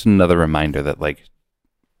mean, it's just another reminder that like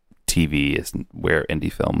TV is where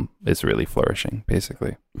indie film is really flourishing,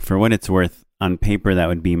 basically. For what it's worth, on paper, that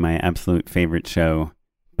would be my absolute favorite show,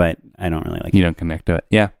 but I don't really like You it. don't connect to it.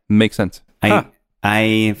 Yeah, makes sense.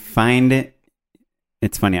 I find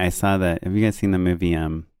it's funny. I saw have you guys seen the movie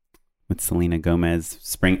with Selena Gomez,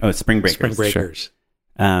 Spring Breakers? Spring Breakers.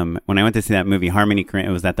 When I went to see that movie, Harmony Korine,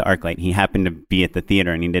 it was at the ArcLight. He happened to be at the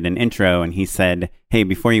theater and he did an intro and he said, "Hey,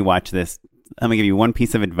 before you watch this, I'm gonna give you one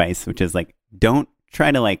piece of advice, which is like, don't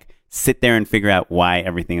try to like sit there and figure out why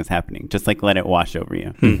everything is happening. Just like let it wash over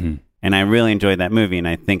you." Mm-hmm. And I really enjoyed that movie, and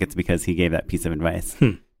I think it's because he gave that piece of advice.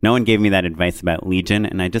 No one gave me that advice about Legion,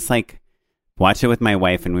 and I just like watched it with my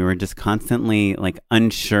wife, and we were just constantly like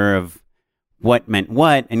unsure of what meant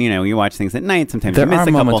what. And you watch things at night. Sometimes There you miss are a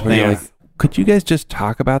couple moments where you're things. like, could you guys just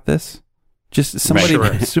talk about this? Just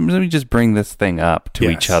somebody just bring this thing up to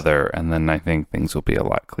each other, and then I think things will be a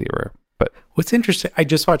lot clearer. But what's interesting, I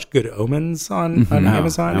just watched Good Omens on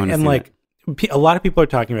Amazon, and like a lot of people are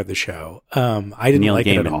talking about the show. I didn't Neil like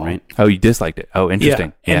Gaiman, it at all. right? Oh, you disliked it. Oh,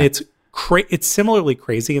 interesting. Yeah. And it's similarly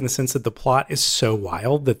crazy in the sense that the plot is so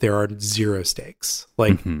wild that there are zero stakes.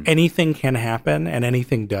 Like anything can happen and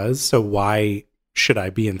anything does. So why should I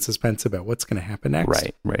be in suspense about what's going to happen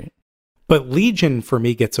next? Right. But Legion for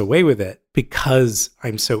me gets away with it because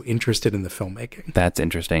I'm so interested in the filmmaking. That's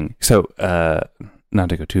interesting. So, not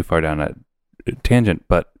to go too far down a tangent,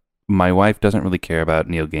 but my wife doesn't really care about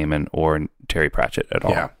Neil Gaiman or Terry Pratchett at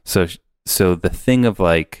all. Yeah. So the thing of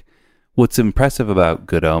like, what's impressive about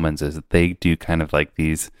Good Omens is that they do kind of like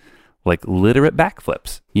these like literate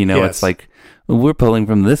backflips. It's like we're pulling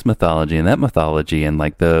from this mythology and that mythology, and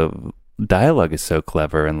like the dialogue is so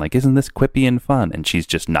clever, and like, isn't this quippy and fun? And she's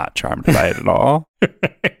just not charmed by it at all.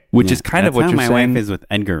 Which is kind of what you're my saying. wife is with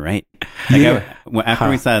Edgar Wright. Like after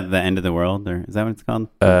we saw The End of the World, or is that what it's called?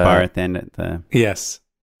 The bar at the end at the Yes.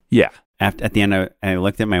 Yeah. At the end, I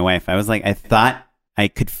looked at my wife. I was like, I thought I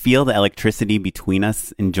could feel the electricity between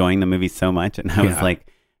us enjoying the movie so much, and I was like,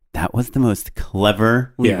 that was the most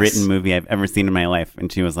cleverly written movie I've ever seen in my life.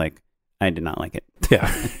 And she was like, I did not like it.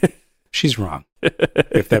 Yeah. She's wrong.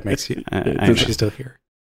 If that makes you, if she's still here.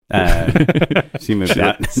 She moved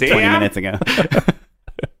out 20 minutes ago.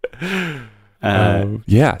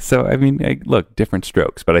 Yeah. So, I mean, look, different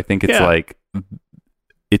strokes, but I think it's like,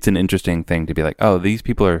 it's an interesting thing to be like, oh, these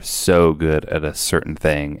people are so good at a certain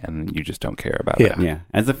thing, and you just don't care about it. Yeah.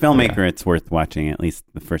 As a filmmaker, it's worth watching at least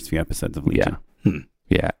the first few episodes of Legion.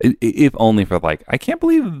 Yeah. If only for like, I can't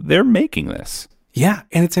believe they're making this. Yeah.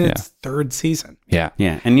 And it's in its third season. Yeah.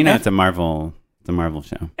 Yeah. And it's a Marvel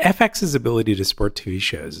show. FX's ability to support TV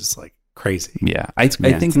shows is like crazy. Yeah. I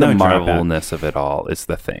think the Marvelness of it all is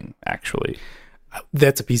the thing, actually.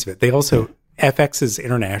 That's a piece of it. They also, FX's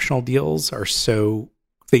international deals are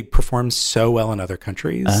they perform so well in other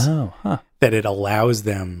countries that it allows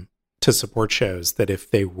them to support shows that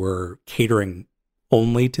if they were catering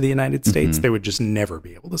only to the United States, they would just never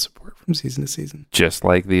be able to support from season to season. Just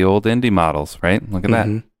like the old indie models, right? Look at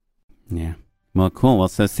that. Yeah. Well, cool. Well,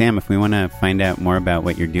 so Sam, if we want to find out more about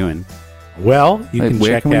what you're doing, well, you can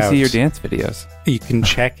where check can we out, see your dance videos? You can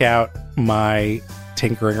check out my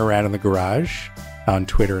tinkering around in the garage on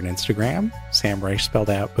Twitter and Instagram. Sam Reich spelled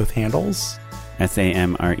out both handles.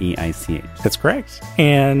 SAMREICH. That's correct.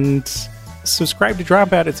 And subscribe to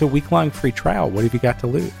Dropout. It's a week-long free trial. What have you got to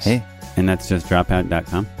lose? Hey. And that's just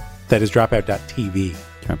dropout.com? That is dropout.tv.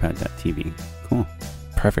 Dropout.tv. Cool.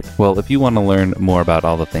 Perfect. Well, if you want to learn more about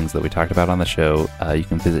all the things that we talked about on the show, you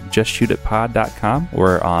can visit justshootitpod.com.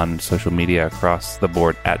 We're on social media across the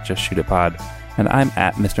board at justshootitpod. And I'm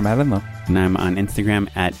at Mr. Madeline. And I'm on Instagram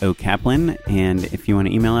at okaplan. And if you want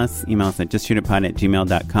to email us at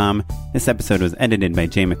justshootitpod@gmail.com. This episode was edited by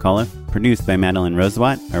Jay McAuliffe, produced by Madeline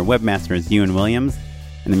Rosewatt. Our webmaster is Ewan Williams.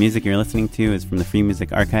 And the music you're listening to is from the Free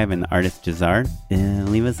Music Archive and the artist Jazar.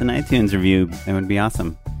 Leave us an iTunes review. That would be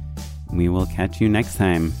awesome. We will catch you next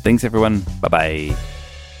time. Thanks, everyone. Bye-bye.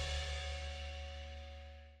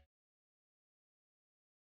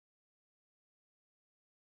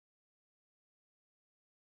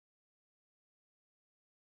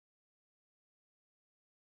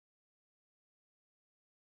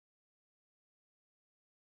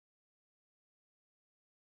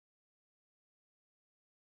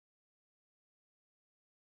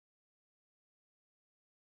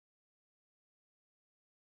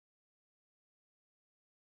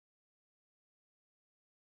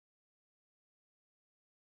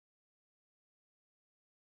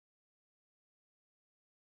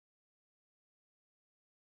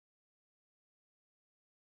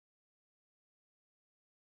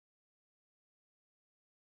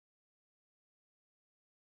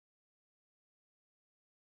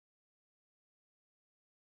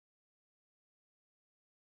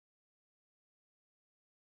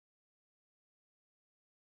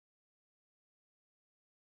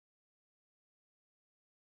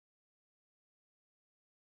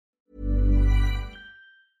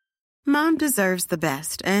 Mom deserves the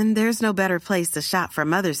best, and there's no better place to shop for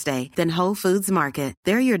Mother's Day than Whole Foods Market.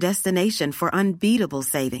 They're your destination for unbeatable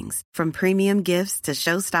savings, from premium gifts to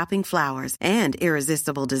show-stopping flowers and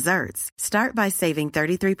irresistible desserts. Start by saving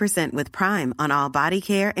 33% with Prime on all body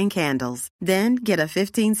care and candles. Then get a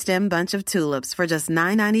 15-stem bunch of tulips for just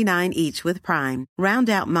 $9.99 each with Prime. Round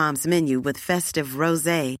out Mom's menu with festive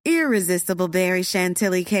rosé, irresistible berry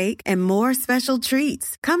chantilly cake, and more special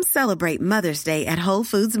treats. Come celebrate Mother's Day at Whole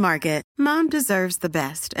Foods Market. Mom deserves the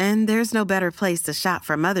best, and there's no better place to shop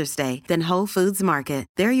for Mother's Day than Whole Foods Market.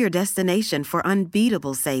 They're your destination for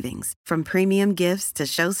unbeatable savings, from premium gifts to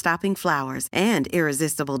show-stopping flowers and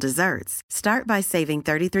irresistible desserts. Start by saving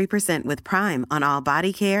 33% with Prime on all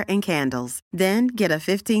body care and candles. Then get a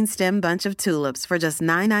 15-stem bunch of tulips for just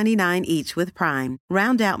 $9.99 each with Prime.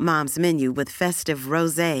 Round out Mom's menu with festive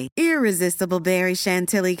rosé, irresistible berry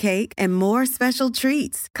chantilly cake, and more special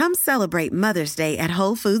treats. Come celebrate Mother's Day at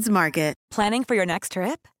Whole Foods Market. Planning for your next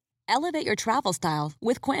trip? Elevate your travel style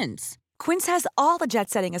with Quince. Quince has all the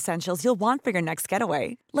jet-setting essentials you'll want for your next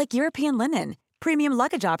getaway, like European linen, premium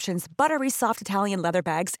luggage options, buttery soft Italian leather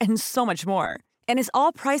bags, and so much more. And is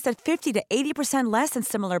all priced at 50 to 80% less than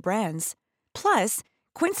similar brands. Plus,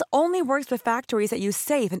 Quince only works with factories that use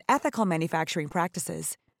safe and ethical manufacturing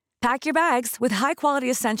practices. Pack your bags with high-quality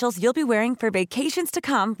essentials you'll be wearing for vacations to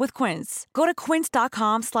come with Quince. Go to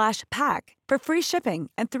quince.com/pack for free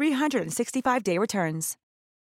shipping and 365-day returns.